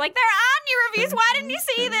screenshots. It's like, there are new reviews. Why didn't you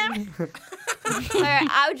see them? So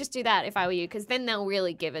I would just do that if I were you, because then they'll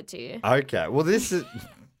really give it to you. Okay. Well, this is...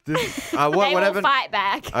 They whatever. will fight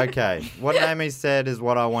back. Okay. What Naomi said is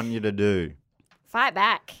what I want you to do. Fight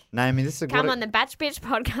back. Naomi, this is Come what on the Batch Bitch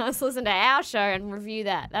podcast, listen to our show, and review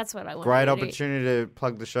that. That's what I want. great you to do. opportunity to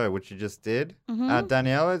plug the show, which you just did. Mm-hmm.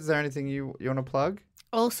 Daniela, is there anything you want to plug?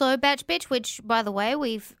 Also, Batch Bitch, which, by the way,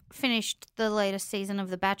 we've finished the latest season of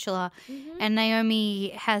The Bachelor, and Naomi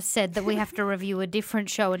has said that we have to review a different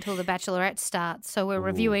show until The Bachelorette starts. So we're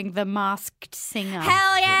reviewing The Masked Singer.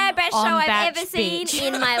 Hell yeah, best show On I've Batch ever seen Bitch.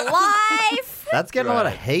 in my life. That's getting a lot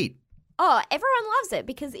of hate. Oh, everyone loves it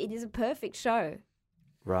because it is a perfect show.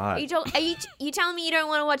 Right. Are you telling me you don't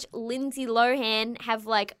want to watch Lindsay Lohan have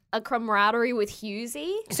like a camaraderie with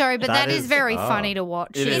Hughesy? Sorry, but That that is is- very oh. funny to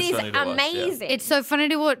watch. It It is is funny to watch, yeah. amazing. It's so funny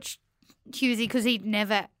to watch Hughesy because he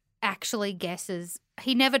never actually guesses.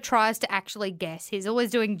 He never tries to actually guess. He's always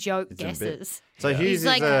doing joke It's a bit- guesses. So Hughes He's is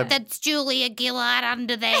like, a that's Julia Gillard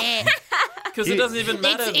under there. Because it doesn't even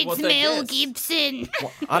matter it's what they Mel guess. Gibson.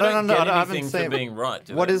 I don't know. get I haven't anything for seen being right.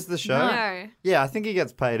 Do What they? is the show? No. Yeah, I think he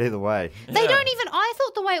gets paid either way. They don't even. I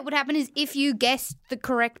thought the way it would happen is if you guessed the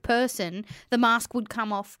correct person, the mask would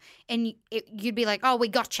come off, and you'd be like, "Oh, we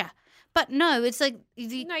gotcha." But no, it's like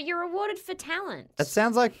No, you're rewarded for talent. It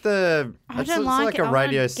sounds like it's don't like like it. a I wanna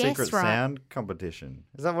radio guess secret right. sound competition.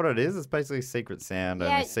 Is that what it is? It's basically secret sound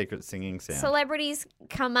Yeah, and secret singing sound. Celebrities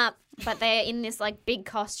come up, but they're in this like big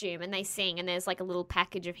costume and they sing, and there's like a little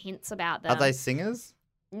package of hints about them. Are they singers?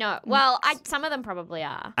 No. Well, some of them probably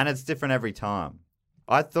are. And it's different every time.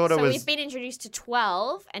 I thought So it was we've been introduced to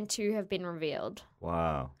 12, and 2 have been revealed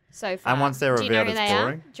wow. so far. And once they're Do you know revealed, who it's they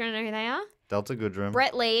boring. are? Do you want to know who they are? Delta Goodrum.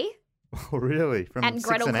 Brett Lee Oh, really? From and Six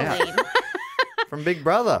Gretel and Out. Colleen. From Big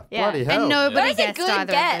Brother. Yeah. Bloody hell. and nobody That's a guessed good either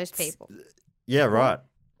of those guess. people. Yeah, right.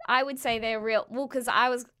 I would say they're real. Well, because I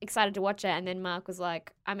was excited to watch it, and then Mark was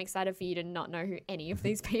like, "I'm excited for you to not know who any of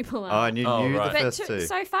these people Oh, are." and you Oh, knew right. the but first two.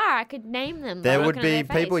 so far, I could name them. There but I would couldn't know be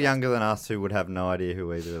their people faces. younger than us who would have no idea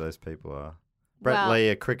who either of those people are. Brett Well, Lee,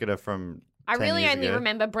 a cricketer from I 10 really years only ago.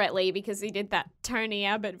 remember Brett Lee because he did that Tony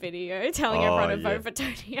Abbott video telling Oh, everyone to yeah. vote for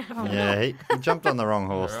Tony Abbott. Yeah, he jumped on the wrong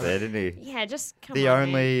horse there, didn't he? Yeah, just come The on,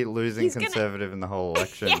 only man. losing He's gonna- conservative in the whole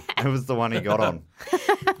election. It was the one he got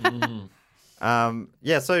on.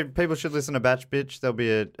 Yeah, so people should listen to Batch Bitch. There'll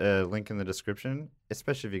be a link in the description,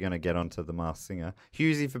 especially if you're going to get onto The Masked Singer.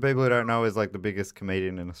 Hughesy, for people who don't know, is like the biggest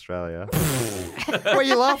comedian in Australia. What are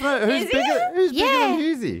you laughing at? Who's bigger than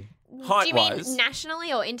Hughesy? Do you Height-wise. mean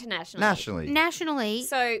nationally or internationally? Nationally. Nationally,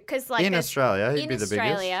 So, because like in there's- Australia, he'd in be the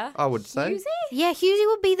Australia, biggest. I would say. Hughesy? yeah, Hughesy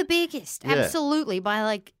would be the biggest. Yeah. Absolutely, by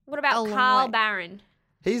like What a about long Carl way. Barron?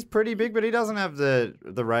 He's pretty big, but he doesn't have the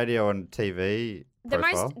radio and TV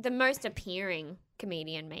profile. The most appearing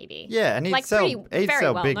comedian, maybe. Yeah, and he'd like, sell very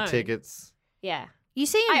well big known. tickets. Yeah. You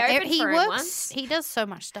see him. I opened He for him works. once. He does so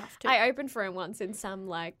much stuff too. I opened for him once in some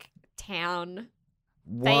like town.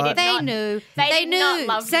 What? did they not- knew. they They did knew. not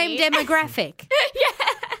love Same me. demographic.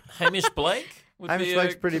 Hamish Blake would Hamish be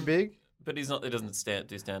Blake's pretty big. but he's not. He doesn't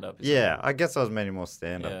do stand up. Yeah, I guess I was meaning more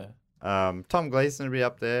stand up. Yeah. Tom Gleason would be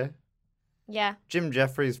up there. Yeah. Jim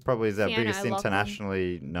Jeffries probably is our Fiona biggest O'Loughlin.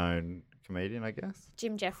 internationally known comedian, I guess.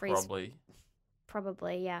 Jim Jeffries.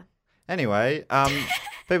 Probably. Yeah. Anyway,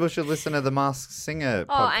 people should listen to the Masked Singer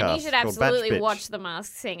Oh, podcast. and you should called Batch absolutely Bitch. watch The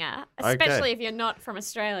Masked Singer, Okay. especially if you're not from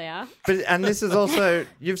Australia. And this is also,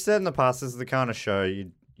 you've said in the past, this is the kind of show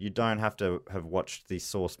you don't have to have watched the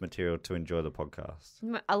source material to enjoy the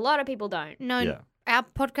podcast. A lot of people don't. No, Yeah. our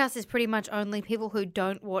podcast is pretty much only people who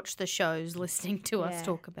don't watch the shows listening to us Yeah.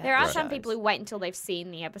 talk about. There are the some shows. people who wait until they've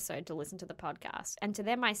seen the episode to listen to the podcast, and to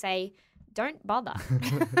them I say, don't bother.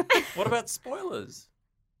 What about spoilers?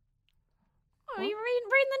 Oh, you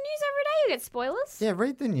read the news every day, you get spoilers. Yeah,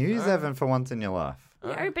 read the news, Evan, for once in your life.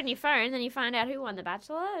 You open your phone, then you find out who won The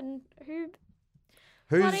Bachelor and who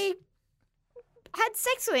Who's... bloody had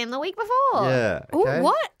sex with him the week before. Yeah, Ooh, okay.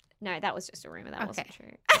 what? No, that was just a rumor. That wasn't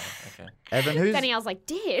true. Okay. Evan, who's... Danielle's like,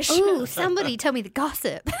 Dish. Ooh, somebody tell me the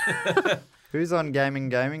gossip. Who's on gaming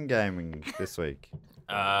this week?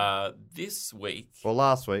 This week. Or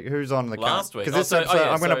last week? Who's on the Last week. Because this Oh, so- episode, oh,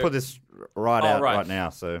 yeah, I'm going to so- put this out right. right now.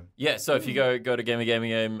 So Yeah. So if you go to Gaming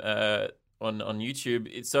Game on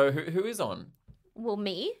YouTube, so who is on? Well,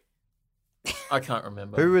 me. I can't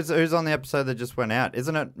remember. who's on the episode that just went out?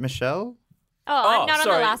 Isn't it Michelle? Oh, I'm not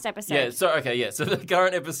sorry. on the last episode. Yeah. So the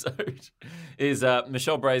current episode is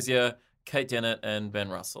Michelle Brazier, Kate Dennett, and Ben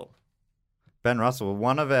Russell. Ben Russell.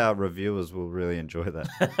 One of our reviewers will really enjoy that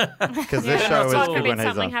because Yeah, this show is God good forbid when he's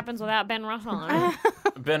something on. happens without Ben Russell on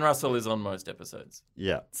it. Ben Russell is on most episodes.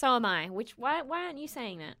 Yeah. So am I. Why aren't you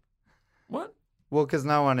saying that? What? Well, because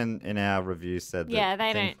no one in our review said that. Yeah,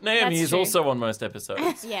 they things- don't. Naomi That's is true. also on most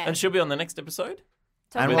episodes. Yeah. And she'll be on the next episode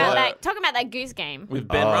Talking And about we'll- talking about that goose game. with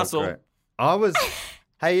Ben Oh, Russell. great. I was.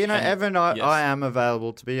 Hey, you know, And- Evan, I yes. am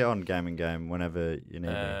available to be on Gaming Game whenever you need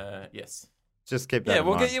me. Yes. Just keep that Yeah, in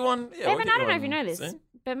we'll mind. get you on. Yeah, we'll Evan, get I don't know if you on know this, soon.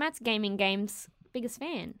 but Matt's Gaming Game's biggest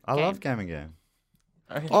fan. I Game. love Gaming Game.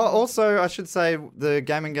 Okay. Oh, also, I should say the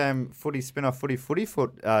Gaming Game footy spin-off Footy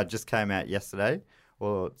Foot just came out yesterday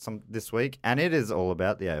or this week, and it is all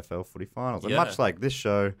about the AFL footy finals. And Yeah. much like this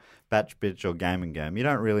show, Batch Bitch or Gaming Game, you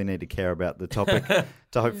don't really need to care about the topic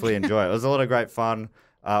to hopefully enjoy it. It was a lot of great fun.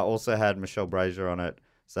 Also had Michelle Brazier on it,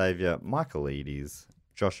 Xavier, Michael Eades,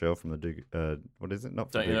 Josh Earl from the what is it?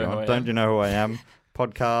 Not from Don't You Know Who I Don't Am? You Know Who I Am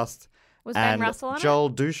podcast. Was Ben and Russell on it?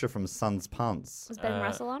 Joel Dusha from Sons Punts. Was Ben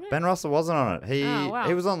Russell on it? Ben Russell wasn't on it. Oh, wow.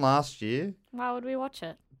 He was on last year. Why would we watch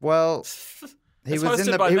it? Well, He It's was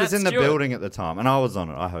hosted in by the Matt Stewart. building at the time, and I was on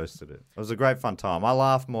it. I hosted it. It was a great fun time. I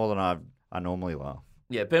laughed more than I normally laugh.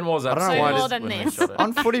 Yeah, Ben was don't know upset why more this- than when they this. shot it.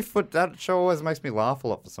 On Footy Foot, that show always makes me laugh a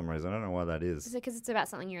lot for some reason. I don't know why that Is is. it because it's about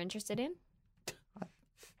something you're interested in?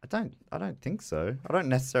 I don't think so. I don't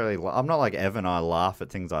necessarily. I'm not like Evan. I laugh at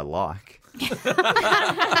things I like.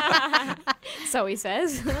 So he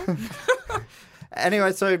says.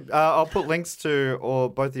 Anyway, so I'll put links to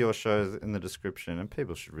both of your shows in the description, and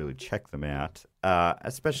people should really check them out.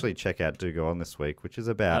 Especially check out Do Go On This Week, which is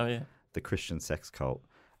about Oh, yeah. the Christian sex cult.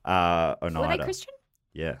 Oneida. Were they Christian?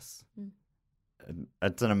 Yes.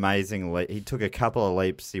 It's an amazing leap. He took a couple of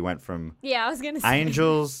leaps. He went from Yeah, I was going to say.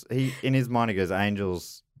 angels. In his mind, he goes,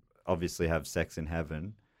 angels obviously have sex in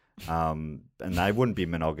heaven, and they wouldn't be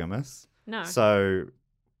monogamous. No. So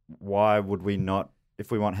why would we not,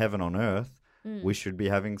 if we want heaven on earth, we should be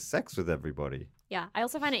having sex with everybody? Yeah, I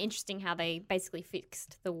also find it interesting how they basically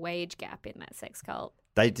fixed the wage gap in that sex cult.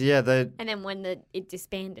 They And then when it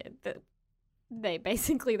disbanded, the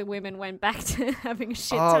women went back to having a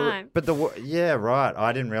shit time. But yeah, right.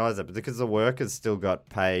 I didn't realize that, but because the workers still got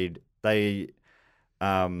paid, the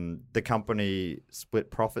company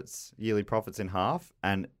split yearly profits in half,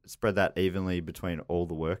 and spread that evenly between all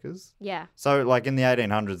the workers. Yeah. So, like in the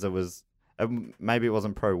 1800s, it was maybe it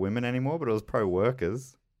wasn't pro women anymore, but it was pro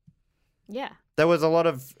workers. Yeah. There was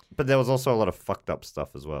there was also a lot of fucked up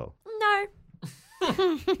stuff as well. No.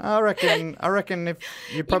 I reckon if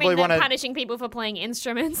you probably you mean want them to punishing people for playing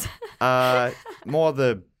instruments? more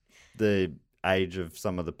the age of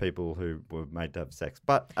some of the people who were made to have sex,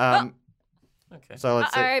 but Okay. so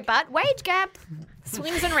let's see. But wage gap,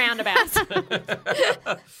 swings and roundabouts.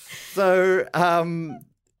 So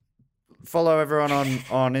follow everyone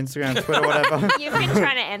on Instagram, Twitter, whatever. You've been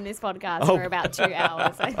trying to end this podcast for about 2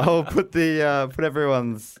 hours. I'll put put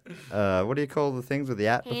everyone's what do you call the things with the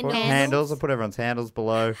at before? Handles. I'll put everyone's handles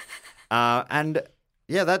below. And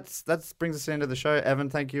yeah, that brings us into the show. Evan,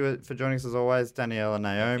 thank you for joining us as always. Danielle and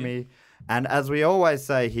Naomi. And as we always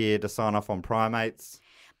say here to sign off on Primates.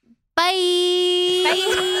 Bye.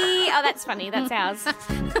 Bye. Oh, that's funny. That's ours.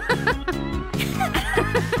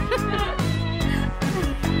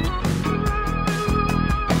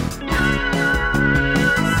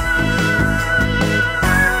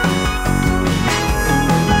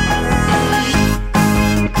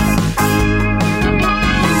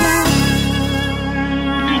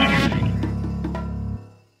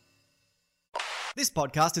 This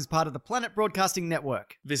podcast is part of the Planet Broadcasting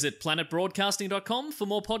Network. Visit planetbroadcasting.com for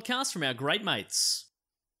more podcasts from our great mates.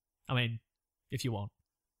 I mean, if you want.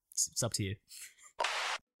 It's up to you.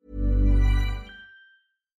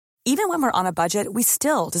 Even when we're on a budget, we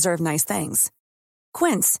still deserve nice things.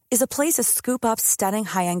 Quince is a place to scoop up stunning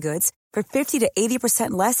high-end goods for 50 to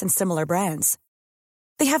 80% less than similar brands.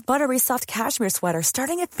 They have buttery soft cashmere sweaters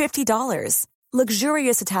starting at $50,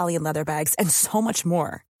 luxurious Italian leather bags, and so much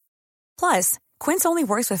more. Plus, Quince only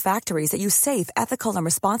works with factories that use safe, ethical, and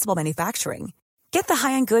responsible manufacturing. Get the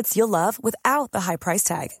high-end goods you'll love without the high price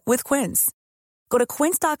tag with Quince. Go to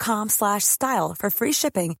quince.com/style for free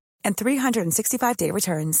shipping and 365-day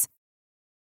returns.